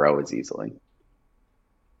able to grow as easily.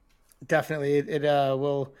 Definitely. It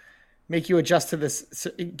will make you adjust to this,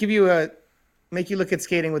 make you look at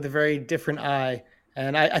skating with a very different eye.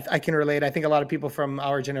 And I can relate. I think a lot of people from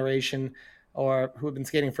our generation or who have been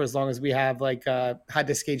skating for as long as we have, like, had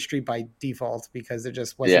to skate street by default because there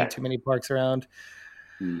just wasn't too many parks around.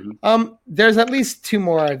 Mm-hmm. There's at least two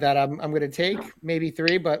more that I'm going to take, maybe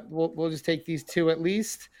three, but we'll just take these two at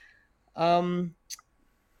least. I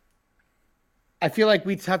feel like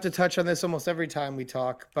we have to touch on this almost every time we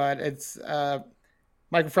talk, but it's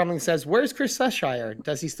Michael Frumling says, "Where's Chris Seshire?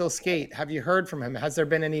 Does he still skate? Have you heard from him? Has there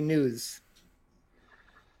been any news?"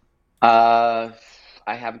 I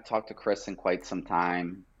haven't talked to Chris in quite some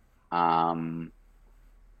time.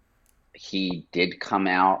 He did come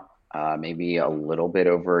out maybe a little bit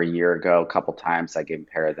over a year ago. A couple times I gave him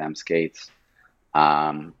a pair of them skates.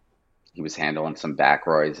 He was handling some back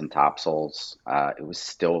roys and topsols. It was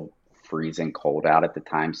still freezing cold out at the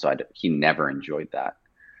time, so he never enjoyed that.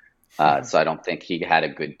 So I don't think he had a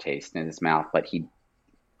good taste in his mouth, but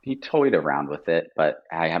he toyed around with it, but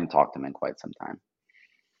I haven't talked to him in quite some time.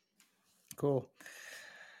 Cool.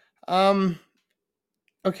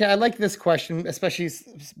 Okay, I like this question, especially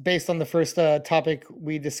based on the first topic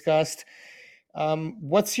we discussed.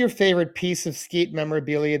 What's your favorite piece of skate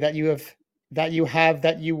memorabilia that you have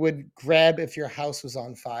that you would grab if your house was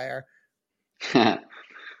on fire?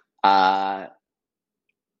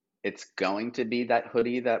 It's going to be that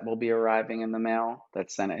hoodie that will be arriving in the mail,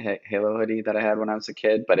 that Senate Halo hoodie that I had when I was a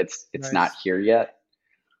kid, but it's not Nice. here yet.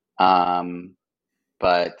 Um,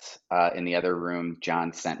 but in the other room,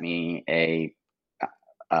 John sent me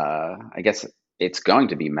I guess it's going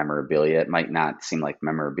to be memorabilia. It might not seem like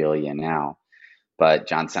memorabilia now, but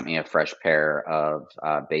John sent me a fresh pair of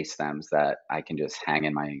bass stems that I can just hang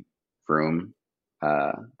in my room,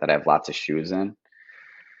 that I have lots of shoes in.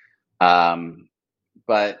 Um,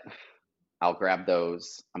 but I'll grab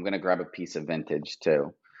those. I'm gonna grab a piece of vintage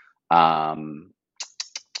too. Um,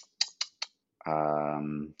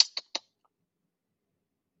 um,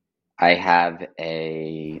 I have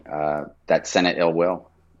a that Senate Ill Will.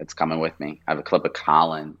 It's coming with me. I have a clip of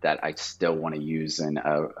Colin that I still want to use in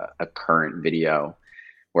a current video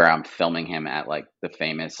where I'm filming him at like the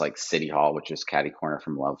famous like City Hall, which is catty corner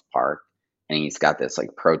from Love Park. And he's got this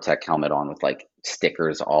like ProTech helmet on with like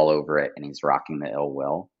stickers all over it, and he's rocking the Ill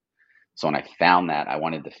Will. So when I found that, I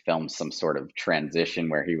wanted to film some sort of transition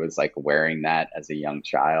where he was like wearing that as a young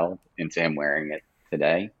child into him wearing it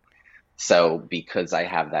today. So because I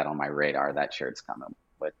have that on my radar, that shirt's coming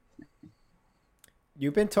with.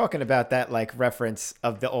 You've been talking about that like reference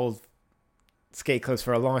of the old skate clips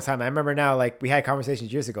for a long time. I remember now, like we had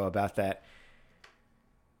conversations years ago about that.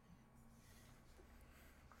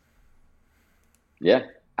 Yeah.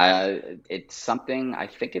 It's something, I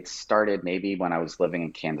think it started maybe when I was living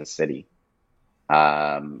in Kansas City.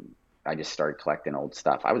 I just started collecting old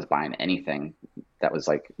stuff. I was buying anything that was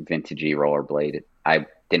like vintagey rollerblade. I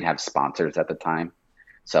didn't have sponsors at the time,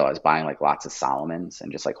 so I was buying like lots of Solomons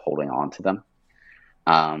and just like holding on to them.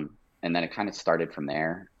 And then it kind of started from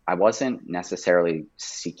there. I wasn't necessarily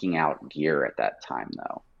seeking out gear at that time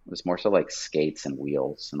though. It was more so like skates and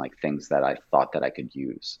wheels and like things that I thought that I could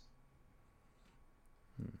use.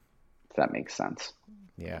 If that makes sense.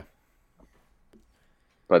 Yeah.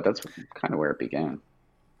 But that's kind of where it began.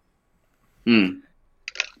 Hmm.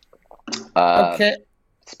 Uh, Okay.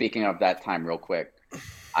 Speaking of that time, real quick,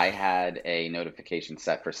 I had a notification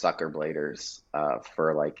set for Sucker Bladers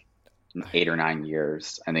for like 8 or 9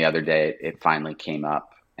 years, and the other day it finally came up,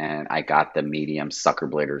 and I got the medium Sucker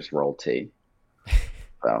Bladers roll tee.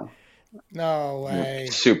 So No way.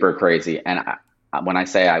 super crazy. And when I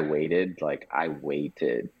say I waited, like I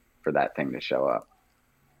waited for that thing to show up.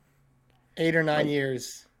 8 or 9 Like,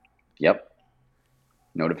 years. yep,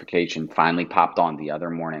 notification finally popped on the other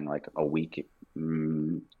morning, like a week,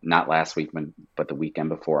 not last week, but the weekend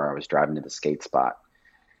before. I was driving to the skate spot.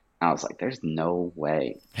 I was like, there's no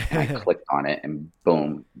way. And I clicked on it and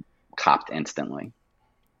boom, copped instantly.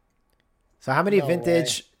 So how many No way.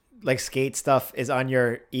 vintage like skate stuff is on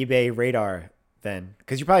your eBay radar then?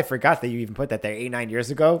 Because you probably forgot that you even put that there 8, 9 years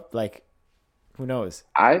ago. Like, who knows?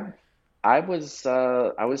 I I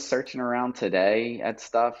was searching around today at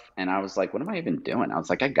stuff, and I was like, what am I even doing? I was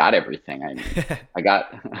like, I got everything I need. I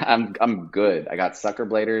got I'm good. I got Sucker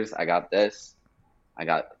Bladers, I got this, I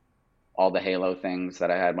got all the Halo things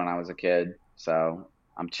that I had when I was a kid. So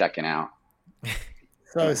I'm checking out.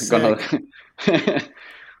 So Gonna sick.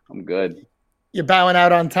 I'm good. You're bowing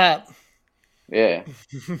out on top. Yeah.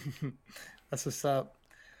 That's what's up.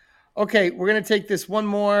 Okay, we're gonna take this one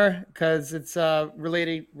more because it's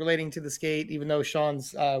relating to the skate. Even though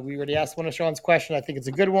Sean's, we already asked one of Sean's questions. I think it's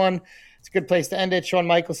a good one. It's a good place to end it. Sean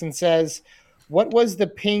Michelson says, "What was the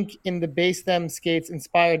pink in the Bacethem skates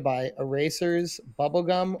inspired by? Erasers,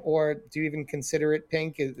 bubblegum, or do you even consider it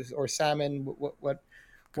pink or salmon? Good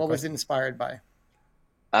What was it question. inspired by?"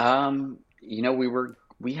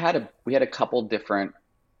 We had a couple different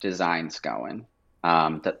designs going.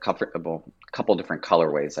 Couple different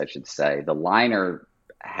colorways, I should say. The liner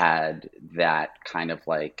had that kind of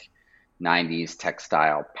like 90s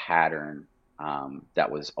textile pattern,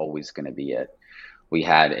 that was always going to be it. We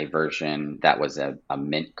had a version that was a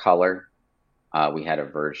mint color. We had a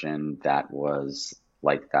version that was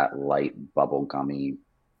like that light bubblegummy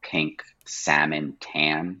pink salmon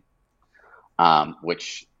tan,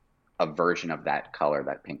 which a version of that color,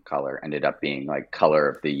 that pink color, ended up being like color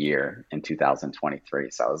of the year in 2023.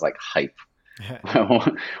 So I was like hype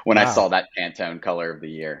when I Wow. saw that Pantone color of the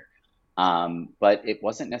year. But it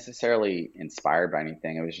wasn't necessarily inspired by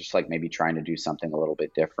anything. It was just like maybe trying to do something a little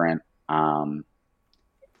bit different.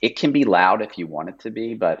 It can be loud if you want it to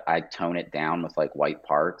be, but I tone it down with like white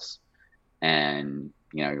parts, and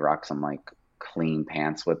you rock some like clean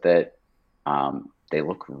pants with it. They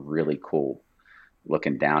look really cool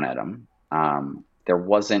looking down at them. There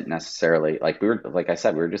wasn't necessarily like I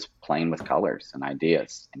said, we were just playing with colors and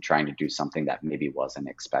ideas and trying to do something that maybe wasn't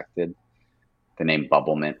expected. The name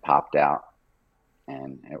Bubble Mint popped out,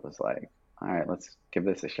 and it was like, all right, let's give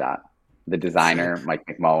this a shot. The designer, Mike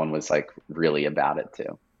McMullen, was like really about it too.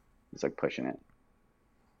 He was like pushing it.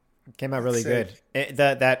 Came out really good.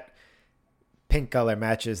 That pink color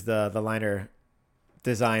matches the liner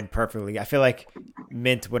design perfectly. I feel like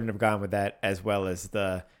Mint wouldn't have gone with that as well as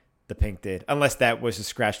the pink did, unless that was just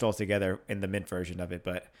scratched all together in the Mint version of it.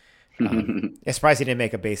 But I'm surprised he didn't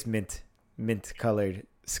make a base mint colored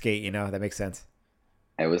skate. You know, that makes sense.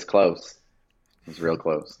 It was close. It was real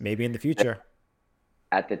close. Maybe in the future.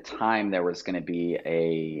 At the time, there was going to be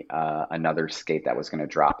another skate that was going to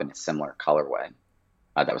drop in a similar colorway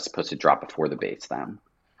that was supposed to drop before the Bacethem.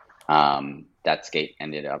 That skate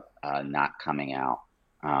ended up not coming out.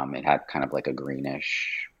 It had kind of like a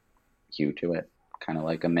greenish hue to it, kind of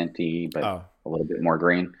like a minty, but a little bit more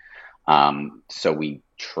green. So we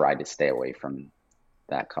tried to stay away from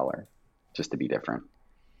that color just to be different.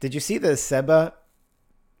 Did you see the Seba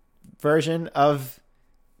version of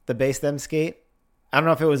the Bacethem skate? I don't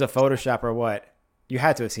know if it was a Photoshop or what. You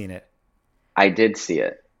had to have seen it. I did see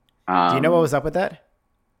it. Do you know what was up with that?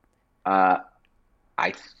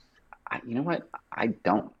 You know what? I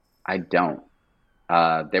don't.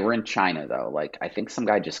 They were in China though. Like I think some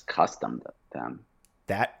guy just customed them.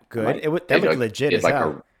 That good? That looked legit as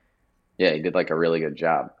hell. Yeah, he did like a really good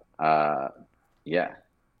job. Yeah,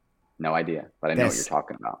 no idea, but I know what you're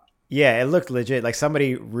talking about. Yeah, it looked legit. Like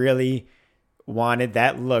somebody really wanted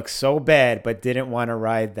that look so bad, but didn't want to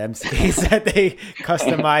ride them skates that they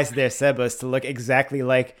customized their Sebas to look exactly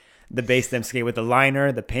like the Bacethem skate with the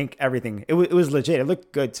liner, the pink, everything. It was legit. It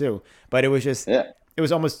looked good too, but it was just, it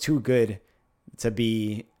was almost too good to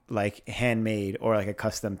be like handmade or like a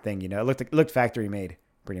custom thing. You know, it looked factory made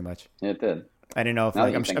pretty much. Yeah, it did. I didn't know if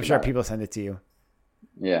I'm sure people send it to you.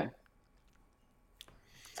 Yeah.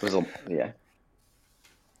 It was yeah.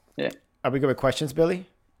 Are we good with questions, Billy?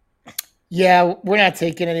 Yeah, we're not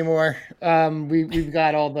taking any more. We've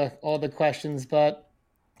got all the questions, but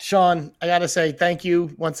Sean, I gotta say thank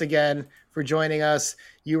you once again for joining us.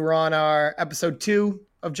 You were on our episode 2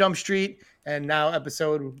 of Jump Street, and now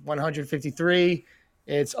episode 153.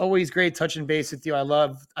 It's always great touching base with you. I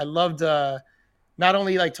loved not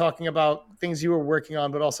only like talking about things you were working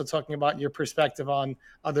on, but also talking about your perspective on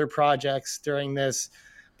other projects during this.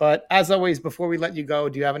 But as always, before we let you go,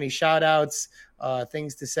 do you have any shout outs,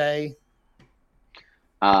 things to say?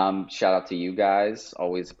 Shout out to you guys.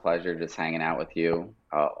 Always a pleasure just hanging out with you,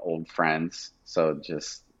 old friends. So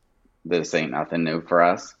just this ain't nothing new for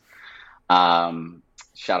us.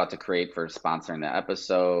 Shout out to Create for sponsoring the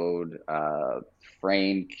episode.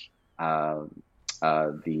 Frank,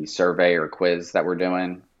 the survey or quiz that we're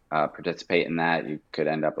doing, participate in that. You could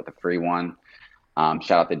end up with a free one.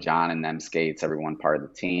 Shout out to John and them skates, everyone part of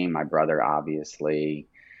the team. My brother, obviously.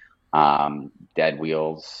 Dead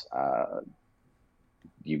Wheels.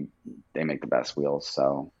 They make the best wheels.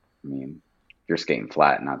 So, I mean, if you're skating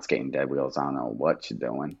flat and not skating dead wheels, I don't know what you're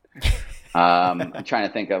doing. I'm trying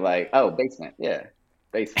to think of like, Basement. Yeah,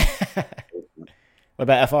 Basement. What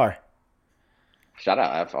about FR? Shout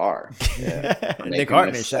out FR. Yeah. Nick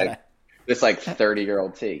Hartman, shout out. This like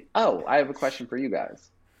 30-year-old T. Oh, I have a question for you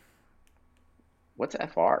guys. What's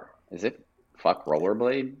FR? Is it fuck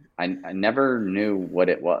rollerblade? I never knew what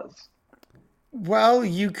it was. Well,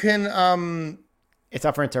 you can... It's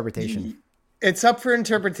up for interpretation. It's up for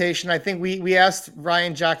interpretation. I think we asked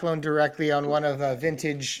Ryan Jackalone directly on one of the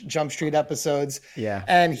vintage Jump Street episodes. Yeah.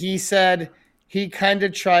 And he said he kind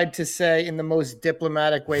of tried to say in the most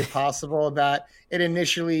diplomatic way possible that it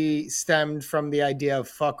initially stemmed from the idea of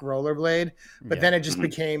fuck rollerblade, but then it just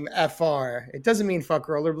became FR. It doesn't mean fuck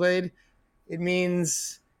rollerblade. It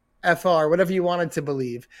means FR, whatever you wanted to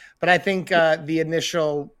believe. But I think the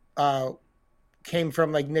initial came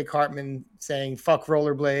from like Nick Hartman saying fuck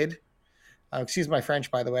rollerblade. Excuse my French,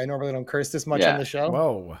 by the way. I normally don't curse this much on the show.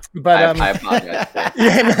 Whoa. But I apologize.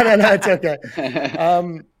 yeah, no, it's okay.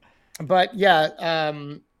 But yeah,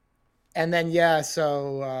 and then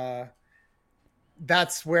so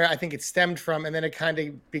that's where I think it stemmed from, and then it kind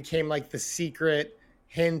of became like the secret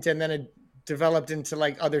hint, and then it developed into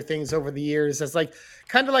like other things over the years. As like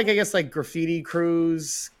kind of like I guess like graffiti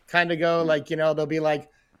crews kind of go, like there'll be like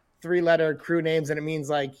 3-letter crew names and it means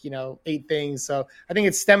like 8 things. So I think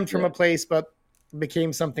it stemmed from a place, but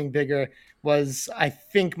became something bigger. Was I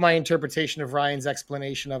think my interpretation of Ryan's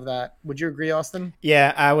explanation of that. Would you agree, Austin?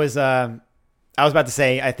 Yeah, I was about to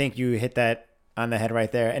say I think you hit that on the head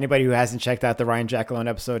right there. Anybody who hasn't checked out the Ryan Jackalone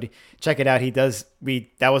episode, check it out.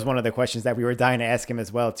 That was one of the questions that we were dying to ask him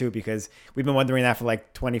as well too, because we've been wondering that for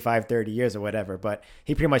like 25, 30 years or whatever. But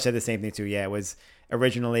he pretty much said the same thing too. Yeah, it was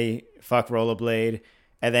originally fuck rollerblade,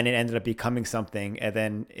 and then it ended up becoming something, and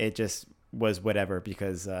then it just was whatever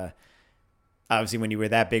because obviously when you were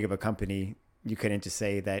that big of a company, you couldn't just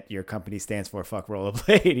say that your company stands for fuck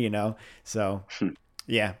rollerblade, you know? So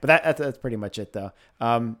yeah, but that's pretty much it though.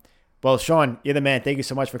 Well, Sean, you're the man. Thank you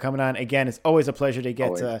so much for coming on. Again, it's always a pleasure to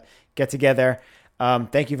get together.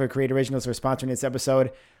 Thank you for Create Originals for sponsoring this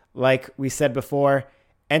episode. Like we said before,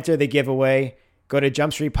 enter the giveaway. Go to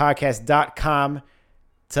jumpstreetpodcast.com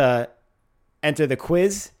to enter the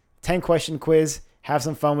quiz, 10-question quiz. Have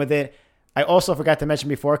some fun with it. I also forgot to mention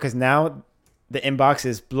before, because now the inbox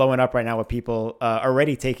is blowing up right now with people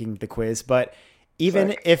already taking the quiz. But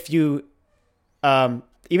even if you don't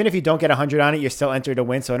get 100 on it, you're still entered to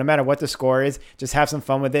win. So no matter what the score is, just have some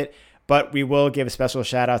fun with it. But we will give a special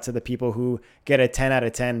shout out to the people who get a 10 out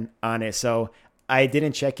of 10 on it. So I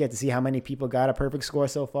didn't check yet to see how many people got a perfect score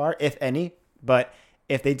so far, if any. But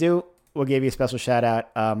if they do, we'll give you a special shout out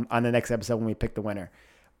on the next episode when we pick the winner.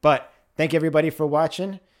 But thank you everybody for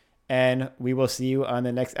watching, and we will see you on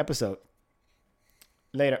the next episode.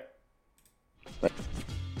 Later. Bye.